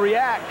 not to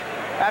react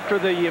after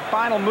the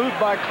final move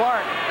by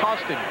Clark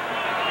cost him.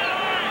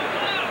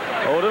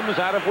 Odoms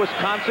out of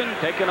Wisconsin,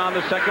 taken on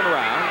the 2nd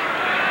round.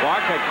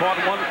 Clark had caught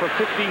one for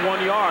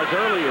 51 yards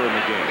earlier in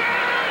the game.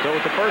 So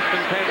it's the 1st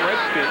and 10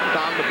 Redskins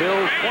on the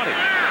Bills 20.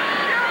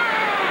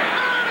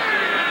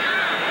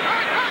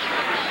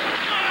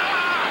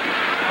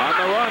 On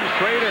the run,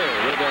 Schrader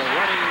with a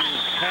running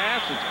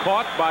pass. It's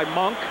caught by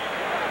Monk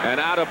and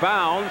out of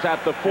bounds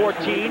at the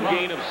 14,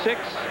 gain of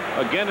 6.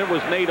 Again, it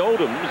was Nate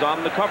Odoms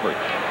on the coverage.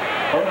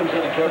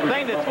 The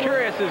thing that's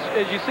curious is,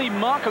 as you see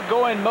Monk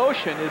go in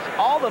motion, is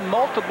all the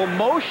multiple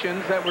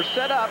motions that were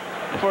set up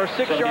for a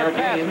 6-yard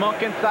pass.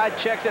 Monk inside,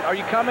 checks it. Are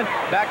you coming?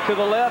 Back to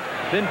the left,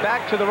 then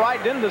back to the right,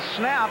 then the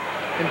snap.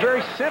 And very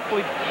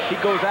simply, he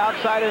goes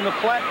outside in the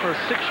flat for a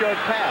 6-yard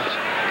pass.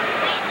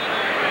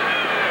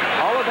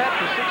 All of that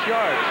for 6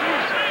 yards.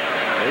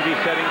 Maybe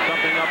setting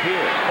something up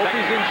here. Hope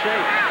he's in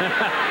shape.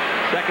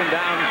 2nd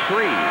down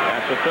 3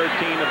 at the 13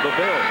 of the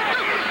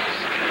Bills.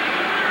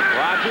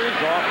 Rogers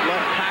off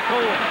left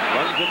tackle,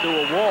 runs into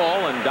a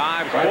wall and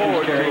dives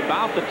forward to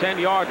about the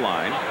 10-yard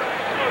line.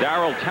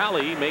 Darryl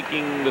Talley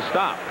making the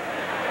stop.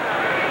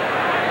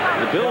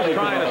 The Bills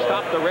trying to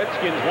stop the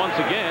Redskins once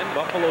again.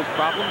 Buffalo's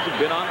problems have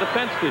been on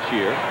defense this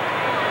year.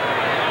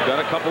 Got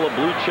a couple of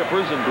blue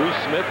chippers and Bruce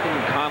Smith and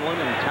Conlon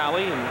and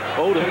Talley and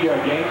Odom.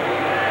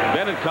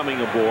 Bennett coming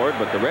aboard,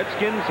 but the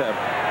Redskins have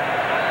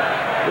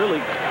really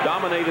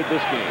dominated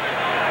this game.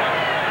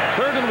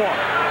 3rd and 1.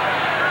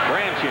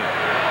 Branching,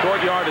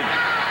 short yardage,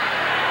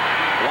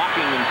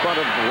 blocking in front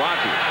of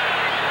Rodgers.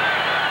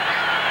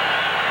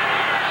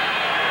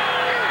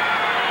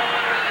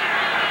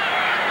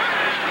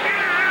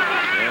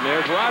 And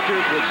there's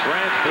Rodgers with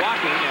Branch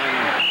blocking,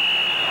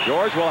 and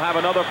George will have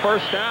another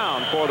first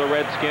down for the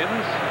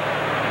Redskins.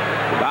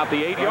 About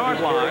the 8-yard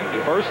line.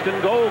 1st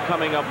and goal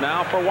coming up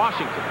now for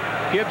Washington.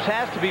 Gibbs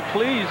has to be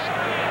pleased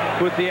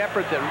with the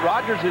effort that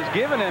Rodgers has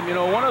given him. You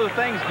know, one of the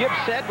things Gibbs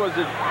said was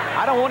that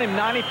I don't want him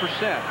 90%.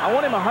 I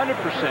want him 100%,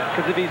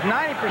 because if he's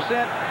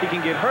 90%, he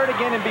can get hurt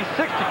again and be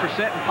 60%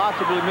 and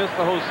possibly miss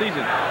the whole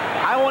season.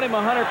 I want him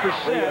 100%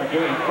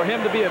 for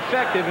him to be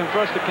effective and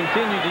for us to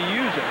continue to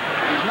use him.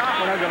 If he's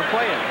not, we're not going to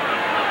play him.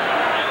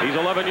 He's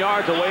 11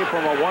 yards away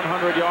from a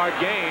 100-yard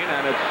gain,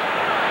 and it's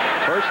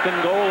 1st and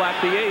goal at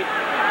the 8.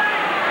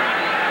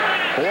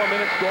 4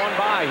 minutes gone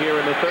by here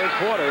in the 3rd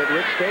quarter at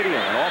Rich Stadium.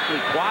 An awfully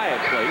quiet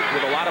place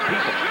with a lot of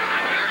people.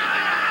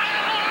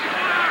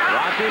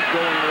 Rodgers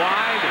going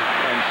wide,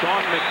 and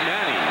Sean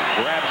McManny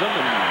grabs him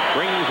and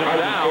brings him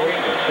down.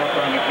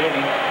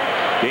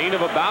 Gain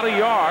of about a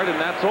yard, and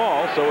that's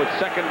all, so it's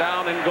 2nd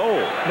down and goal.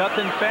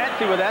 Nothing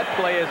fancy with that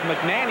play, as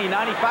McManny,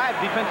 95,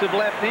 defensive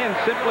left end,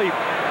 simply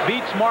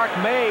beats Mark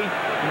May,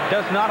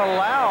 does not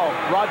allow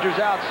Rodgers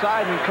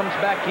outside, and comes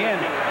back in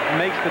and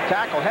makes the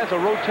tackle. Has a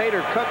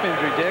rotator cuff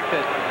injury, Dick,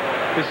 that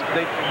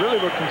they really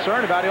were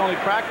concerned about. He only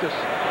practiced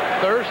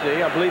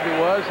Thursday, I believe it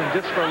was, and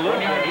just for a little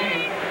bit.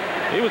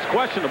 He was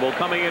questionable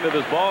coming into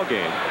this ball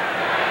game,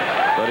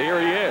 but here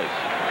he is.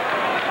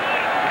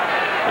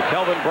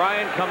 Kelvin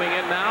Bryant coming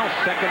in now,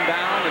 2nd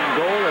down and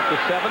goal at the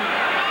 7. A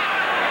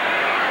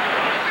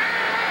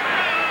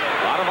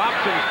lot of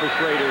options for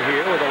Schrader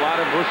here with a lot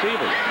of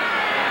receivers.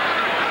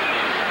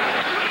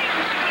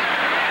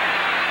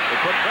 They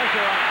put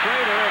pressure on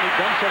Schrader, and he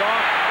dumps it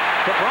off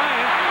to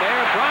Bryant.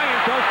 There,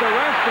 Bryant does the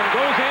rest and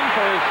goes in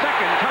for his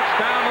 2nd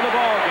touchdown of the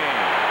ball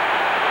game.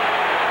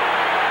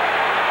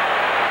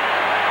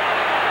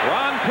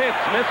 Ron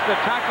Pitts missed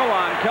the tackle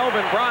on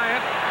Kelvin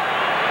Bryant,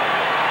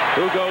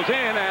 who goes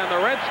in, and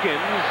the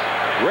Redskins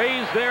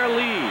raise their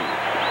lead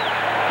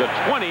to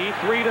 23-0.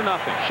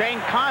 Shane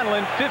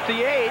Conlon,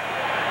 58,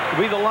 will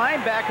be the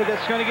linebacker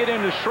that's going to get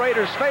into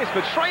Schrader's face.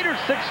 But Schrader's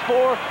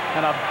 6'4"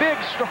 and a big,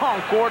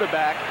 strong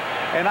quarterback.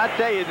 And I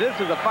tell you, this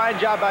is a fine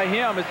job by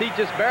him, as he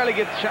just barely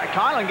gets,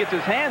 Conlon gets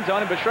his hands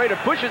on him, but Schrader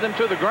pushes him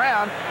to the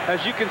ground.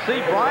 As you can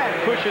see,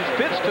 Bryant pushes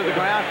Pitts to the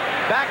ground,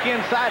 back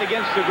inside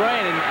against the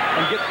grain,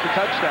 and gets the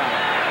touchdown.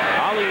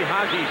 Ali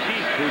Haji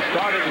Sheikh, who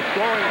started the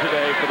scoring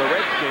today for the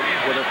Redskins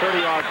with a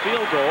 30-yard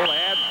field goal,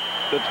 adds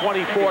the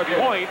 24th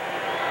point.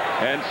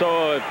 And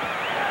so if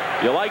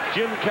you like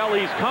Jim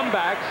Kelly's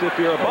comebacks, if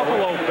you're a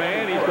Buffalo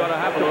fan, he's going to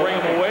have to bring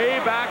him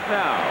way back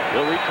now.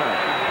 He'll return.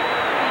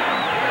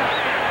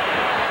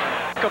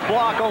 A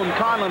block on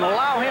Conlon,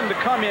 allow him to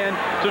come in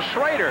to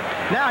Schrader.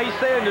 Now he's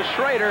saying to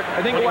Schrader,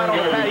 and then go out on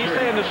the pad. He's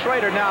saying to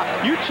Schrader, now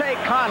you take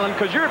Conlon,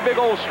 because you're a big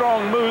old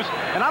strong moose,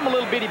 and I'm a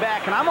little bitty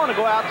back, and I'm going to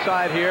go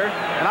outside here,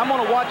 and I'm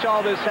going to watch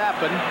all this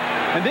happen.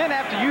 And then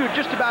after you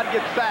just about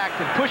get sacked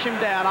and push him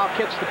down, I'll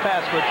catch the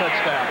pass for a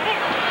touchdown.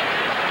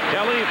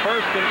 Kelly,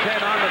 1st and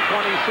 10 on the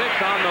 26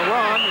 on the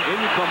run,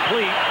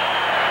 incomplete.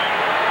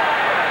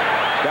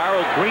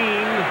 Darrell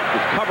Green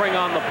was covering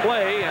on the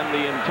play, and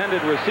the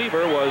intended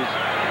receiver was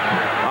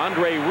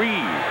Andre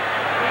Reed.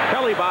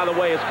 Kelly, by the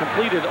way, has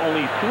completed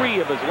only 3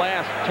 of his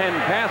last 10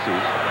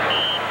 passes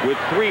with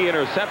 3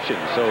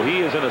 interceptions, so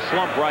he is in a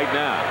slump right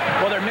now.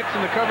 Well, they're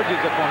mixing the coverages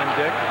up on him,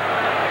 Dick.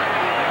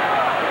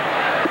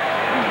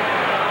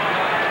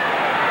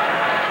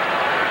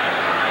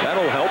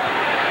 That'll help.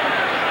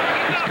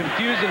 It's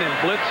confusing him.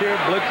 Blitz here,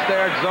 blitz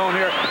there, zone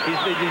here. He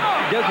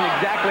doesn't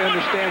exactly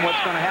understand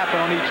what's going to happen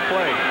on each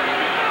play.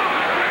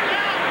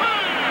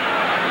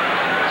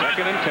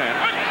 2nd and 10.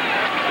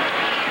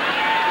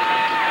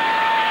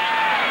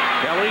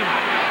 Kelly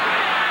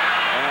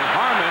and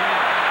Harmon,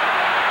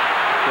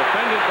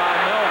 defended by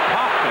Mel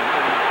Kaufman.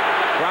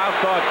 The crowd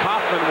thought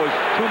Kaufman was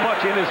too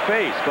much in his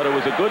face, but it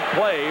was a good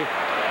play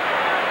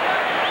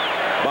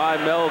by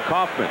Mel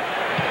Kaufman.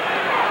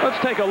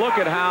 Let's take a look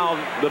at how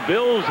the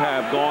Bills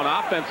have gone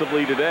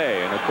offensively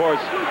today. And of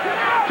course,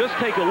 just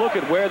take a look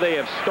at where they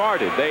have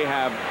started. They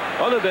have,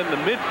 other than the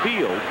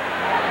midfield,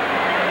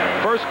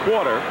 1st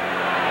quarter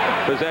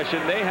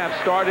possession, they have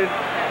started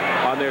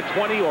on their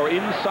 20 or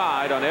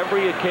inside on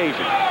every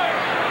occasion.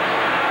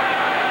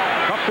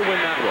 Tough to win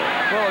that one.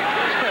 Well,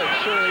 it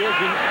surely is.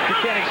 You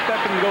can't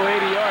expect them to go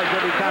 80 yards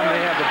every time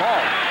they have the ball.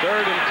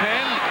 3rd and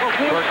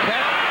 10.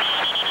 Burkett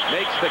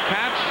makes the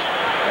catch,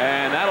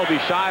 and that'll be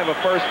shy of a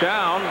first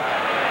down.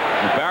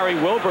 Barry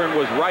Wilburn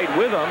was right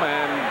with him,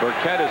 and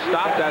Burkett is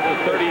stopped at the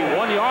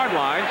 31-yard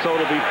line, so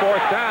it'll be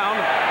 4th down.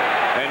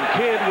 And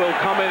Kidd will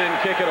come in and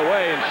kick it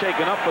away, and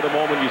shaken up for the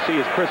moment you see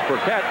is Chris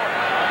Burkett.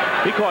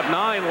 He caught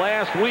 9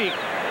 last week.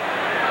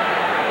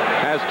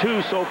 Has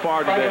 2 so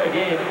far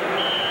today.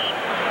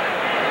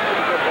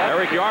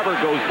 Eric Yarber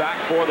goes back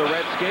for the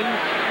Redskins.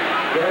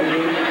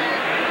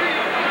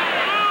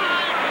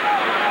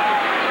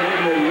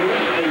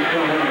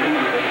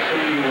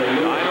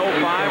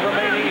 9:05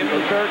 remaining in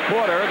the third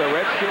quarter. The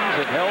Redskins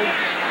have held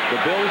the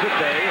Bills at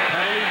bay.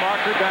 Penalty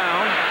marker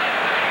down.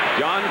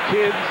 John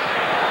Kidd's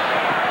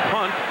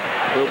punt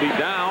will be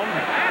down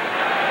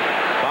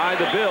by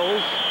the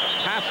Bills.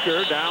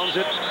 Hasker downs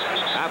it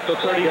at the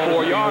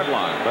 34-yard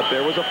line, but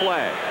there was a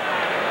flag.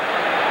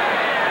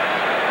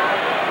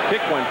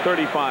 Kick went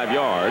 35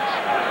 yards.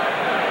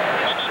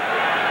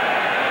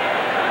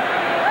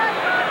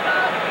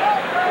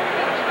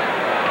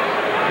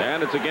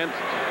 And it's against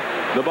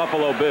the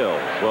Buffalo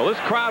Bills. Well, this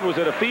crowd was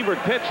at a fevered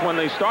pitch when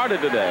they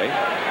started today.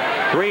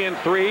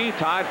 3-3,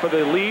 tied for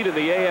the lead in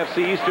the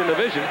AFC Eastern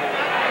Division.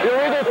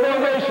 Illegal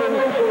formation,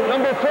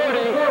 number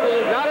 40,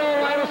 not on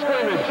the line of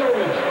scrimmage.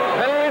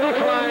 Penalty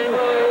decline,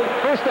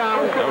 first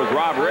down. That was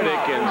Rob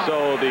Riddick, and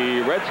so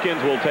the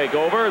Redskins will take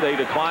over. They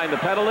decline the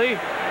penalty,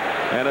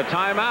 and a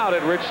timeout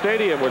at Rich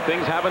Stadium, where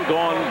things haven't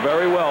gone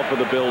very well for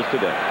the Bills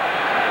today.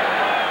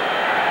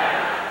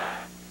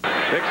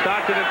 Dick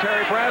Stockton and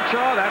Terry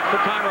Bradshaw. That's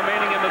the time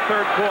remaining in the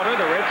third quarter.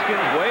 The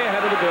Redskins way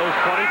ahead of the Bills,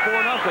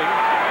 24-0.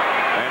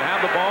 And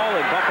have the ball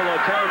in Buffalo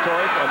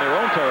territory, on their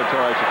own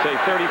territory, I should say,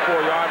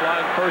 34-yard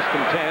line, 1st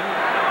and 10.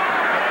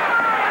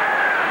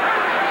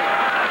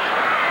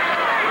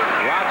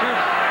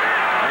 Rodgers,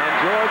 and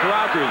George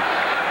Rodgers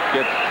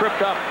gets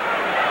tripped up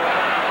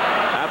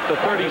at the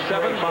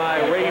 37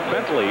 by Ray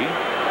Bentley.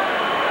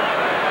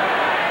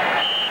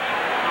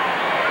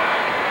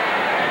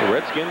 The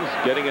Redskins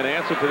getting an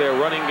answer to their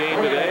running game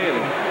today,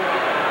 and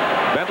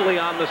Bentley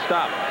on the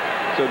stop.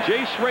 So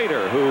Jay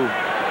Schrader, who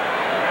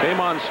came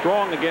on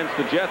strong against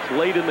the Jets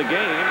late in the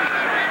game.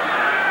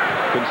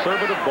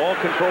 Conservative ball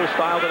control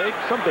style today.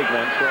 Some big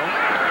ones, though.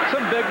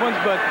 Some big ones,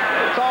 but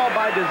it's all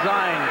by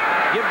design.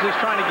 Gibbs is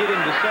trying to get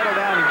him to settle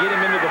down and get him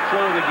into the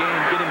flow of the game,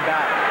 get him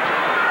back.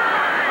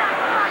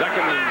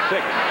 2nd and 6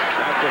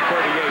 at the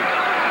 38.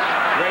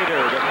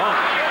 Schrader to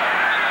Monk.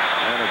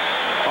 And a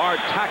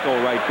hard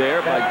tackle right there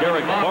by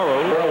Derek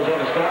Burrows.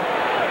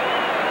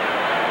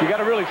 You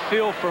got to really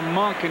feel for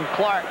Monk and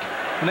Clark.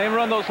 When they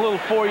run those little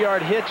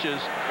 4-yard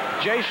hitches,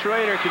 Jay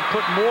Schrader can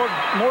put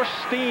more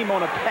steam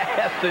on a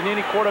pass than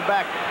any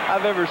quarterback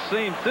I've ever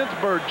seen since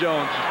Bird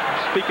Jones.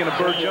 Speaking of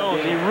Bird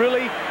Jones, he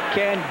really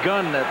can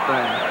gun that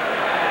thing.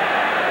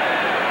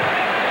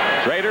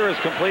 Schrader has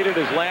completed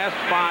his last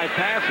 5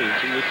 passes.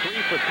 He was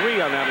 3 for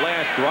 3 on that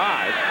last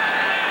drive.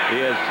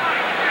 He has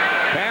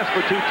passed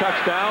for 2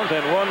 touchdowns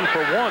and run for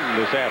 1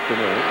 this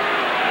afternoon.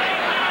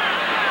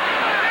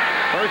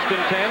 1st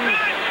and 10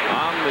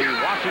 on the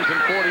Washington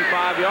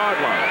 45-yard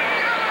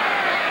line.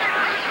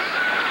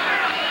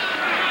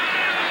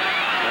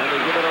 They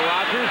give it to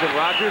Rodgers, and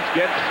Rodgers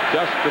gets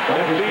just the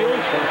midfield.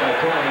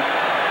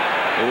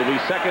 It will be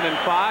 2nd and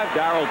 5.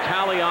 Darryl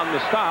Talley on the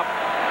stop.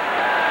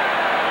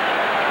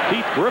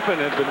 Keith Griffin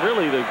has been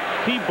really the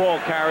key ball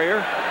carrier,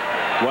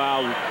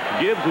 while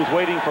Gibbs was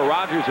waiting for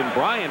Rodgers and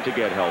Bryant to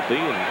get healthy.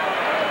 And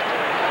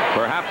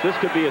perhaps this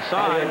could be a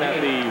sign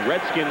that the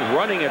Redskins'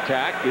 running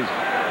attack is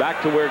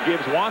back to where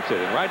Gibbs wants it.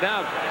 And right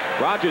now,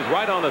 Rodgers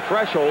right on the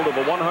threshold of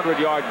a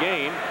 100-yard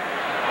gain.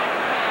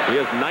 He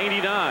has 99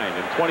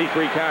 and 23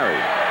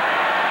 carries.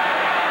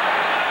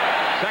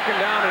 2nd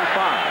down and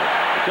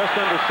 5. Just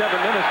under 7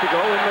 minutes to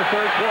go in the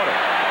third quarter.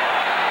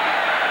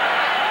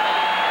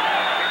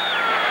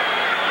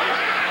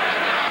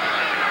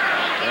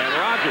 And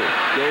Rodgers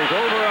goes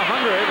over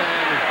 100,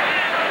 and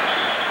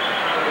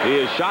he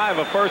is shy of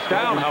a first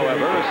down,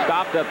 however,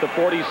 stopped at the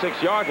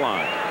 46-yard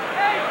line.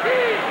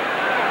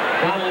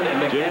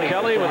 Jim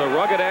Kelly with a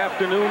rugged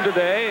afternoon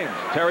today.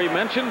 As Terry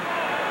mentioned,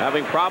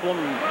 having problem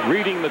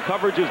reading the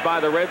coverages by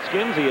the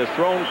Redskins. He has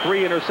thrown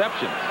 3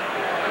 interceptions.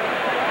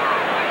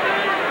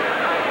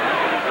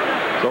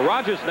 So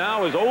Rodgers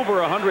now is over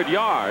 100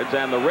 yards,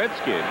 and the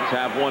Redskins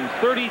have won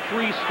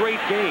 33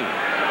 straight games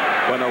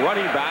when a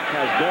running back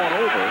has gone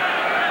over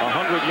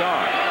 100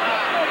 yards.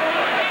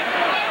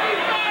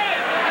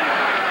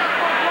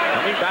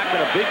 Coming back in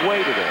a big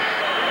way today.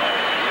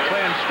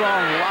 Playing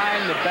strong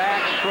line, the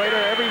back, Schrader,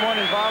 everyone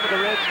involved with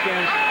the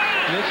Redskins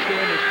in this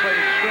game has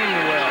played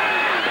extremely well.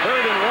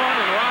 3rd and 1,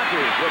 and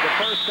Rodgers with the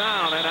first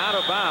down and out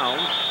of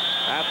bounds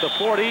at the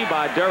 40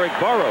 by Derek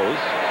Burrows.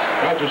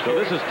 So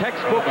this is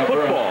textbook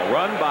football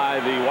run by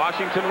the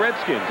Washington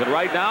Redskins. And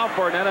right now,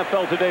 for an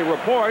NFL Today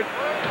report,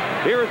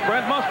 here is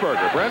Brent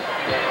Musburger. Brent?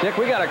 Dick,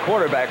 we got a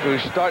quarterback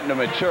who's starting to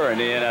mature in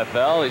the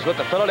NFL. He's with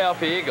the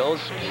Philadelphia Eagles.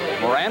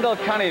 Randall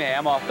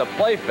Cunningham off the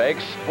play fake,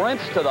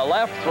 sprints to the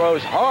left,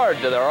 throws hard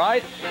to the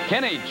right.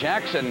 Kenny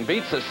Jackson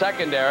beats the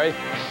secondary.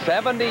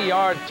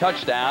 70-yard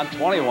touchdown,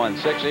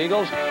 21-6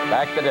 Eagles.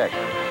 Back to Dick.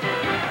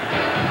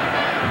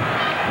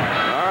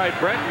 All right,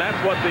 Brent, and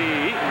that's what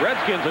the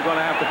Redskins are going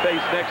to have to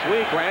face next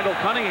week. Randall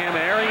Cunningham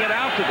airing it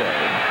out today.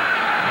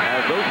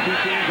 as those two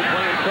teams will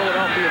play in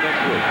Philadelphia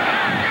next week.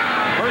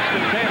 First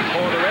and 10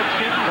 for the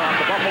Redskins on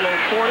the Buffalo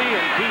 40,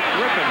 and Keith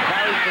Griffin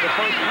carries for the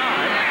first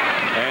time,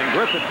 and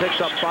Griffin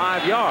picks up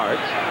 5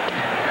 yards.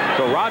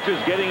 So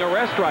Rogers getting a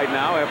rest right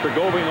now after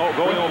going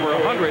over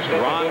 100.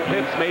 Ron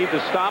Pitts made the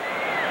stop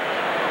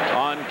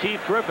on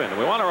Keith Griffin.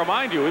 We want to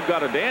remind you, we've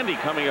got a dandy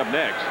coming up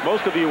next.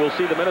 Most of you will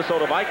see the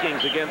Minnesota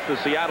Vikings against the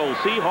Seattle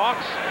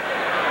Seahawks.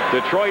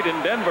 Detroit and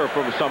Denver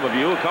for some of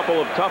you. A couple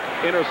of tough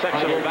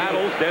intersectional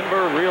battles.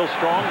 Denver real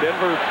strong.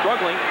 Denver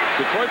struggling.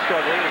 Detroit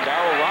struggling. And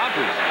Darryl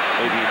Rogers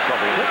may be in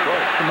trouble with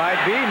Detroit.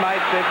 Might be.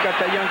 They've got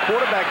that young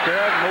quarterback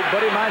there. No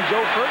buddy of mine,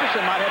 Joe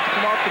Ferguson, might have to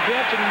come off the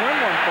bench and win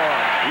one for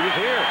him. He was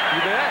here. You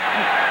bet.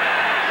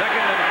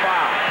 Second and 5.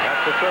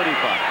 That's the 35.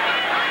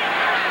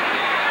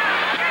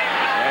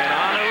 And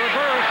on a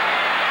reverse,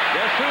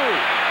 guess who?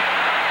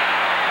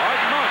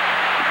 Art Monk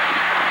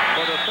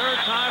for the 3rd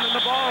time in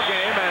the ball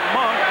game, and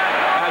Monk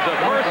has a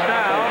first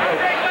down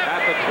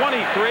at the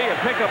 23, a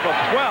pickup of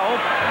 12.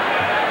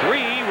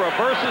 3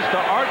 reverses to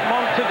Art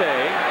Monk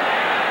today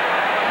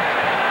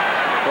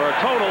for a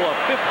total of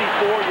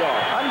 54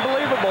 yards.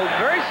 Unbelievable.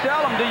 Very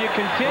seldom do you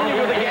continue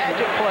with a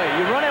gadget play.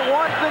 You run it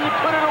once, then you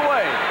put it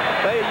away.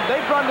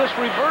 They've run this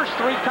reverse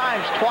 3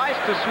 times, twice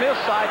to Smith's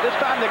side. This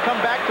time they come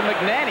back to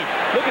McNanny.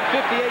 Look at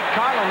 58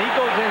 Carlin. He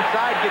goes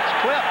inside, gets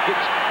clipped,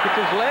 gets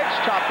his legs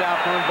chopped out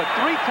for him, but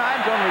 3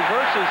 times on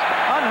reverses,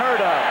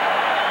 unheard of.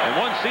 And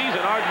one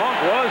season, Art Monk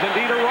was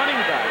indeed a running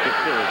back at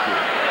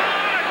Syracuse.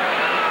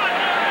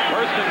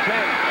 First and 10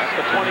 at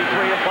the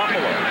 23 of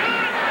Buffalo.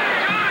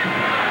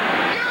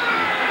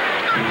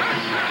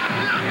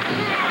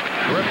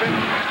 Griffin,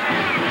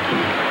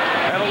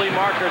 penalty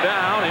marker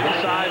down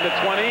inside the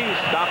 20,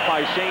 stopped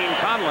by Shane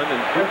Conlon.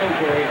 And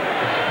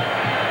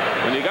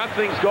when you got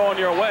things going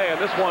your way, and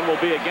this one will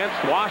be against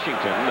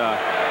Washington,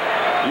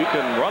 you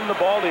can run the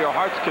ball to your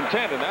heart's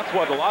content, and that's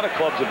what a lot of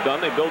clubs have done.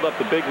 They build up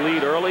the big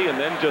lead early and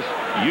then just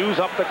use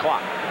up the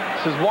clock.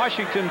 This is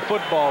Washington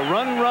football.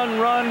 Run, run,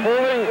 run.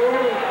 Holding,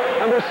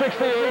 number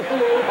 68,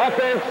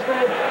 offense,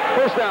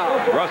 first down.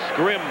 Russ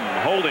Grimm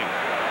holding.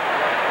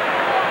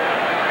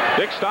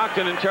 Dick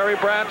Stockton and Terry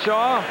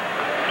Bradshaw.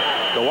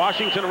 The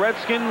Washington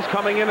Redskins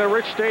coming in at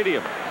Rich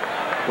Stadium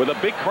with a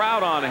big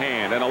crowd on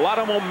hand and a lot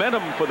of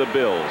momentum for the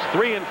Bills.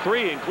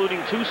 3-3,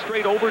 including 2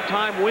 straight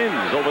overtime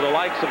wins over the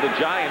likes of the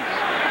Giants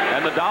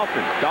and the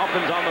Dolphins.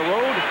 Dolphins on the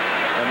road,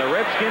 and the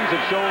Redskins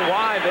have shown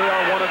why they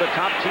are one of the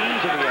top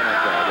teams in the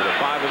NFL with a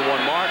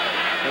 5-1 mark,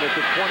 and it's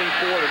a 24-0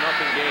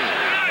 game.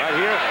 Right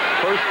here,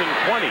 first and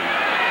 20.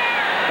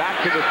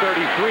 Back to the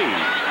 33.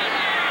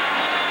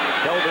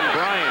 Kelvin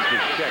Bryant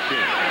is checked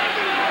in.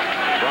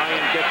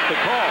 Bryant gets the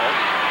call,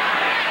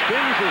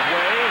 spins his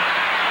way,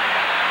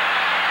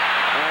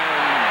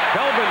 and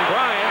Kelvin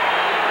Bryant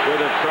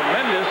with a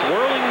tremendous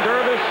whirling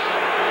dervish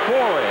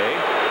foray,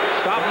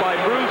 stopped by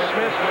Bruce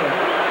Smith,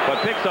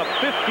 but picks up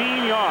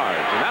 15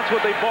 yards. And that's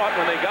what they bought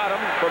when they got him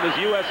from his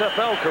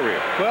USFL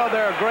career. Well,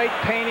 there are great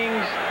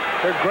paintings.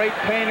 They're great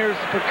painters.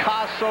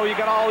 Picasso, you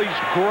got all these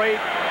great,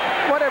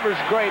 whatever's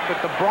great, but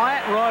the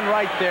Bryant run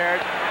right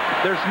there,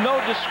 there's no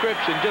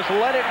description. Just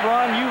let it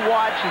run. You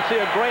watch and see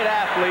a great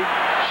athlete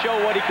show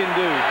what he can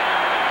do.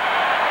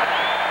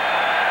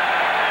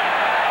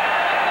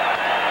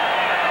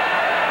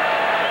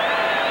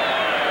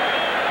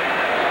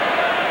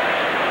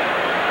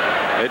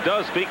 It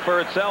does speak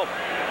for itself.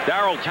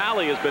 Darryl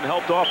Talley has been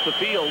helped off the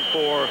field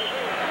for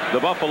the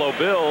Buffalo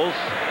Bills.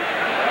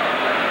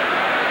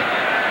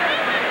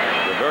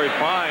 A very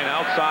fine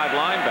outside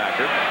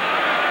linebacker.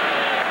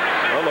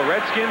 Well, the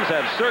Redskins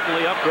have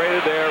certainly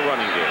upgraded their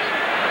running game.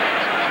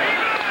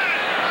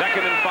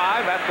 Second and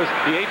 5 at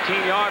the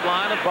 18-yard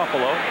line of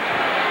Buffalo.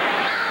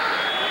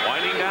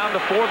 Winding down to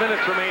 4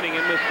 minutes remaining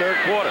in this 3rd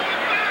quarter.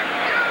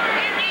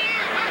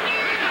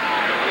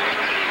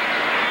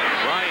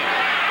 Bryant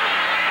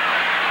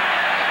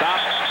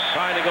stopped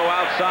trying to go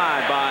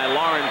outside by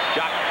Lawrence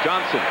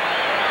Johnson.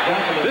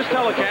 This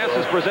telecast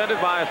is presented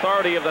by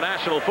authority of the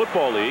National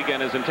Football League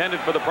and is intended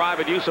for the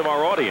private use of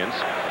our audience.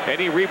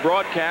 Any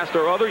rebroadcast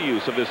or other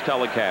use of this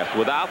telecast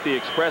without the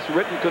express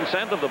written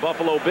consent of the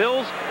Buffalo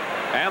Bills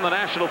and the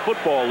National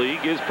Football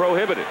League is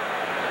prohibited.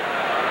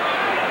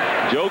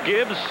 Joe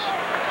Gibbs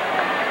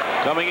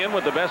coming in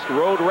with the best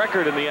road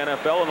record in the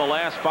NFL in the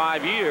last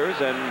 5 years,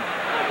 and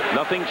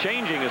nothing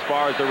changing as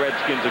far as the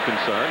Redskins are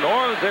concerned,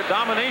 or their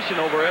domination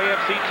over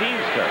AFC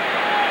teams.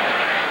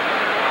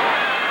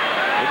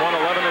 They've won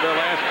 11 of their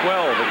last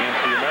 12 against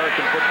the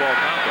American Football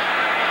Conference.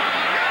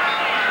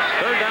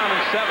 3rd down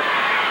and 7.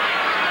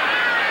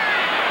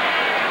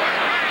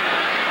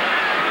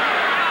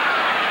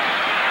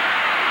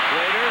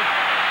 Slater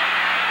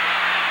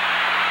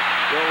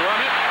will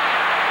run it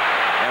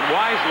and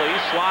wisely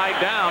slide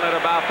down at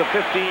about the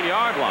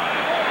 15-yard line.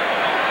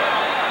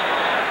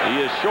 He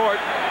is short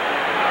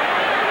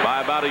by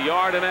about 1.5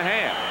 yards.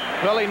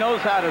 Well, he knows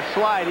how to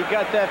slide. He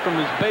got that from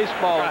his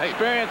baseball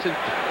experience, and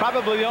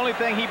probably the only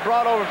thing he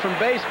brought over from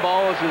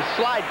baseball was his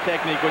slide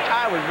technique, which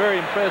I was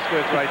very impressed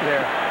with right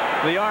there.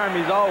 The arm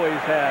he's always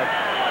had.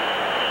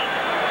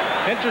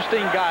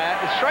 Interesting guy.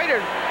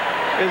 Schrader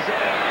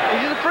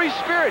he's a free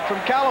spirit from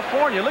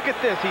California. Look at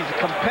this. He's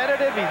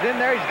competitive. He's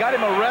in there. He's got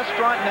him a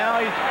restaurant now.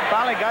 He's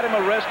finally got him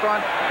a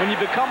restaurant. When you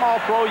become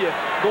all-pro, you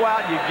go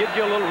out and you get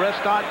you a little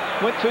restaurant.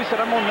 He said,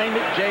 I'm going to name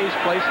it Jay's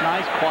Place.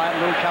 Nice, quiet,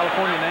 little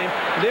California name.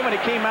 And then when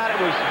it came out, it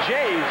was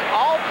Jay's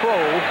All-Pro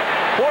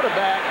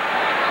Quarterback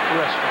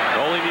Restaurant.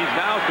 All he needs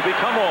now is to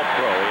become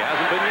All-Pro. He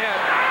hasn't been yet.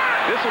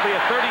 This will be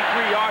a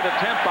 33-yard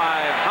attempt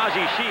by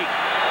Haji Sheikh,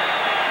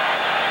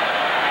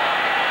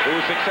 who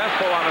was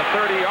successful on a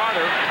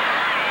 30-yarder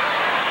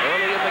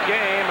early in the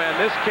game, and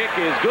this kick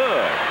is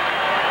good.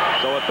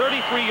 So a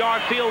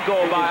 33-yard field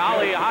goal by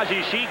Ali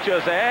Haji Sheikh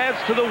just adds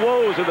to the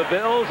woes of the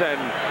Bills and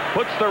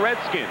puts the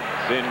Redskins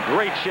in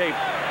great shape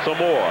some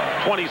more.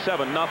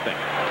 27-0.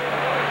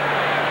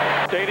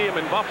 Stadium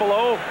in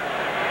Buffalo,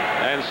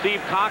 and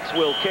Steve Cox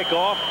will kick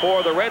off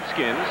for the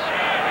Redskins,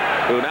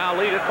 who now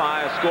lead it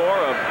by a score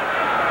of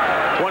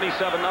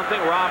 27-0.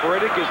 Rob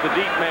Riddick is the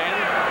deep man.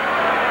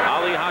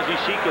 Ali Haji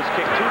Sheikh has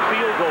kicked 2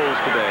 field goals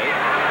today.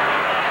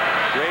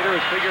 Schrader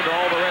has figured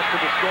all the rest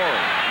of the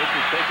scoring. This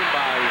is taken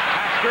by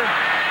Tasker.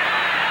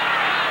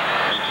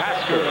 And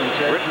Tasker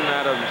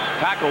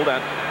tackled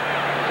at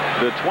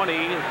the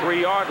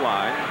 23-yard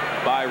line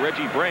by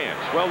Reggie Branch.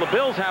 Well, the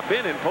Bills have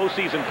been in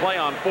postseason play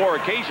on 4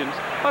 occasions.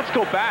 Let's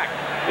go back,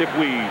 if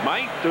we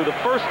might, to the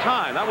first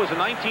time. That was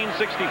in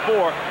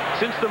 1964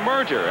 since the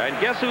merger. And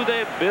guess who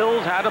the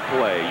Bills had to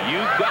play? You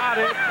got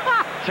it.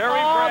 Terry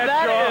Bradshaw.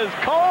 That is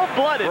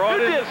cold-blooded.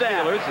 Who did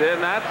that? Steelers, and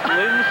that's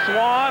Lynn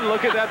Swan.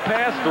 Look at that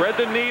pass. Thread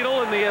the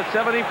needle in the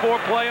 74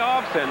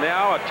 playoffs. And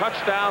now a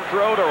touchdown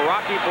throw to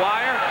Rocky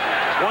Blyer.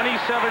 27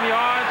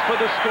 yards for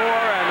the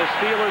score, and the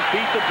Steelers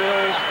beat the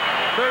Bills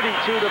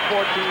 32-14.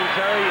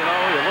 Terry, you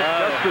know, you look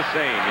just the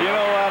same. You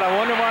know what? I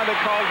wonder why they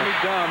called me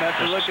dumb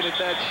after looking at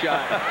that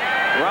shot.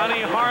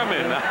 Ronnie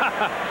Harmon.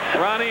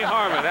 Ronnie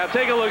Harmon. Now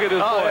take a look at this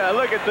boy. Yeah,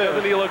 look at this.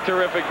 Doesn't he look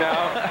terrific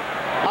now?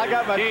 I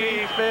got my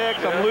teeth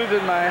fixed. I'm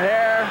losing my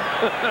hair.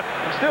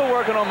 I'm still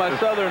working on my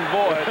southern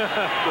voice.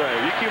 Great.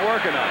 You keep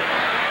working on it.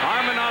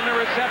 Harmon on the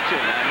reception,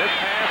 and this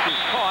pass is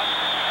caught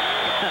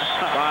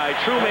by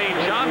Trumaine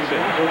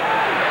Johnson.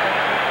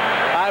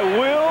 I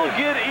will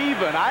get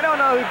even. I don't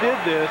know who did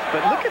this,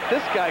 but look at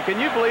this guy. Can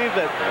you believe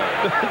that?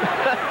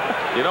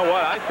 You know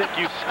what? I think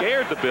you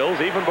scared the Bills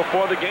even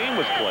before the game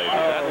was played.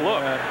 That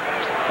look. Man.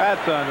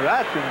 That's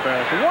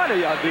embarrassing. Why do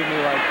y'all do me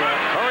like that?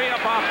 Hurry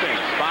up offense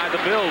by the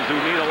Bills, who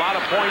need a lot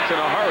of points in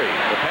a hurry.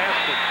 The pass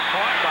was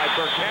caught by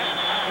Burkett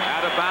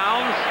out of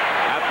bounds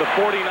at the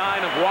 49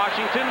 of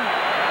Washington.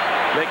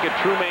 Make it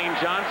Trumaine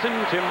Johnson.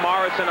 Tim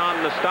Morrison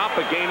on the stop,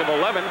 a gain of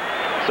 11.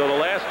 So the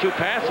last 2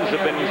 passes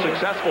have been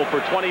successful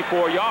for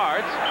 24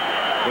 yards.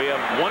 We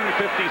have 1:56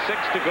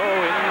 to go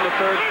in the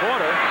 3rd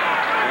quarter,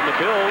 and the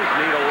Bills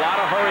need a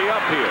lot of hurry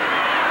up here.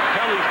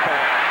 Kelly's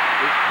pass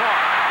is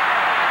caught.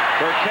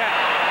 Burkett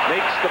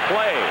makes the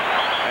play,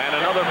 and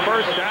another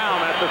first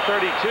down at the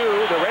 32.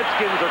 The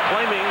Redskins are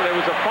claiming there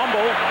was a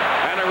fumble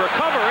and a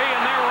recovery,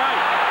 and they're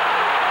right.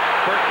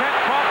 Burkett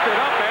coughed it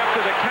up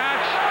after the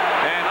catch,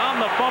 and on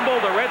the fumble,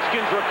 the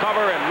Redskins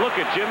recover, and look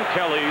at Jim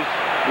Kelly's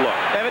look.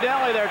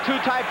 Evidently, there are 2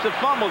 types of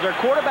fumbles. There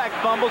are quarterback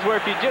fumbles where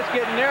if you just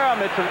get near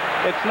them,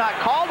 it's not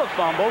called a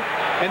fumble.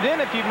 And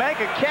then if you make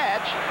a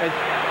catch, as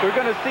we're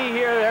going to see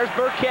here, there's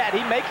Burkett.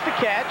 He makes the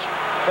catch.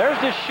 There's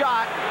the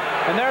shot,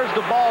 and there's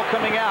the ball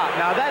coming out.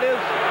 Now, that is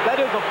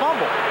a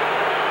fumble,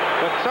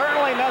 but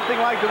certainly nothing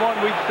like the one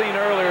we'd seen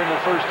earlier in the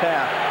first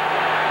half.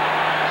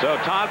 So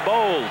Todd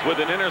Bowles with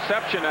an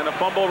interception and a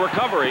fumble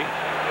recovery.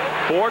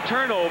 4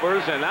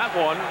 turnovers, and that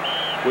one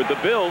with the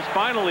Bills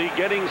finally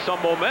getting some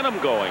momentum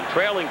going,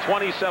 trailing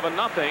 27-0,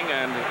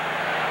 and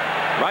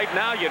right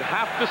now you'd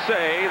have to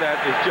say that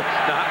it's just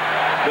not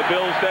the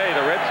Bills' day.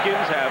 The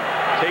Redskins have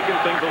taken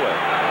things away.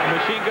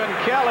 Machine Gun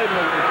Kelly has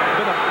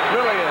been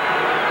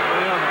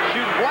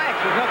shooting blanks.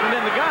 There's nothing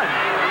in the gun.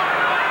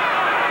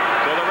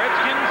 So the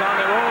Redskins on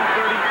their own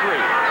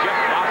 33.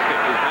 Jeff Bostic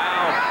is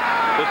now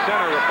the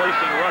center,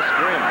 replacing Russ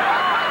Grimm.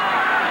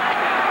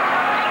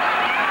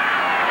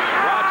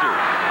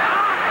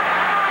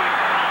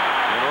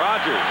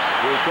 Rogers,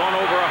 who's gone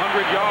over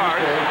 100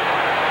 yards,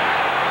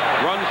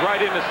 runs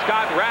right into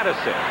Scott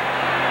Radisek.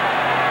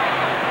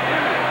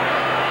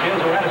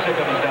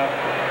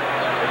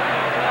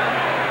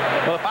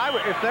 Well,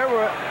 if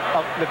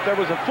there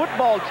was a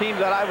football team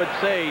that I would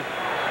say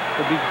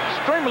would be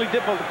extremely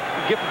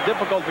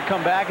difficult to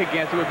come back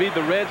against, it would be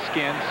the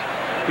Redskins,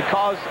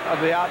 because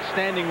of the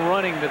outstanding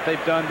running that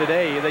they've done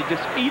today. They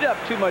just eat up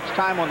too much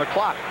time on the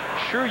clock.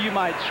 Sure, you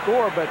might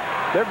score, but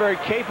they're very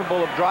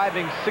capable of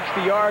driving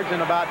 60 yards in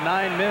about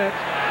 9 minutes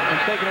and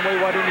taking away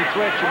what any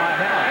threat you might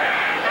have.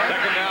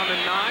 2nd down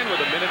and 9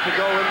 with a minute to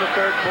go in the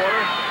 3rd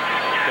quarter.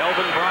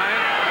 Delvin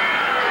Bryant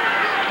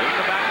in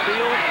the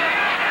backfield.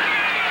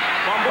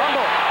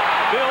 Fumble.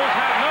 Bills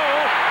have no.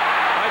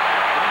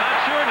 I'm not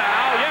sure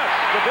now. Yes,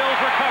 the Bills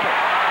recover.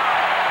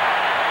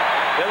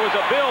 There was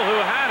a Bill who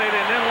had it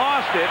and then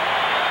lost it,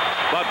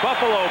 but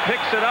Buffalo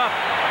picks it up,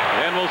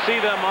 and we'll see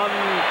them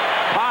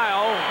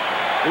unpile.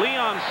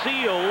 Leon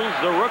Seals,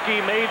 the rookie,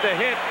 made the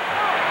hit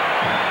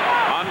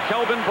on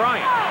Kelvin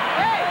Bryant.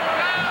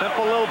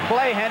 Simple little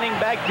play, handing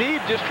back deep,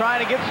 just trying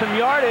to get some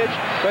yardage.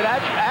 But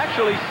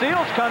actually,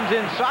 Seals comes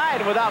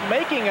inside without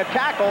making a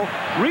tackle,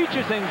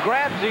 reaches and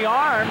grabs the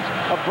arms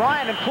of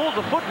Bryant and pulls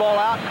the football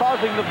out,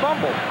 causing the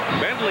fumble.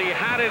 Bentley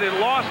had it and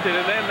lost it,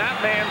 and then that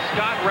man,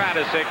 Scott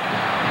Radisick,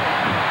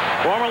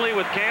 formerly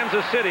with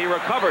Kansas City,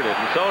 recovered it.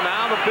 And so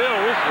now the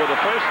Bills with a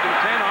 1st and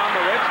 10 on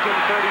the Redskin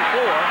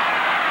 34.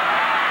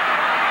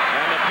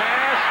 And the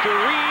pass to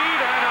Reed,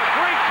 and a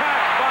great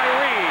catch by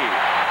Reed.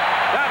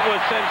 That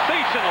was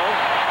sensational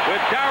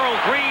with Darrell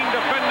Green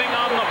defending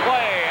on the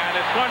play, and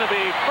it's going to be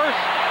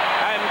 1st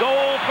and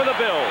goal for the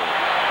Bills.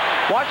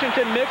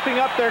 Washington mixing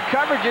up their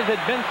coverages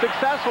had been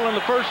successful in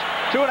the first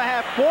 2.5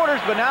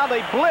 quarters, but now they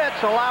blitz,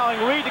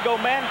 allowing Reed to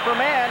go man for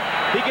man.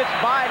 He gets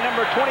by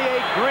number 28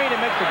 Green and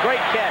makes a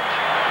great catch.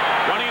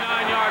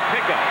 29-yard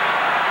pickup.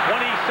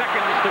 20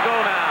 seconds to go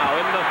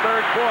now in the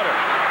 3rd quarter.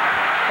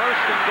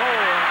 1st and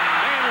goal.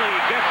 Manley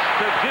gets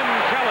to Jim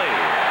Kelly.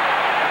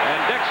 And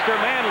Dexter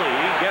Manley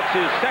gets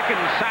his 2nd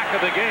sack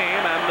of the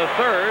game and the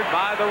 3rd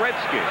by the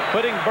Redskins.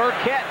 Putting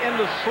Burkett in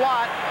the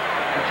slot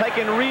and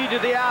taking Reed to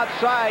the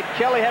outside.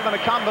 Kelly having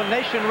a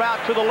combination route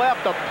to the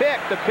left. The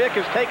pick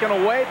is taken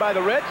away by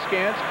the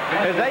Redskins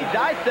as they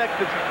dissect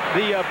the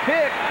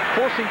pick,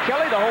 forcing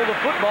Kelly to hold the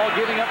football,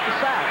 giving up the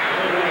sack.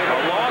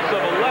 A loss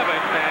of 11,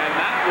 and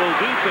that will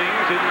do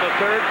things in the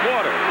 3rd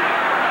quarter.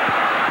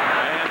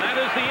 And that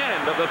is the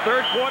end of the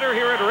 3rd quarter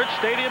here at Rich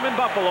Stadium in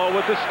Buffalo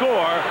with the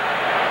score.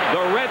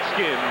 The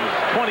Redskins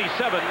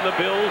 27, the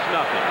Bills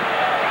nothing.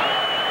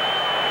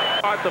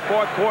 Start the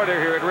 4th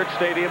quarter here at Rich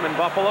Stadium in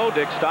Buffalo.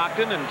 Dick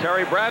Stockton and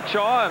Terry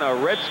Bradshaw in a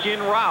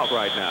Redskin rout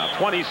right now.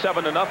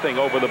 27-0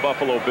 over the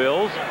Buffalo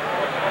Bills.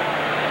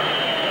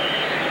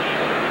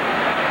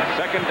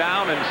 2nd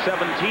down and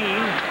 17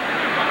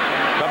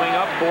 coming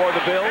up for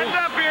the Bills.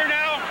 Hands up here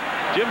now.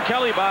 Jim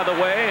Kelly, by the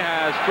way,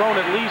 has thrown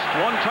at least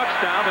 1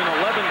 touchdown in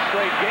 11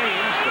 straight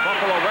games. The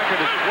Buffalo record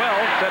is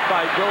 12, set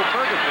by Joe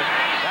Ferguson.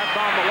 That's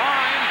on the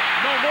line.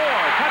 No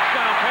more.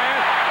 Touchdown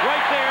pass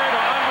right there to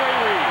Andre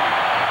Reed.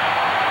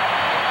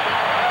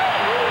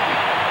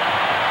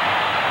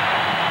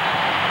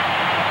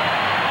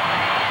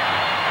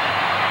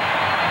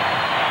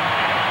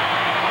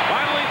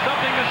 Finally,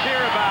 something to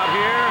cheer about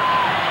here.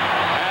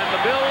 And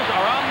the Bills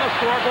are on the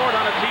scoreboard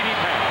on a TD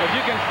pass. As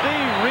you can see,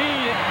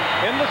 Reed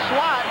in the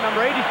slot,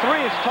 number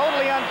 83, is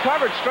totally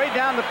uncovered. Straight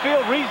down the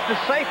field, Reed's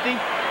the safety.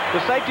 The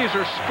safeties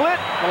are split.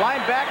 The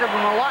linebacker from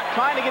the lot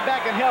trying to get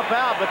back and help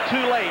out, but too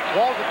late.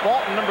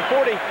 Walton, number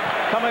 40,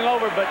 coming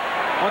over, but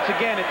once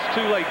again, it's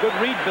too late. Good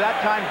read for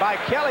that time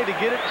by Kelly to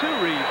get it to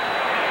Reed.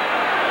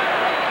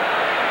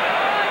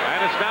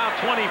 And it's now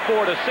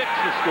 24-6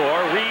 the score.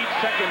 Reed's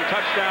 2nd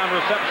touchdown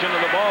reception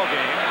of the ball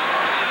game.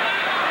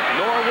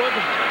 Norwood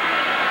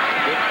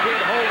with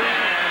good holding,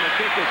 and the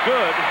kick is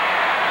good.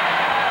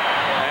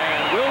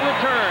 Will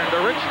return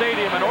to Rich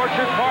Stadium in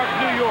Orchard Park,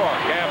 New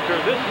York, after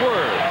this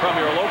word from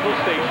your local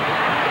station.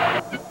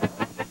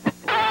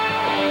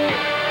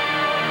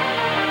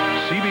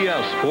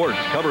 CBS Sports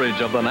coverage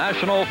of the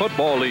National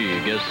Football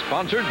League is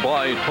sponsored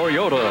by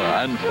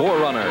Toyota and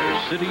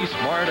 4Runner, City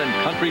Smart and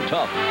Country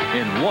Tough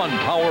in one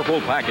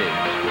powerful package.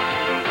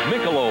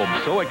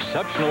 Michelob, so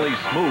exceptionally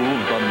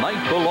smooth, the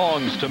night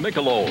belongs to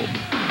Michelob.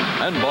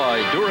 And by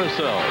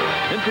Duracell,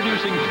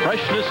 introducing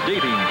freshness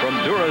dating from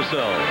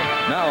Duracell.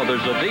 Now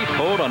there's a date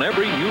code on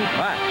every new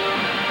pack.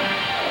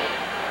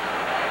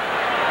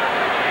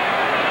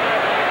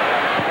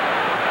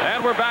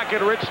 And we're back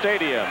at Rich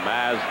Stadium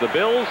as the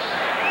Bills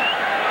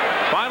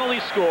finally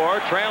score,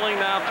 trailing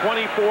now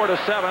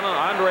 24-7.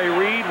 Andre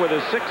Reed with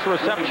his 6th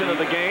reception of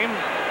the game.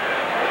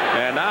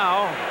 And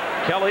now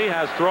Kelly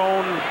has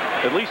thrown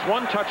at least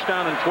 1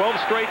 touchdown in 12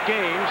 straight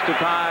games to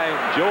tie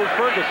Joe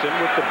Ferguson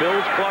with the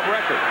Bills club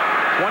record.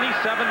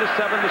 27-7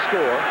 the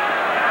score.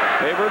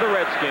 Favor the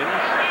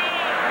Redskins.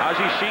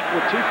 Haji Sheik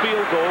with 2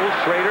 field goals.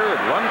 Schrader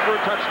had run for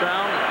a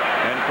touchdown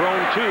and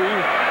thrown 2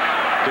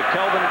 to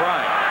Kelvin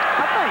Bryant.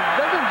 I think,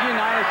 doesn't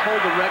Giannis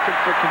hold the record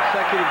for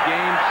consecutive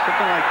games?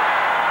 Something like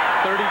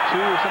 32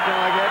 or something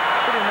like that?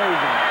 Pretty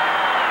amazing.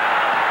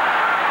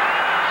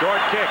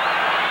 Short kick.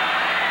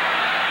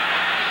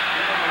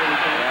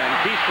 And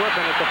Keith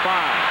Griffin at the 5.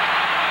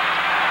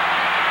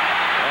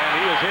 And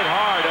he was hit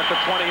hard at the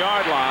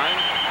 20-yard line.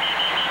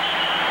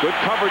 Good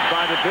coverage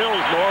by the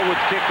Bills. Norwood's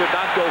kick did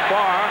not go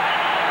far.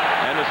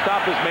 And the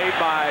stop is made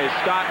by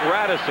Scott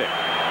Radisick.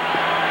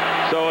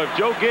 So if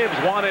Joe Gibbs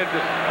wanted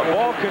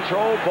ball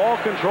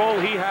control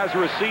he has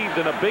received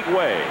in a big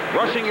way.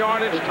 Rushing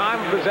yardage,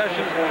 time of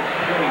possession,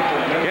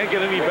 can't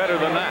get any better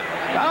than that.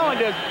 Not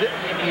only does the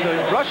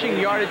rushing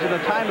yardage and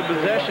the time of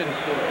possession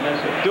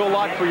do a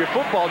lot for your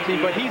football team,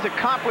 but he's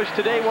accomplished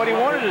today what he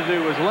wanted to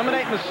do, was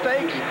eliminate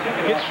mistakes,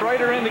 get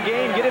Schrader in the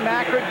game, get him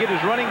accurate, get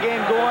his running game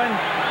going,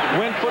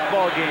 win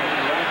football games.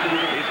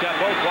 He's got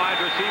both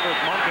wide receivers,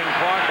 Monk and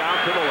Clark,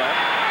 out to the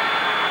left.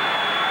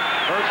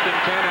 1st and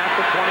 10 at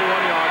the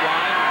 21-yard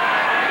line.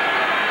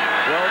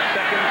 12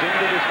 seconds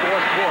into this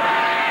 4th quarter.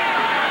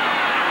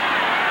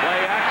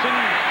 Play action.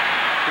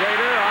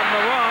 Schrader on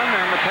the run,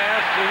 and the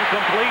pass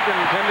incomplete,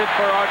 intended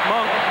for Art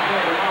Monk.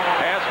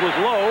 Pass was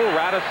low.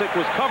 Radisic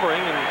was covering,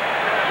 and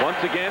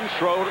once again,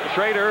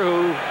 Schrader,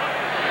 who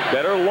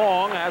better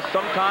long, has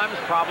sometimes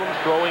problems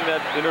throwing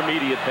that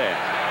intermediate pass.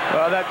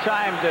 Well, that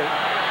time the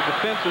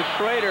defensive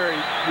Schrader,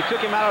 you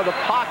took him out of the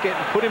pocket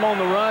and put him on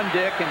the run,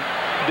 Dick, and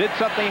did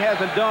something he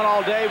hasn't done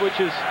all day, which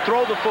is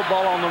throw the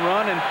football on the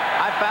run. And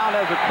I found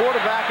as a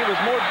quarterback it was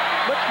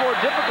much more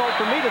difficult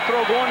for me to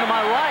throw going to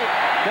my right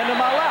than to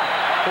my left.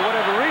 For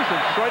whatever reason,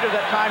 Schrader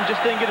that time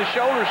just didn't get his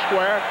shoulder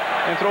square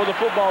and throw the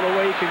football the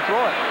way he can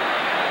throw it.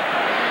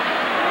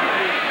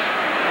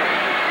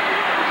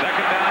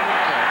 Second down and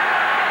 10.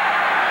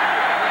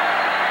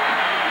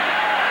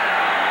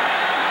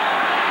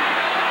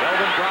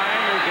 Delvin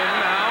Bryan is in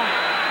now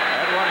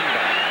at running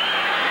back.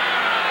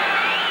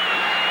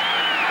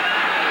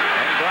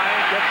 And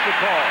Bryan gets the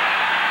call.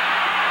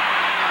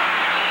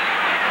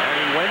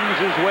 And he wends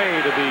his way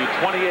to the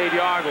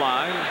 28-yard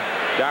line.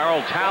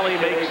 Darryl Talley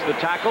makes the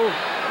tackle.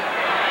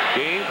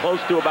 Gain close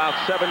to about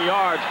 7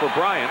 yards for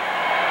Bryant.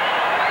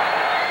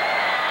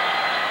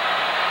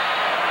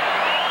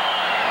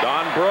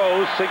 Don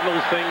Bro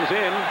signals things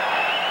in.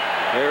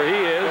 There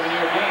he is in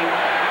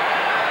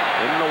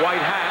the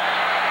white hat.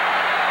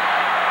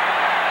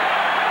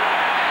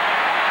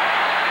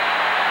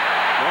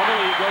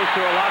 Normally he goes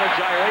through a lot of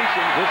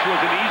gyrations. This was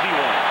an easy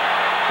one.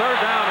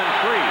 Third down and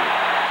 3.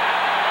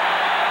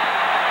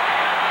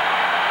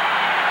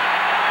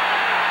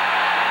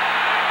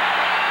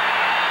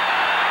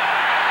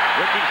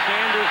 Ricky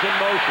Sanders in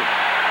motion.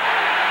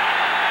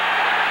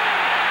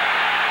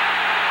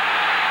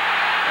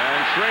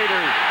 And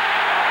Schrader's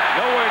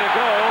nowhere to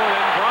go,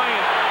 and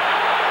Bryant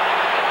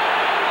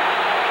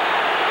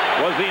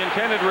was the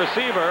intended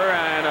receiver,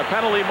 and a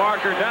penalty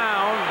marker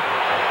down,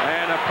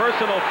 and a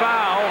personal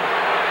foul.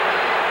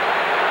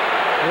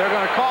 They're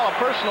going to call a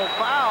personal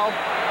foul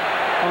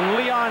on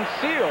Leon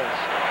Seals.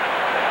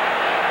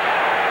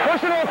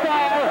 Personal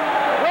foul,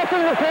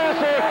 roughing the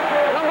passer,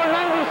 number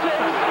 96,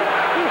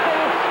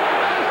 defense.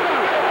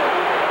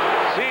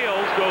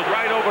 Seals goes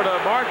right over to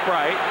Mark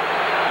Bright.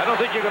 I don't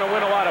think you're going to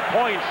win a lot of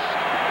points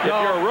if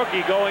you're a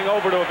rookie going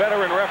over to a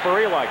veteran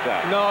referee like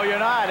that. No,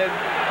 you're not. And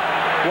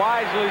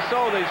wisely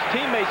so, his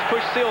teammates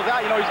pushed Seals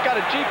out. You know, he's got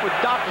a Jeep with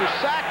Dr.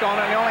 Sack on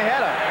it, and he only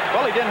had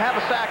he didn't have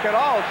a sack at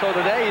all. So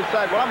today he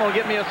said, well, I'm going to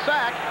get me a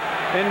sack.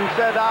 And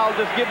said, I'll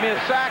just give me a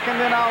sack, and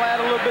then I'll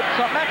add a little bit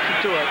something extra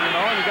to it, you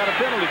know, and he got a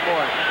penalty for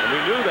it. And we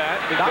knew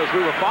that because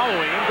we were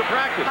following him to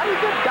practice. How do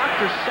you get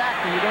Dr. Sack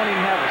when you don't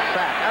even have a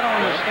sack? I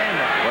don't understand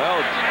that. Well,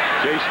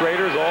 Jay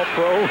Schrader's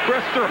all-pro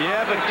restaurant.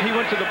 Yeah, but he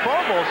went to the Pro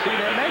Bowl. See,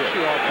 that makes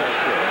you all-pro.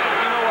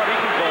 You know what? He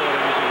can blow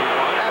it anything he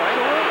wants.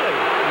 Absolutely.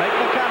 Make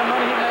the kind of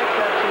money he makes,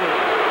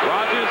 absolutely.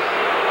 Rogers,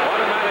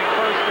 automatic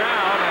first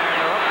down, and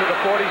they're up to the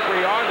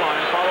 43-yard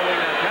line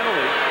following that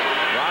penalty.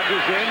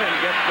 Rogers in and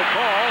gets the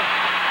call.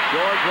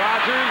 George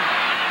Rogers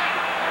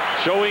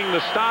showing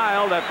the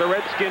style that the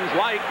Redskins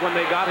like when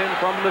they got him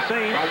from the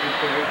Saints.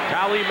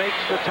 Talley makes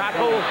the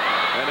tackle,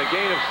 and a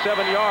gain of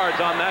 7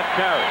 yards on that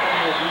carry.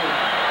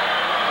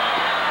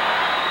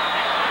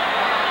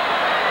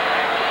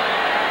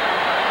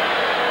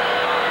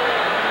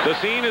 The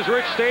scene is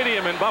Rich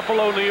Stadium in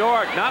Buffalo, New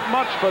York. Not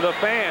much for the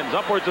fans.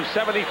 Upwards of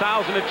 70,000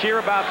 to cheer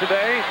about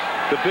today.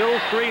 The Bills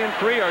 3-3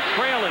 are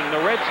trailing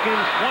the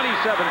Redskins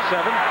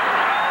 27-7.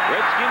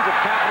 Redskins have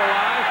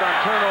capitalized on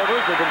turnovers.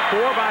 They've been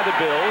 4 by the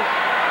Bills.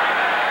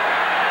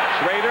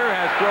 Schrader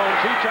has thrown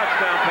 2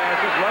 touchdown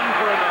passes, run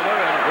for another,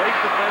 and great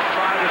defense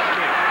by the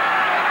Skins.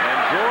 And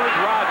George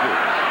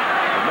Rogers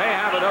may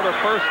have another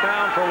first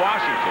down for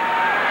Washington.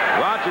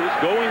 Rogers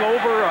going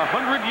over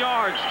 100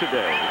 yards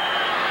today.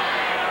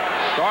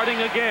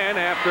 Starting again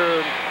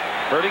after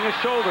hurting his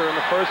shoulder in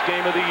the first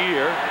game of the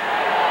year.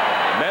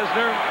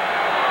 Mesner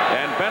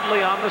and Bentley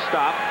on the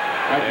stop.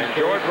 And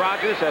George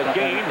Rogers has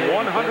gained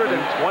 120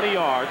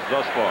 yards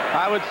thus far.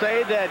 I would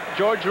say that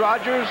George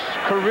Rogers'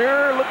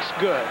 career looks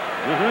good.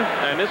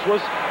 And this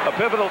was a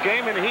pivotal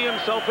game, and he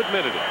himself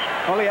admitted it.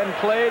 Well, he hadn't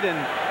played, and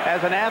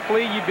as an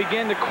athlete, you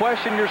begin to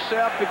question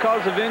yourself because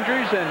of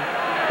injuries, and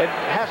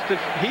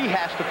he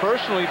has to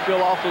personally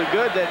feel awfully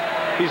good that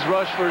he's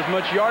rushed for as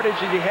much yardage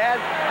as he had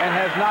and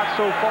has not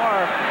so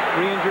far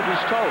re-injured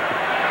his toe.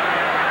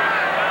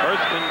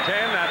 First and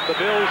 10 at the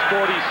Bills'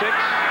 46.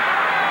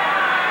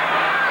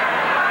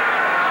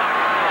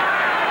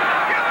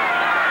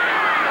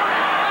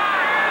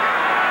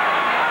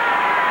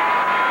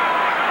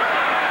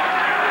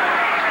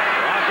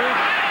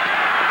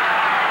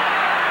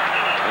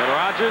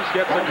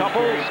 Gets a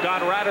couple. Scott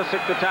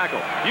Radisic the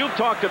tackle. You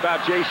talked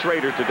about Jay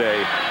Schrader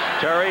today,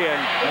 Terry, and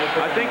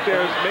I think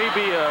there's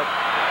maybe a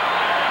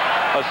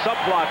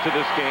subplot to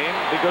this game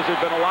because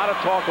there's been a lot of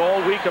talk all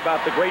week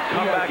about the great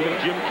comeback of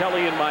Jim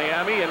Kelly in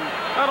Miami, and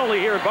not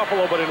only here in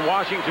Buffalo but in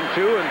Washington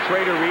too. And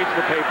Schrader reads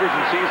the papers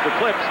and sees the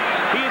clips.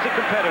 He is a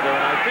competitor,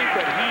 and I think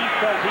that he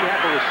felt he had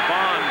to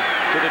respond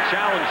to the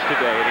challenge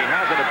today, and he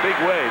has in a big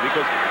way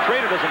because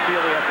Schrader doesn't feel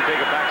he has to take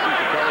a backseat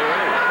to Kelly or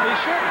anything. He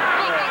shouldn't.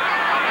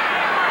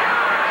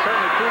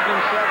 Certainly proved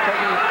himself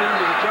taking his team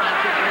to the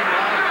championship game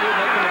last year,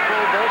 making the Pro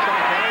Bowl.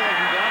 Something Kelly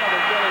hasn't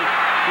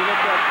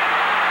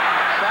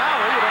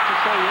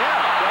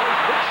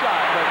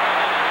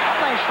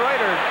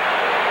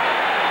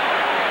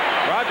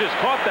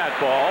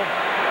football.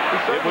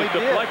 It was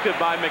did. deflected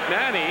by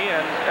McNanny,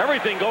 and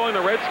everything going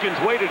the Redskins'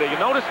 way today. You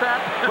notice that?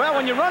 Well,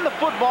 when you run the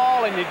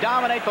football and you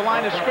dominate the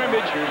line of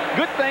scrimmage,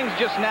 good things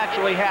just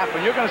naturally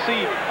happen. You're going to see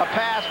a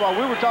pass while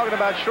we were talking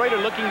about Schrader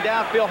looking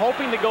downfield,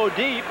 hoping to go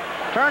deep.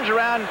 Turns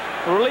around,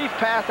 relief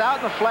pass out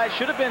in the flat,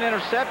 should have been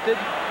intercepted,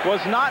 was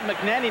not.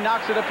 McNanny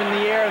knocks it up in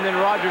the air, and then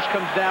Rogers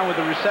comes down with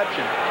the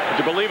reception. Would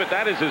you believe it?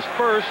 That is his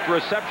first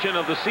reception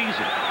of the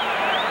season.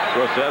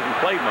 Of course, he hasn't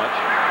played much.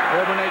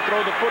 Well, when they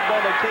throw the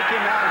football, they take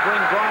him out and bring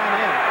Brian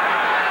in.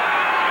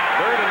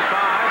 3rd and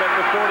 5 at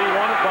the 41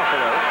 of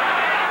Buffalo.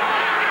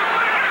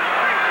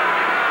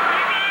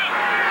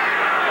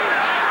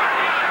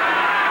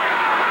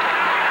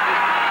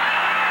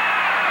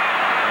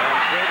 And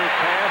Schrader's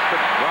pass to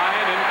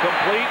Brian,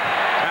 incomplete.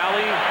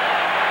 Talley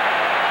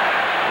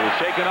was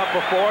shaken up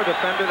before,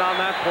 defended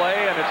on that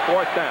play, and it's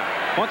 4th down.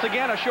 Once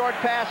again, a short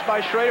pass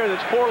by Schrader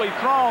that's poorly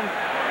thrown.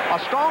 A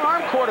strong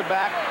arm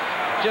quarterback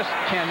just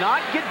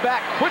cannot get back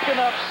quick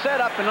enough,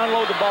 set up, and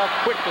unload the ball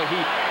quickly. He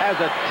has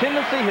a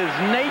tendency, his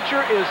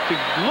nature is to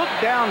look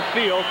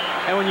downfield,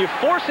 and when you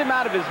force him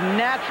out of his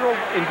natural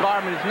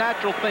environment, his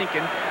natural thinking,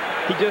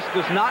 he just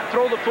does not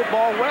throw the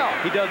football well.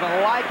 He doesn't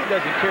like it,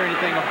 doesn't care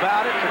anything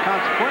about it, so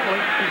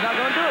consequently, he's not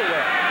going to do it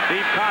well.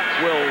 Steve Cox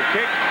will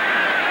kick,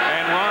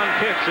 and Ron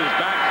Pitts is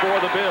back for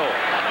the Bills.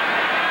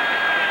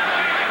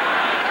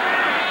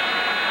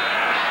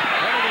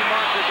 Kennedy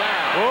marked it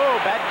down. Whoa,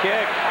 bad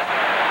kick.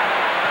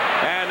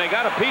 And they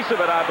got a piece of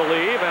it, I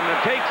believe, and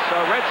it takes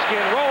a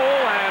Redskin roll,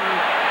 and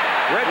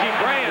Reggie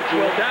Branch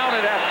will down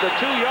it at the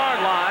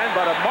 2-yard line,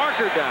 but a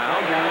marker down.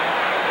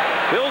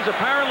 Bills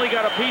apparently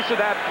got a piece of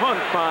that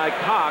punt by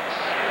Cox.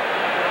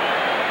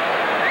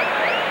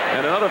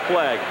 And another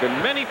flag.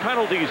 Been many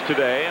penalties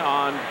today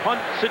on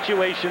punt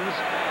situations,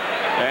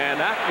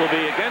 and that will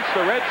be against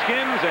the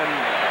Redskins, and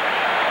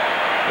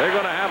they're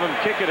going to have him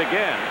kick it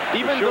again.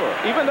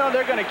 Even though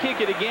they're going to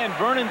kick it again,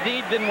 Vernon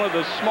Deed did one of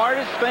the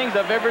smartest things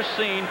I've ever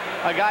seen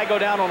a guy go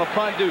down on a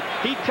punt do.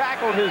 He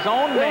tackled his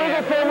own man.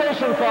 There's a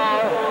formation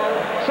foul.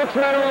 6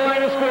 men on the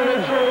line of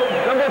scrimmage.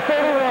 Number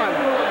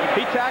 31.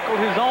 He tackled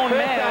his own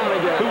man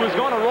who was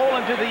going to roll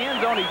into the end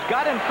zone. He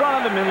got in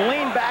front of him and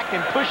leaned back and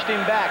pushed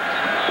him back.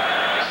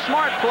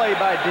 Smart play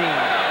by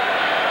Dean.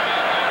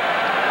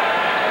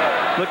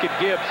 Look at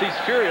Gibbs. He's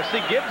furious. See,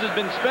 Gibbs has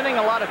been spending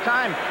a lot of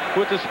time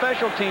with the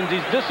special teams.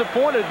 He's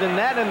disappointed in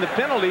that and the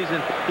penalties,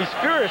 and he's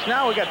furious.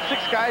 Now we got 6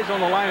 guys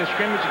on the line of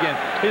scrimmage again.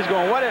 He's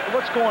going,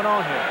 what's going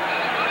on here?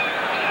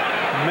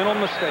 Mental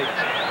mistakes.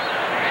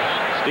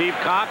 Steve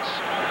Cox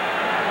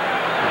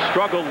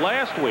struggled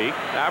last week,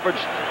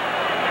 averaged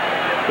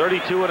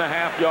 32.5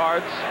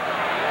 yards.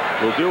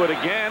 Will do it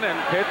again, and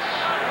Pitts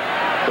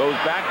goes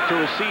back to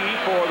receive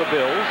for the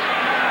Bills.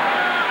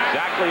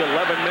 Exactly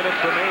 11 minutes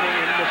remaining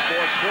in this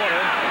 4th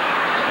quarter.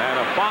 And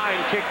a fine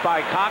kick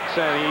by Cox,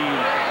 and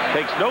he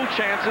takes no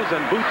chances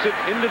and boots it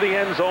into the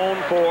end zone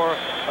for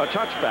a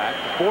touchback.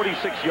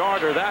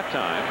 46-yarder that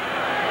time.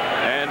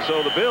 And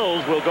so the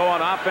Bills will go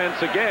on offense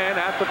again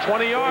at the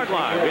 20-yard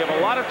line. We have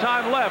a lot of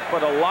time left,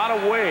 but a lot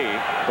of way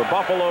for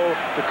Buffalo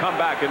to come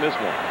back in this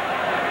one.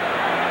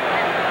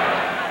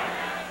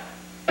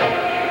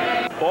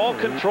 Ball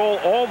control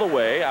all the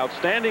way.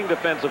 Outstanding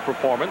defensive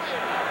performance.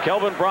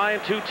 Kelvin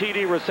Bryant, 2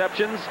 TD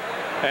receptions,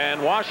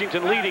 and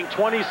Washington leading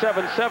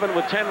 27-7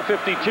 with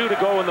 10:52 to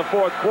go in the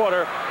 4th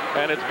quarter.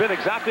 And it's been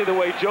exactly the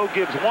way Joe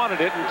Gibbs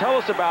wanted it. And tell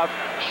us about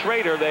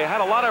Schrader. They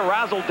had a lot of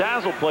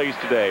razzle-dazzle plays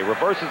today,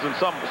 reverses and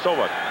so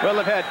much. Well,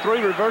 they've had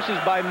 3 reverses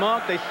by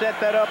Monk. They set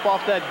that up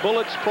off that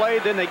Bullets play.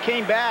 Then they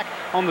came back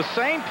on the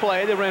same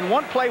play. They ran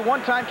one play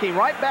one time, came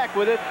right back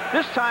with it.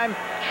 This time,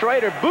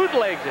 Schrader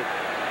bootlegs it.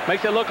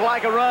 Makes it look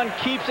like a run,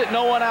 keeps it,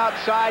 no one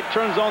outside,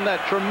 turns on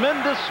that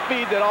tremendous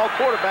speed that all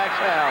quarterbacks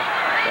have.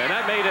 And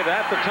that made it,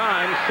 at the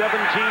time, 17-0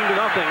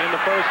 in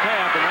the first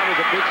half, and that was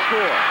a big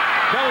score.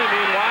 Kelly,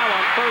 meanwhile,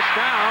 on first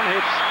down,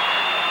 hits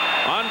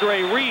Andre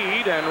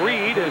Reed, and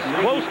Reed is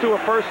close to a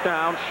first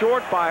down,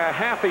 short by a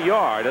half a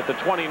yard at the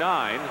 29.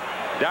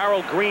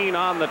 Darrell Green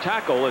on the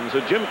tackle, and so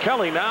Jim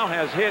Kelly now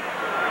has hit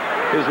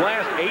his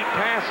last 8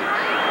 passes.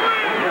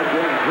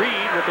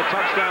 Reed, with the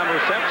touchdown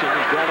reception,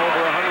 has gone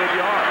over 100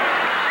 yards.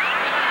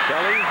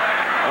 Kelly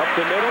up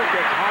the middle,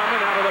 gets Harmon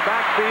out of the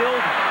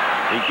backfield.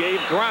 He gave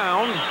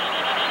ground,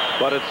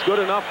 but it's good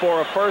enough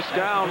for a first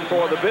down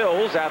for the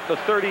Bills at the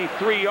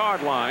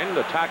 33-yard line.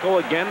 The tackle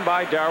again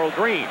by Darrell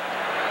Green.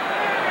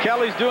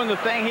 Kelly's doing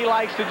the thing he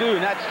likes to do,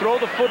 and that's throw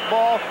the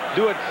football,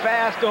 do it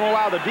fast, don't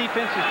allow the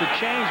defenses to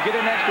change, get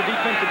an extra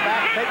defensive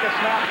back, take a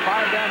snap,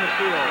 fire down the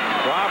field.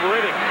 Rob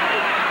Riddick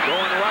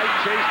going right,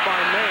 chased by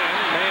Mann.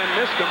 Mann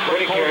missed him,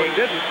 but Coleman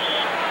didn't.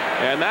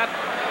 And that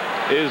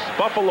is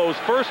Buffalo's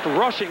first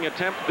rushing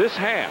attempt this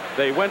half.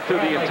 They went through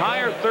the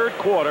entire 3rd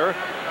quarter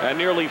and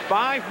nearly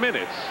 5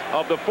 minutes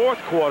of the 4th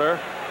quarter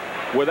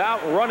without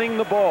running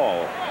the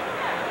ball.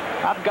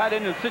 I've got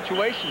into a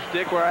situation,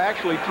 Stick, where I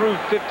actually threw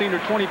 15 or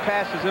 20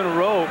 passes in a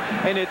row,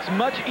 and it's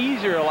much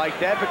easier like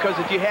that because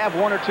if you have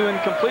 1 or 2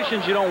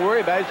 incompletions, you don't worry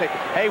about it. You say,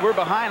 hey, we're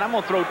behind. I'm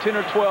going to throw 10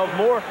 or 12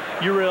 more.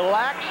 You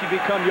relax. You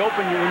become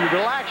open. When you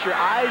relax, your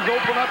eyes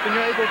open up, and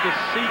you're able to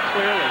see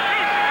clearly.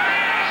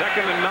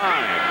 2nd and 9.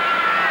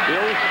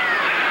 Bills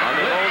on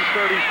their own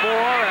 34,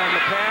 and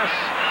the pass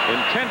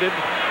intended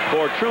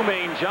for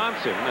Trumaine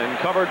Johnson and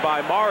covered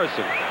by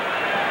Morrison.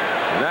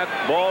 And that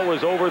ball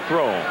was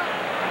overthrown.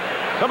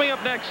 Coming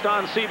up next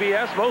on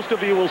CBS, most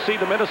of you will see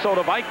the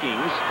Minnesota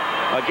Vikings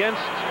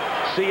against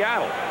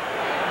Seattle.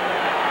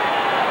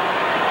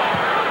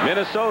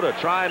 Minnesota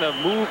trying to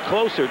move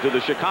closer to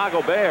the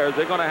Chicago Bears.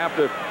 They're going to have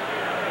to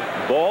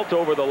vault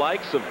over the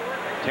likes of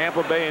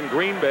Tampa Bay and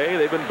Green Bay.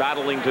 They've been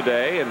battling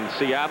today, and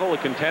Seattle, a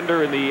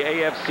contender in the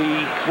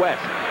AFC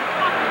West.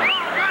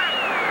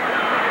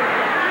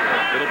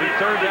 It'll be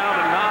 3rd down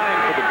and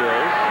 9 for the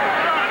Bills.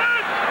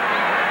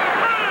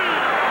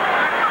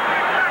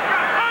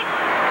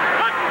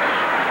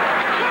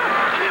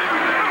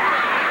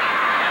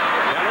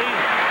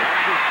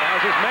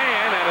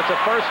 It's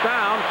a 1st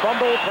down,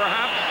 fumble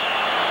perhaps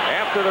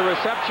after the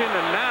reception,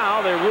 and now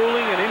they're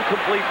ruling an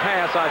incomplete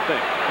pass, I think.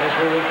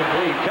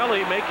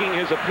 Kelly making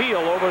his appeal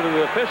over to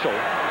the official.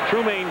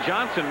 Trumaine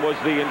Johnson was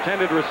the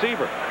intended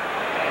receiver.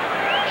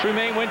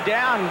 Trumaine went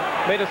down,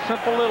 made a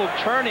simple little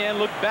turn in,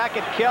 looked back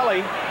at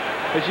Kelly.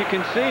 As you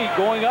can see,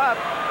 going up,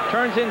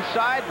 turns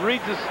inside,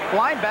 reads his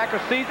linebacker,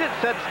 sees it,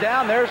 sets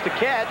down, there's the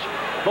catch.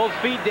 Both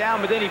feet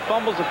down, but then he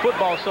fumbles the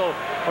football. So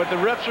what the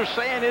refs are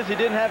saying is he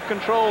didn't have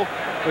control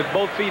with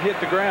both feet hit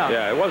the ground.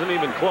 Yeah, it wasn't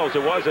even close. It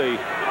was a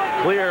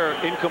clear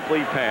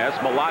incomplete pass.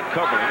 Malott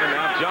covering, and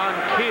now John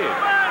Kidd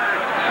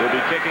will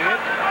be kicking it,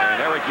 and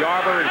Eric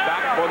Yarber is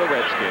back for the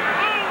Redskins.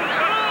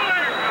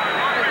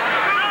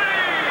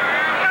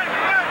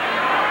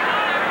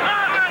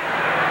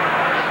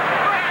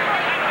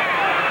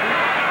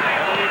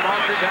 Penalty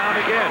marker down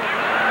again.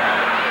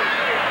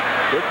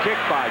 Good kick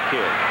by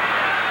Kidd.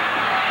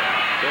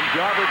 Then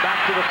Yarber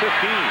back to the 15.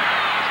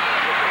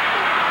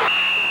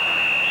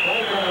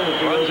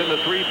 Runs into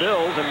 3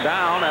 Bills and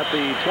down at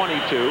the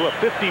 22. A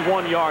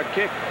 51-yard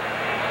kick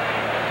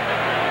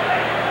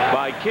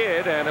by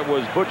Kidd, and it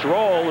was Butch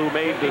Roll who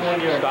made the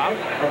stop.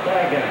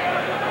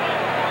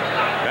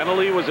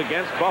 Penalty was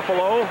against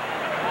Buffalo,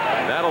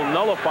 and that'll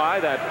nullify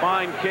that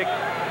fine kick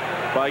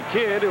by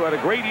Kidd, who had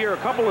a great year a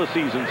couple of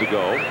seasons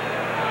ago.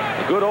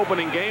 A good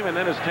opening game, and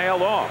then has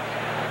tailed off.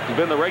 He's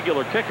been the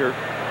regular kicker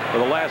for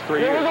the last 3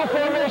 years. Here's a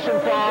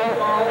formation foul.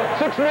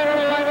 6 men on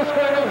the line of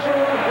scrimmage.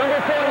 Number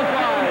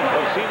 45.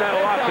 We've seen that a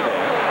lot today.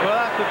 Well,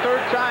 that's the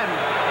 3rd time.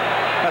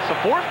 That's the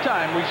 4th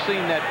time we've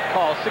seen that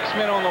call. 6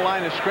 men on the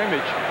line of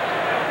scrimmage.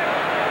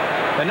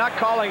 They're not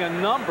calling a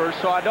number,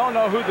 so I don't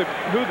know who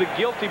the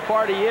guilty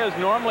party is.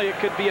 Normally it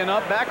could be an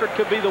up back or it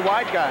could be the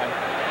wide guy.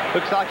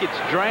 Looks like it's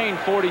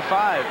Drain 45.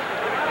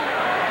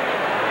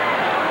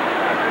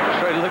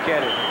 Try to look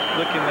at it.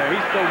 Look in there.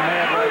 He's so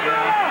mad right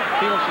now.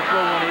 He wants to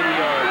throw 180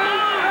 yards.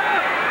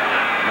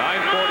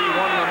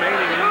 9:41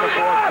 remaining in the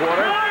 4th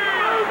quarter.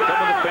 Some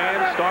of the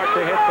fans start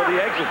to head for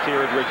the exits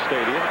here at Rich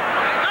Stadium.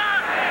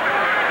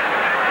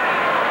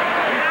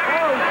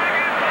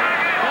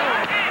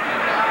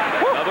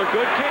 Another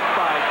good kick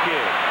by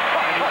Kidd.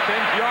 And he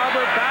sends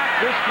Yarber back,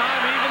 this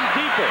time even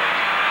deeper.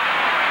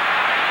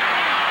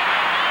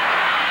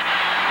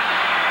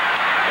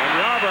 And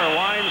Yarber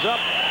winds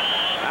up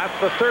at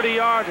the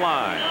 30-yard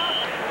line.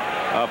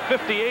 A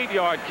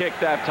 58-yard kick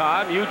that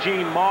time.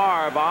 Eugene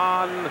Marv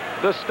on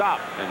the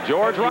stop. And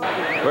George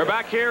Rogers. We're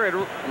back here at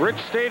Rich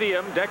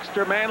Stadium.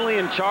 Dexter Manley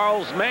and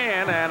Charles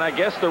Mann. And I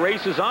guess the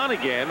race is on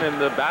again in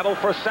the battle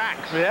for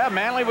sacks. Yeah,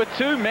 Manley with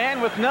 2,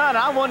 Mann with none.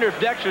 I wonder if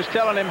Dexter's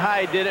telling him how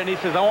he did it. And he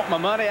says, I want my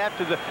money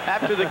after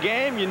the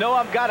game. You know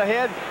I've got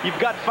ahead. You've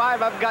got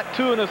 5. I've got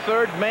 2 in the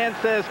 3rd. Mann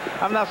says,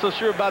 I'm not so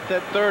sure about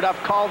that 3rd.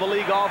 I've called the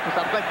league office.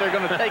 I think they're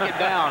going to take it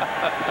down.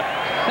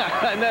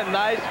 Isn't that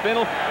nice?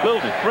 Little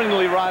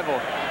friendly rival.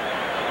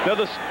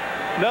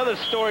 Another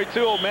story,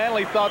 too. Old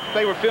Manley thought that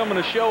they were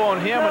filming a show on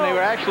him, and they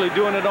were actually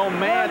doing it on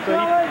Mann. So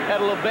he had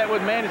a little bet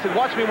with Mann. He said,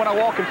 watch me when I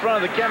walk in front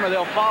of the camera.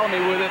 They'll follow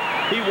me with it.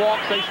 He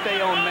walks, they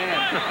stay on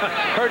Mann.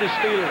 Hurt his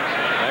feelings.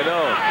 I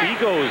know.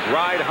 Egos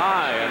ride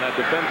high on that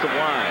defensive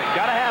line.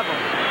 Got to have them.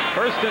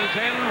 1st and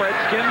 10,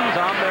 Redskins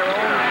on their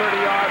own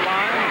 30-yard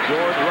line.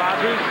 George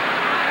Rogers.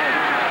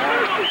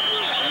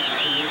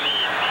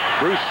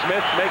 Bruce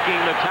Smith making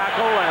the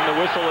tackle, and the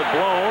whistle had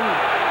blown.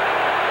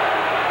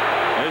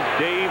 There's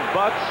Dave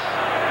Butts.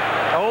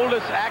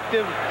 Oldest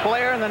active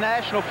player in the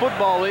National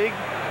Football League.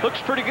 Looks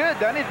pretty good,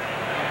 doesn't he?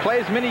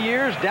 Plays many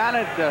years down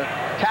at the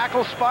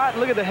tackle spot.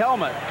 Look at the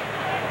helmet.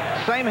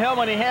 Same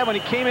helmet he had when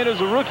he came in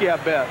as a rookie, I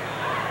bet.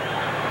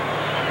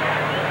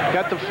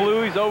 Got the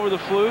flu. He's over the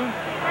flu.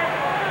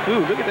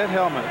 Ooh, look at that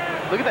helmet.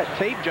 Look at that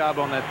tape job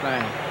on that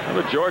thing.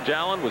 Remember George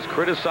Allen was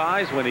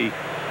criticized when he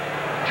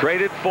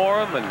traded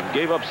for him and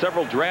gave up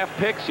several draft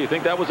picks. You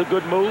think that was a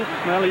good move?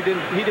 Well, he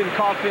didn't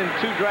cough in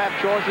 2 draft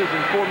choices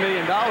and $4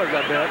 million,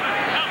 I bet.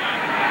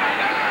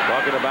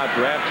 Talking about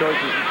draft choices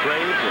and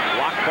trades, a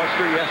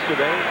blockbuster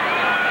yesterday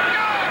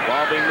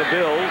involving the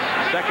Bills.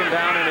 2nd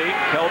down and 8.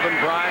 Kelvin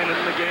Bryant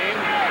in the game.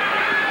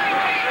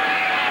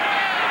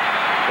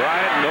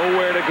 Bryant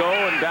nowhere to go,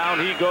 and down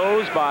he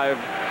goes by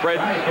Fred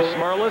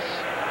Smerlis.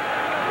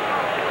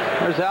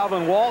 There's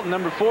Alvin Walton,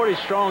 number 40,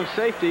 strong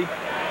safety.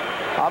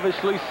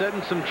 Obviously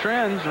setting some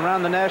trends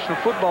around the National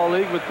Football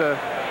League with the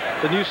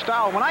new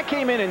style. When I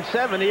came in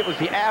 70, it was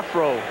the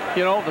afro,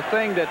 you know, the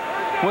thing that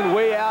went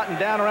way out and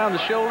down around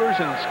the shoulders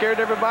and scared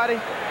everybody.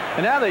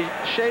 And now they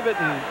shave it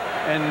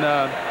and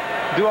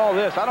do all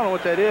this. I don't know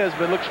what that is,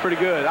 but it looks pretty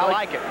good. I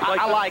like it.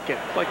 I like it.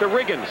 It's like the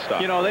Riggins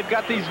stuff. You know, they've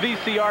got these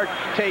VCR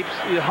tapes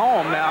at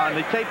home now, and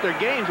they tape their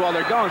games while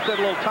they're gone. Instead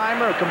of a little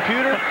timer, a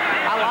computer.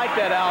 I like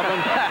that album.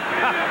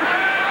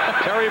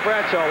 Terry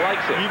Bradshaw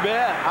likes it. You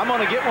bet. I'm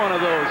going to get one of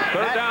those.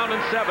 3rd down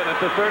and 7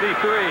 at the 33.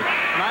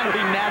 Mine will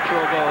be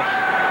natural, though.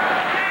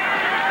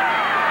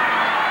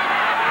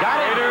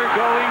 Got it. Raider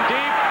going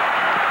deep.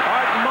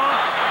 Art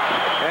Monk.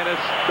 And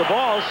the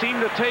ball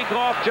seemed to take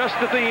off just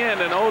at the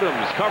end, and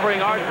Odoms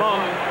covering Art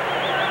Monk.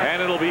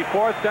 And it'll be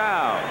 4th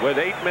down with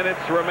 8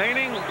 minutes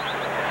remaining.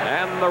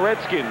 And the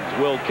Redskins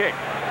will kick.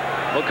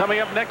 Well, coming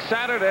up next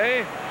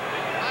Saturday,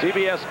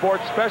 CBS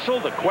Sports Special,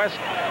 the quest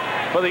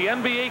for the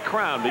NBA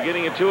crown,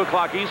 beginning at 2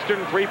 o'clock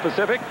Eastern, 3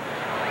 Pacific.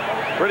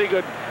 Pretty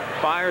good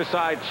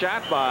fireside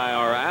chat by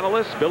our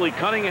analysts, Billy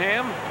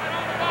Cunningham,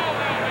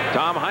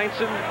 Tom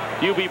Heinsohn,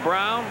 Hubie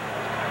Brown.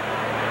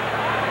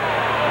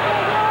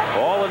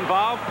 All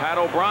involved. Pat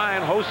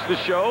O'Brien hosts the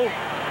show.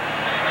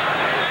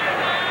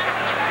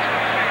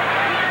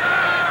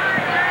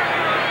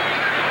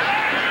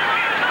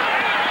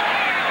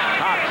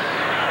 Cox.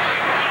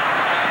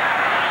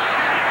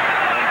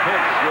 And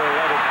Pitts will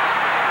let it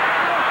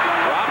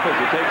drop as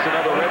he takes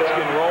another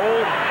Redskin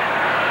roll.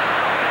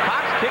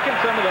 Cox kicking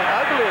some of the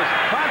ugliest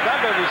punts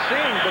I've ever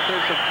seen, but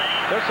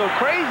they're so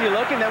crazy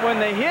looking that when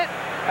they hit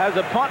as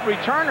a punt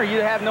returner, you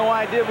have no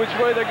idea which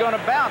way they're going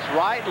to bounce,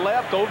 right,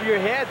 left, over your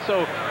head.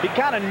 So he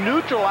kind of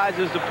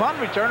neutralizes the punt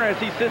returner as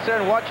he sits there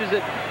and watches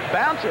it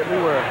bounce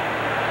everywhere.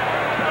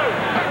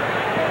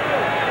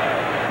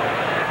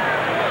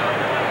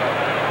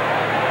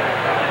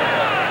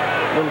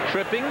 A little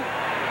tripping.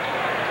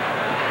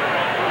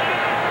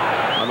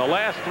 On the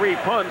last 3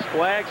 punts,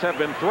 flags have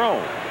been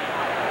thrown.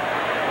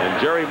 And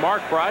Jerry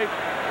Markbright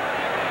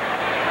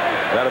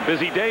had a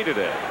busy day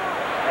today.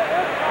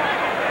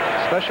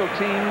 Special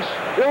teams.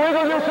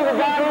 Illegal use of the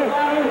body,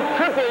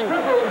 tripping,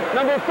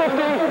 number 50,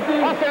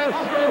 offense,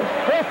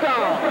 4th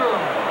down.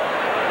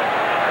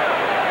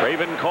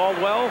 Raven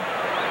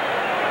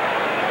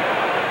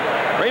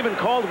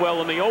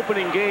Caldwell in the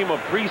opening game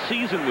of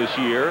preseason this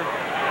year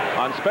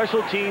on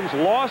special teams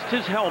lost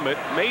his helmet,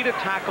 made a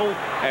tackle,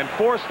 and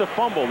forced a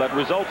fumble that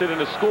resulted in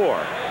a score.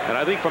 And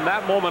I think from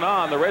that moment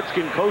on, the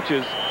Redskin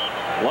coaches,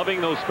 loving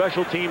those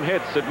special team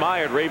hits,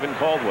 admired Raven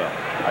Caldwell.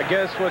 I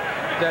guess what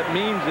that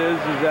means is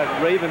that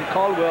Raven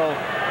Caldwell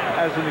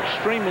has an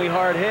extremely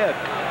hard head.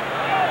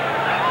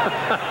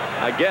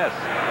 I guess.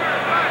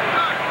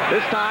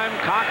 This time,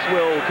 Cox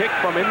will kick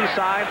from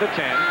inside the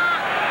 10.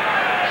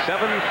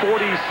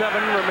 7:47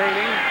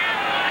 remaining.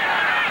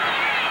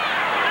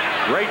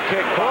 Great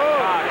kick by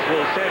Cox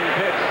will send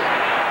Pitts.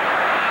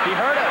 He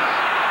hurt us.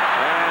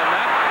 And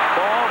that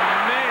ball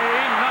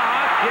may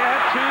not get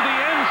to the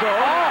end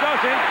zone. It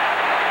doesn't.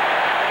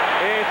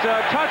 It's a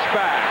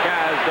touchback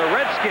as the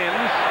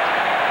Redskins,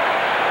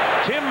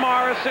 Tim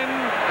Morrison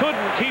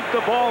couldn't keep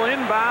the ball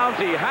inbounds.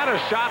 He had a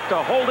shot to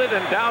hold it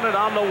and down it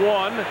on the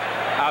 1.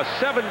 A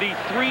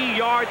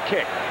 73-yard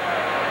kick.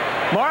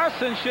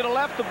 Morrison should have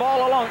left the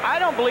ball alone. I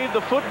don't believe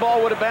the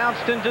football would have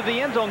bounced into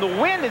the end zone. The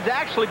wind is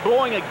actually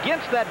blowing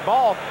against that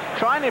ball,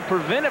 trying to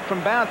prevent it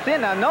from bouncing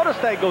in. Now notice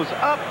that it goes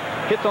up,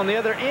 hits on the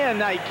other end.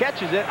 Now he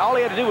catches it. All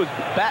he had to do was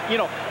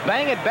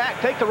bang it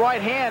back, take the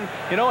right hand,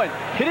 and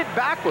hit it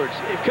backwards.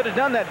 It could have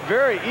done that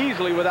very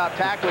easily without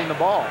tackling the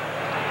ball.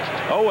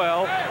 Oh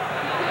well.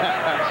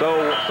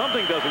 So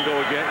something doesn't go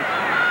against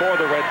for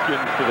the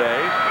Redskins today.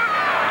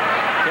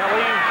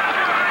 Kelly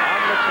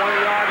on the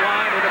 20-yard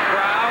line in the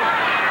crowd.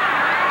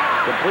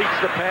 Completes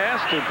the pass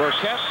to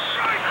Burkett.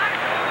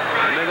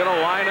 And they're going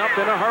to line up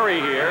in a hurry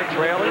here,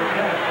 trailing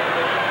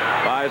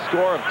by a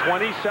score of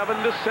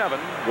 27-7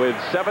 with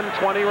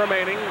 7:20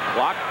 remaining.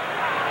 Clock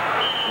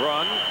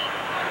run.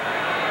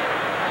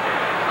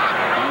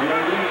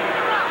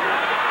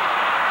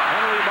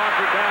 Henry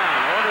marked it down.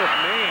 I wonder if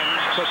Mann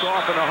took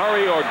off in a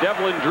hurry or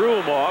Devlin drew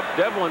him off.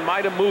 Devlin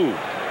might have moved.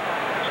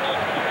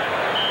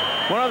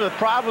 One of the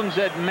problems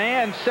that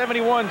Mann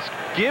 71's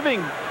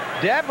giving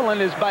Devlin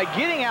is by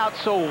getting out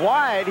so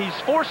wide, he's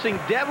forcing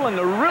Devlin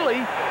to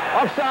really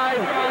Offside,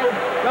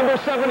 number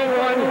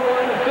 71,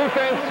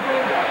 defense,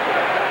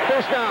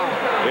 1st down.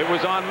 It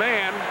was on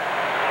Mann.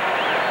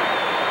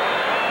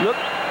 Look,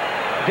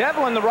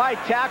 Devlin, the right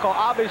tackle,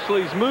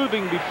 obviously is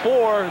moving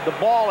before the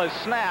ball is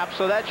snapped,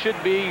 so that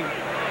should be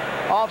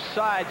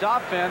offsides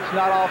offense,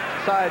 not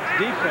offsides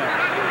defense.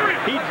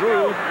 He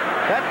drew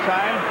that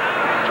time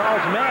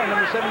Charles Mann,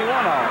 number 71,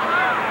 off.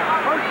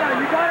 First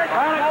down, you got it?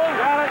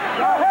 Got it.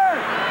 Go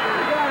ahead.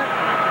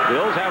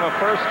 Bills have a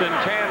 1st and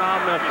 10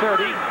 on the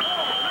 30.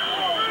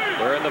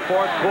 We're in the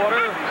 4th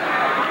quarter.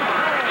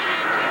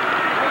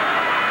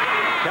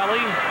 Kelly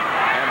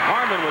and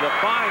Harmon with a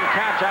fine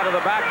catch out of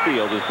the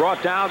backfield is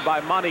brought down by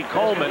Monty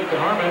Coleman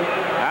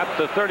at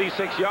the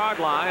 36-yard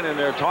line, and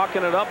they're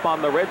talking it up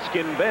on the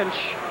Redskin bench.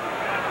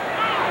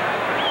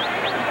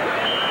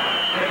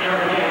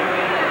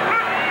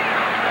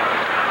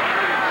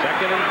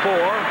 Second and 4.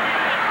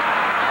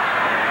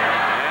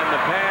 And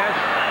the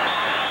pass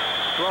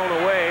thrown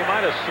away,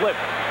 might have slipped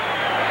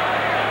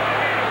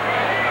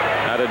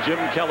out of Jim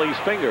Kelly's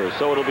fingers,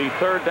 so it'll be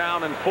 3rd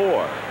down and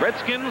 4.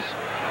 Redskins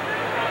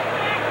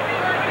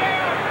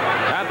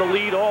had the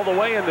lead all the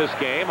way in this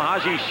game.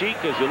 Haji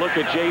Sheik, as you look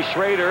at Jay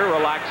Schrader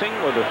relaxing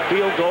with a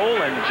field goal,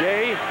 and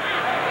Jay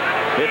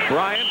hit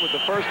Bryant with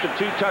the first of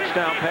 2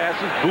 touchdown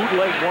passes,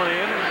 bootleg one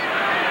in.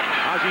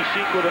 Haji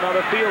Sheik with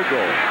another field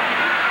goal.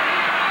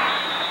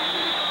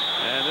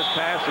 And this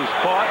pass is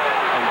caught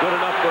and good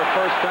enough for a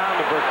 1st down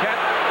to Burkett.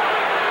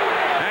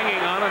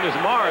 Hanging on him is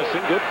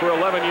Morrison, good for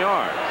 11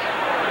 yards.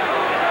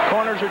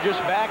 Corners are just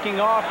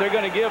backing off. They're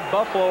going to give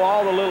Buffalo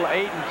all the little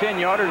 8 and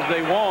 10 yarders they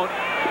want,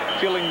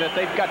 feeling that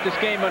they've got this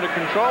game under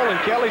control. And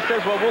Kelly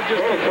says, well, we'll just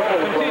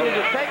continue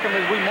to take them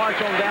as we march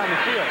on down the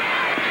field.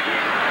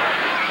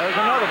 There's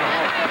another one.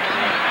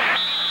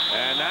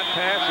 And that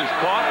pass is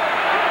caught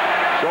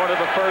short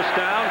of the 1st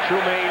down.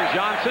 Trumaine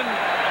Johnson.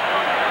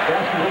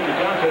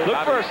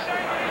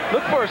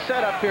 Look for a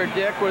setup here,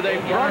 Dick, where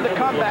they've run the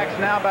comebacks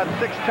now about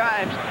 6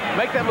 times.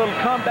 Make that little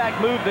comeback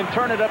move, then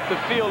turn it up the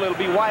field. It'll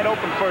be wide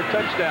open for a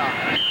touchdown.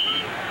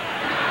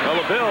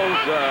 Well, the Bills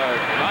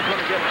not going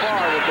to get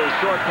far with those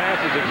short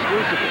passes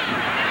exclusively.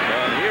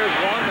 And here's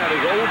one that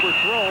is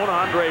overthrown.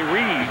 Andre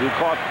Reed, who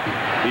caught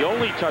the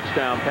only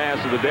touchdown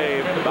pass of the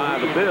day by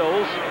the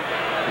Bills.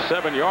 The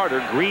 7-yarder.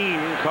 Green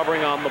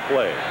covering on the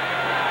play.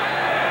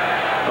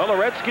 Well, the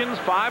Redskins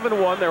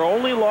 5-1. Their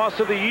only loss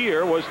of the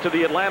year was to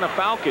the Atlanta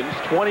Falcons,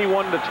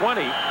 21-20.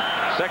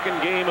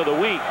 2nd game of the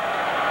week.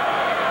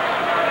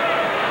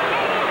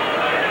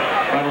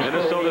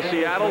 Minnesota,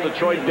 Seattle,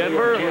 Detroit,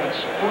 Denver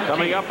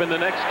coming up in the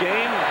next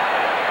game.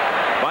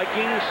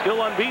 Vikings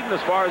still unbeaten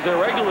as far as their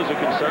regulars are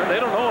concerned. They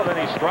don't know of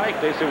any strike.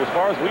 They say, as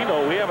far as we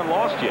know, we haven't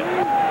lost yet.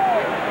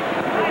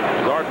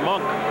 There's Art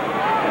Monk,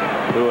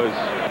 who has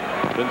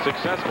been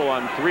successful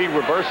on 3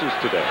 reverses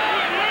today.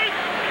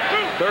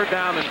 3rd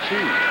down and 2.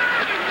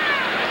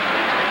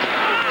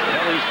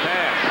 Kelly's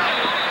pass.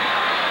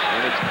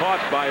 And it's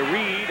caught by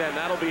Reed, and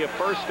that'll be a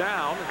 1st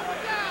down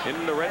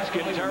in the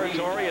Redskin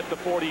territory at the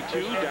 42.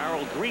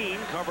 Darrell Green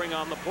covering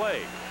on the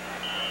play.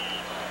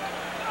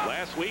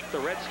 Last week, the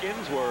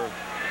Redskins were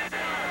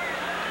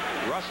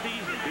rusty,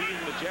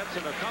 beating the Jets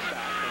in a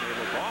comeback, and they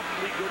look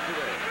awfully good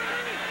today.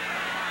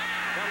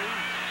 Kelly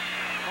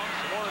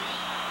pumps once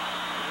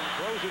and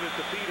throws it at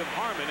the feet of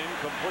Harmon,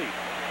 incomplete.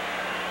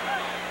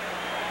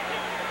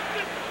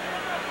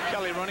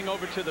 Kelly running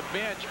over to the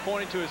bench,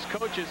 pointing to his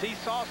coaches. He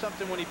saw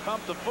something when he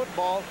pumped the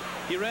football.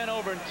 He ran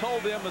over and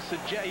told them,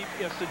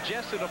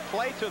 suggested a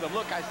play to them.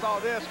 Look, I saw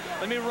this.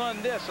 Let me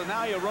run this. So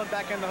now he'll run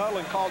back in the huddle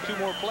and call 2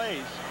 more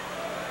plays.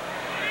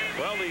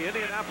 Well, the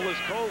Indianapolis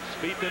Colts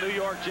beat the New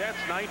York Jets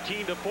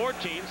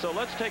 19-14. So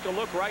let's take a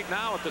look right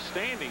now at the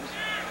standings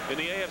in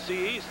the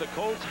AFC East. The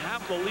Colts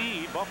have the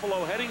lead.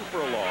 Buffalo heading for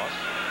a loss.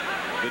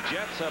 The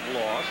Jets have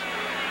lost.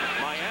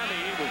 Miami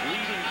was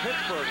leading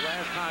Pittsburgh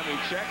last time we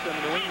checked, and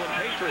the New England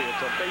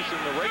Patriots are facing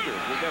the Raiders.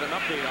 We'll get an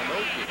update on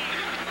those games.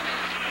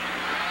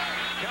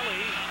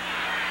 Kelly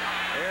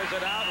airs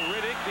it out.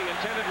 Riddick, the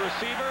intended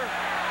receiver,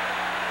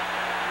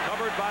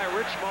 covered by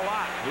Rich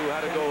Malott, who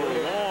had to go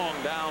long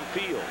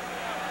downfield.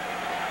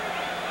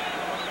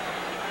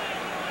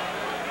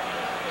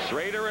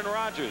 Schrader and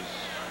Rodgers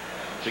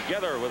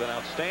together with an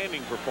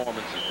outstanding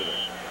performances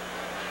today.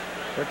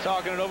 They're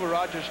talking it over.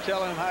 Rodgers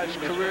telling him how his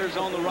career is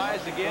on the rise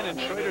again, and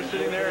Schrader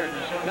sitting there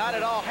not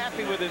at all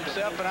happy with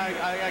himself. And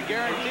I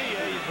guarantee you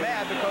he's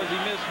mad because he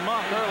missed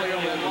Monk earlier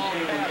on that long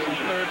pass on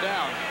 3rd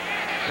down.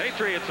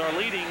 Patriots are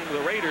leading the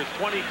Raiders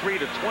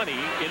 23-20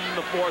 in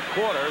the 4th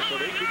quarter, so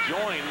they could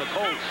join the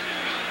Colts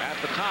at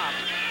the top.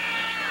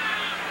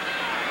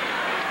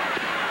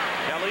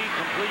 Kelly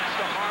completes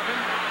to Harmon.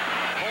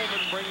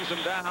 Coleman brings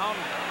him down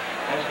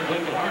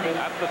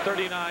at the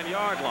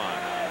 39-yard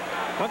line.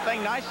 One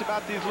thing nice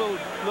about these little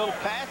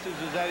passes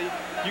is that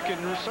you can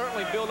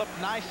certainly build up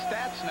nice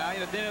stats now.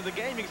 At the end of the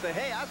game, you can say,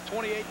 hey, I was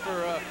 28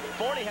 for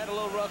 40, had a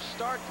little rough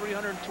start,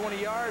 320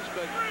 yards,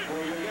 but I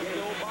guess the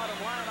old bottom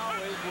line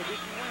always will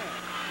get you win.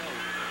 So,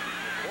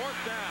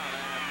 4th down,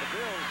 and the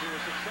Bills, who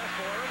were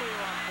successful earlier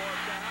on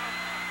 4th down,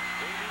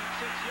 they need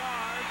 6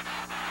 yards,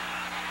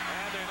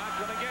 and they're not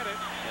going to get it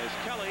as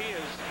Kelly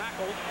is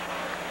tackled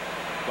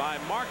by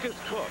Marcus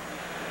Cook.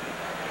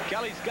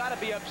 Kelly's got to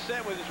be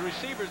upset with his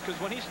receivers because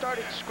when he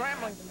started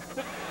scrambling,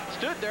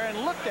 stood there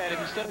and looked at him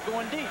instead of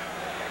going deep.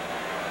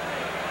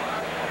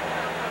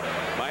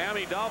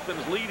 Miami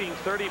Dolphins leading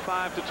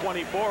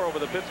 35-24 over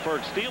the Pittsburgh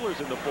Steelers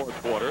in the 4th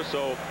quarter.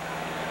 So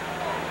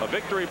a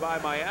victory by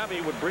Miami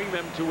would bring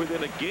them to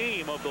within a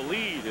game of the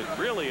lead. It's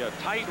really a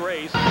tight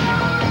race.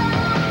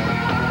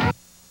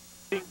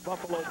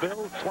 Buffalo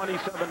Bills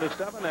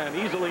 27-7 and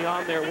easily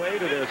on their way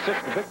to their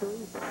 6th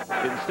victory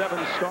in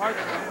 7 starts.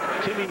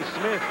 Timmy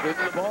Smith in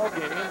the ball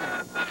game,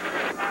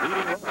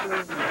 leading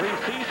rusher in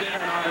preseason,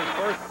 and on his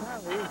first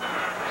carry,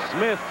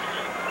 Smith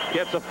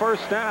gets a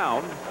first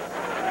down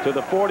to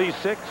the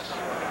 46.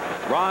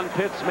 Ron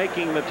Pitts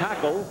making the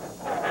tackle.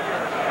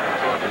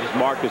 This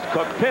Marcus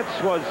Cook. Smith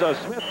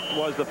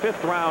was the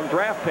 5th-round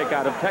draft pick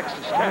out of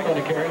Texas Tech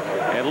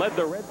and led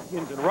the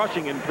Redskins in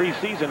rushing in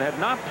preseason. Had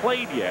not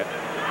played yet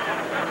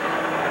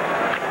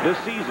this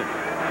season.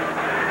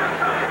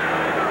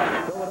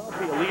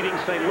 Philadelphia leading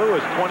St. Louis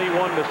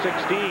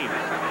 21-16,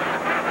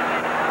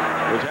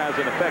 which has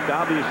an effect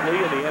obviously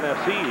in the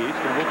NFC East,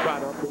 and we'll try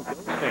to update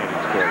those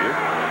standings for you.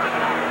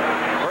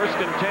 1st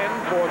and 10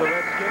 for the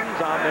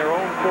Redskins on their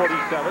own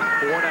 47.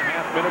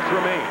 4.5 minutes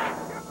remain.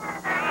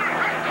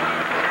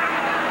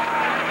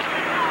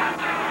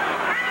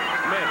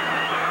 Smith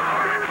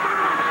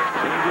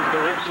changes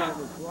direction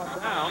and is brought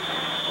down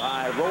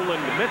by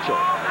Roland Mitchell.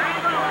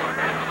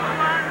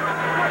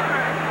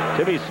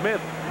 Timmy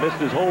Smith missed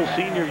his whole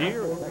senior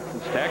year at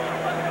Texas Tech.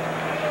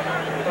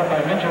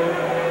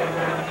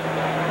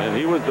 And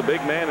he was the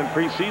big man in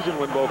preseason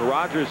when both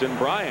Rodgers and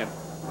Bryant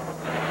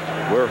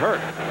were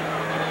hurt.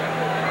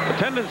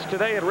 Attendance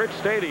today at Rich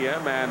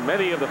Stadium, and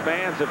many of the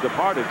fans have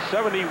departed.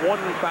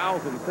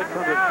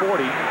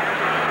 71,640.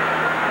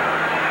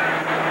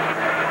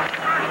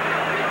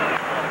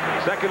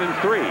 2nd and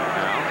 3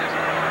 now.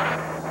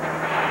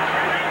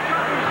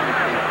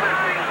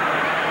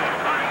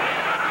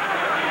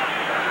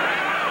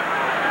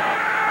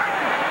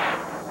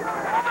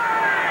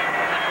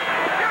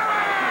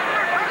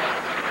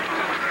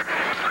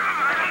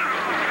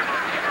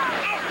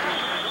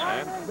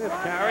 And Smith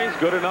carries,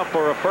 good enough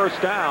for a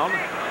first down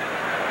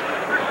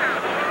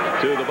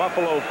to the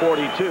Buffalo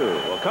 42.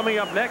 Well, coming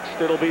up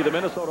next, it'll be the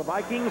Minnesota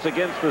Vikings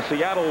against the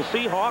Seattle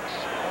Seahawks.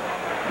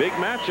 Big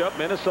matchup.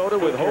 Minnesota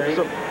with hopes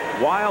of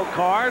wild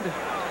card,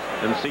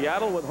 and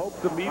Seattle with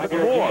hopes of even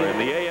more in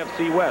the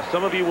AFC West.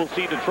 Some of you will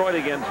see Detroit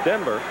against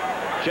Denver.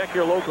 Check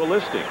your local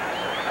listings.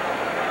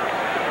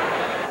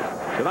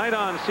 Tonight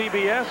on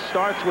CBS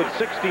starts with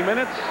 60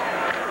 Minutes.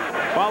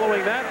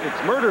 Following that,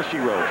 it's Murder, She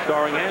Wrote,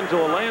 starring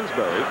Angela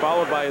Lansbury,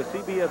 followed by a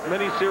CBS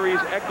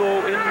miniseries,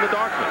 Echo in the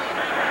Darkness.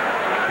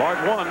 Part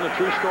 1, a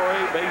true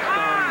story based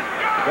on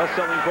the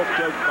best-selling book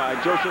by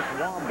Joseph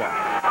Wambaugh.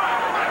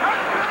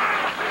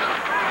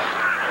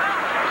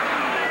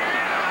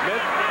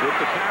 Smith with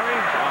the carry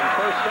on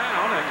first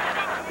down, and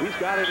he's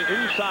got it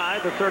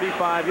inside the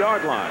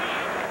 35-yard line.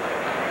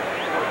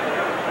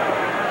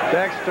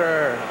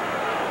 Dexter,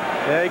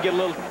 yeah, you get a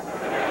little,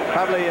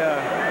 probably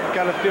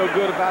got to feel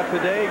good about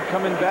today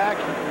coming back.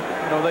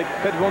 You know,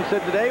 everyone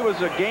said today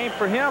was a game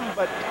for him,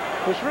 but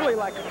it was really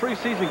like a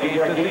preseason game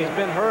since he's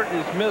been hurt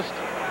and he's missed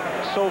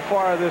so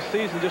far this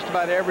season just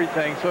about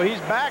everything. So he's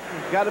back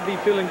and got to be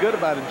feeling good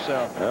about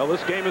himself. Well,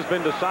 this game has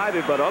been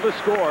decided, but other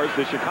scores,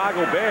 the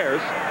Chicago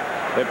Bears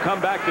have come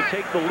back to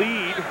take the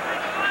lead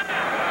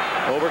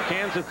over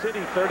Kansas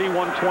City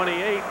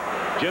 31-28.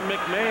 Jim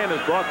McMahon has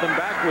brought them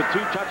back with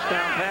 2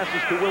 touchdown passes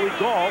to Willie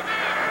Gault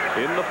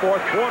in the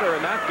 4th quarter,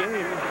 and that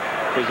game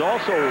is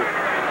also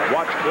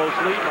watched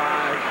closely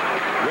by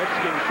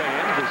Redskin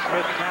fans as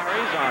Smith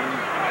carries on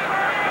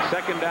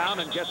 2nd down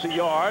and gets a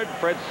yard.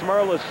 Fred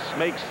Smerlas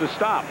makes the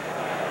stop.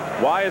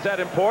 Why is that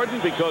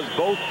important? Because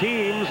both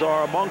teams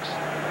are amongst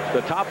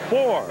the top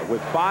 4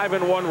 with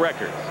 5-1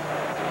 records.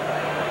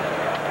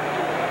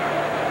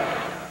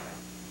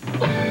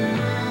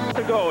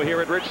 To go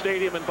here at Rich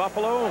Stadium in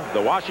Buffalo,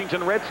 the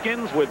Washington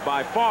Redskins with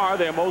by far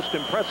their most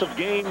impressive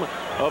game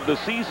of the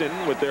season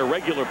with their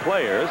regular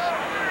players,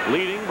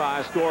 leading by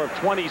a score of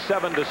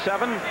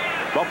 27-7.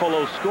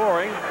 Buffalo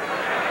scoring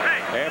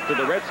after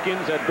the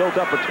Redskins had built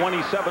up a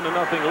 27-0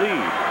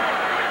 lead.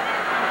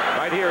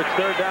 Right here, it's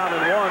 3rd down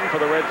and 1 for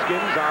the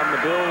Redskins on the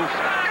Bills'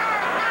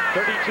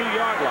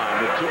 32-yard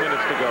line with 2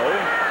 minutes to go.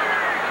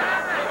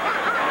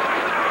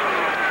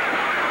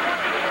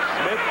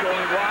 Smith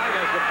going wide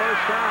as the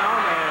first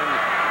down and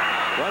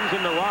runs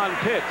into Ron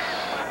Pitts.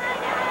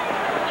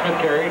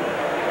 Smith carried.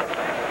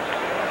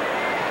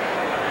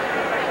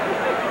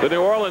 The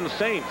New Orleans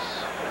Saints,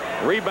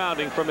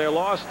 rebounding from their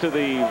loss to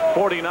the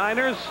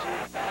 49ers,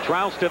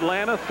 trounced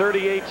Atlanta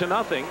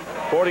 38-0.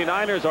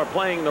 49ers are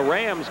playing the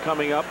Rams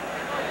coming up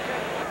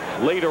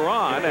later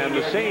on, and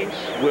the Saints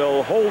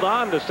will hold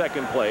on to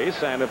 2nd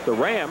place, and if the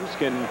Rams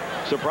can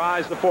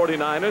surprise the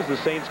 49ers, the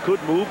Saints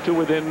could move to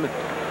within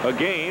a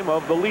game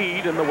of the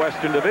lead in the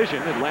Western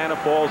Division. Atlanta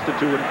falls to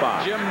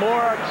 2-5. Jim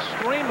Moore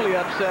extremely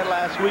upset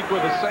last week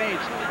with the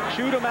Saints.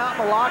 Chewed them out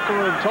in the locker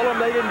room, told them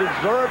they didn't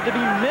deserve to be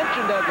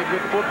mentioned as a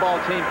good football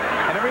team.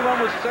 And everyone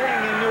was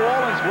saying in New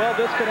Orleans, well,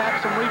 this could have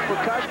some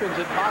repercussions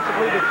and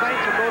possibly the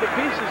Saints will go to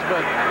pieces.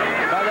 But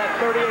by that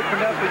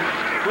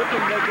 38-0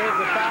 whipping they gave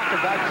the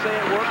Falcons, I'd say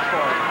it worked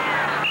for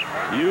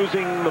them.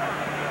 Using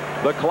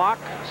the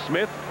clock,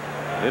 Smith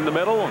in the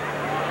middle.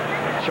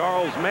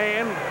 Charles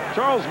Mann.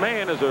 Charles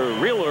Mann is a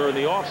realtor in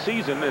the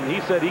offseason, and he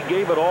said he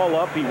gave it all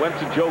up. He went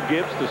to Joe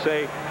Gibbs to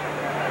say,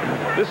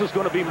 this is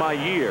going to be my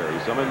year.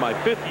 I'm in my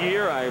 5th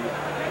year. I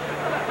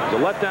was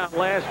a letdown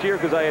last year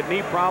because I had knee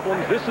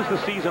problems. This is the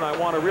season I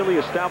want to really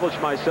establish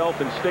myself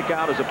and stick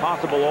out as a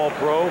possible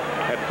All-Pro.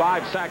 Had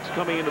 5 sacks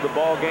coming into the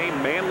ball game.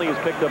 Manley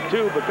has picked up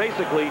 2, but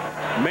basically,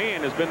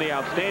 Mann has been the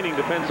outstanding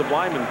defensive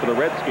lineman for the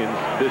Redskins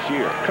this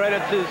year.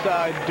 Credits his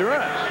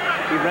endurance.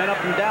 He ran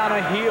up and down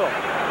a hill.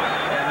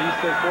 And he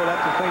says, boy,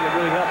 that's the thing that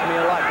really helped me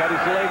a lot. Got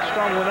his legs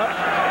strong, went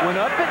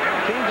up it,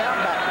 came down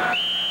backwards.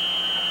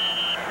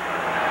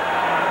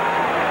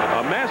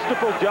 A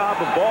masterful job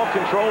of ball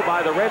control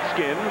by the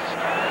Redskins.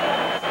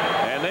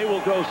 And they will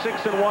go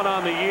 6-1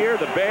 on the year.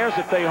 The Bears,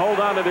 if they hold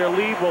on to their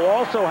lead, will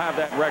also have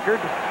that record.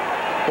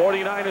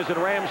 49ers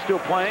and Rams still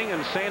playing,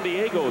 and San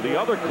Diego, the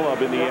other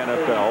club in the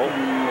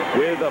NFL,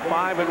 with a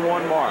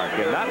 5-1 mark.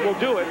 And that will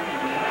do it.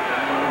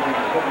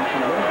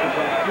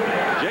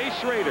 Jay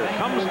Schrader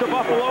comes to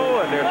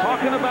Buffalo, and they're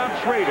talking about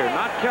Schrader,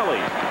 not Kelly,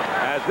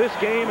 as this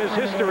game is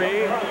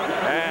history.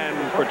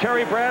 And for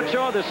Terry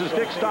Bradshaw, this is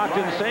Dick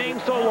Stockton saying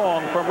so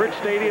long from Rich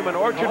Stadium in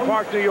Orchard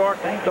Park, New York.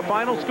 The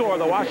final score,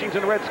 the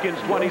Washington Redskins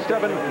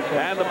 27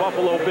 and the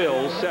Buffalo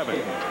Bills 7.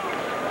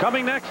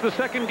 Coming next, the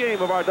second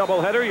game of our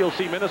doubleheader. You'll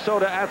see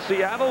Minnesota at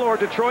Seattle or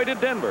Detroit at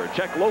Denver.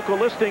 Check local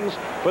listings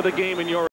for the game in your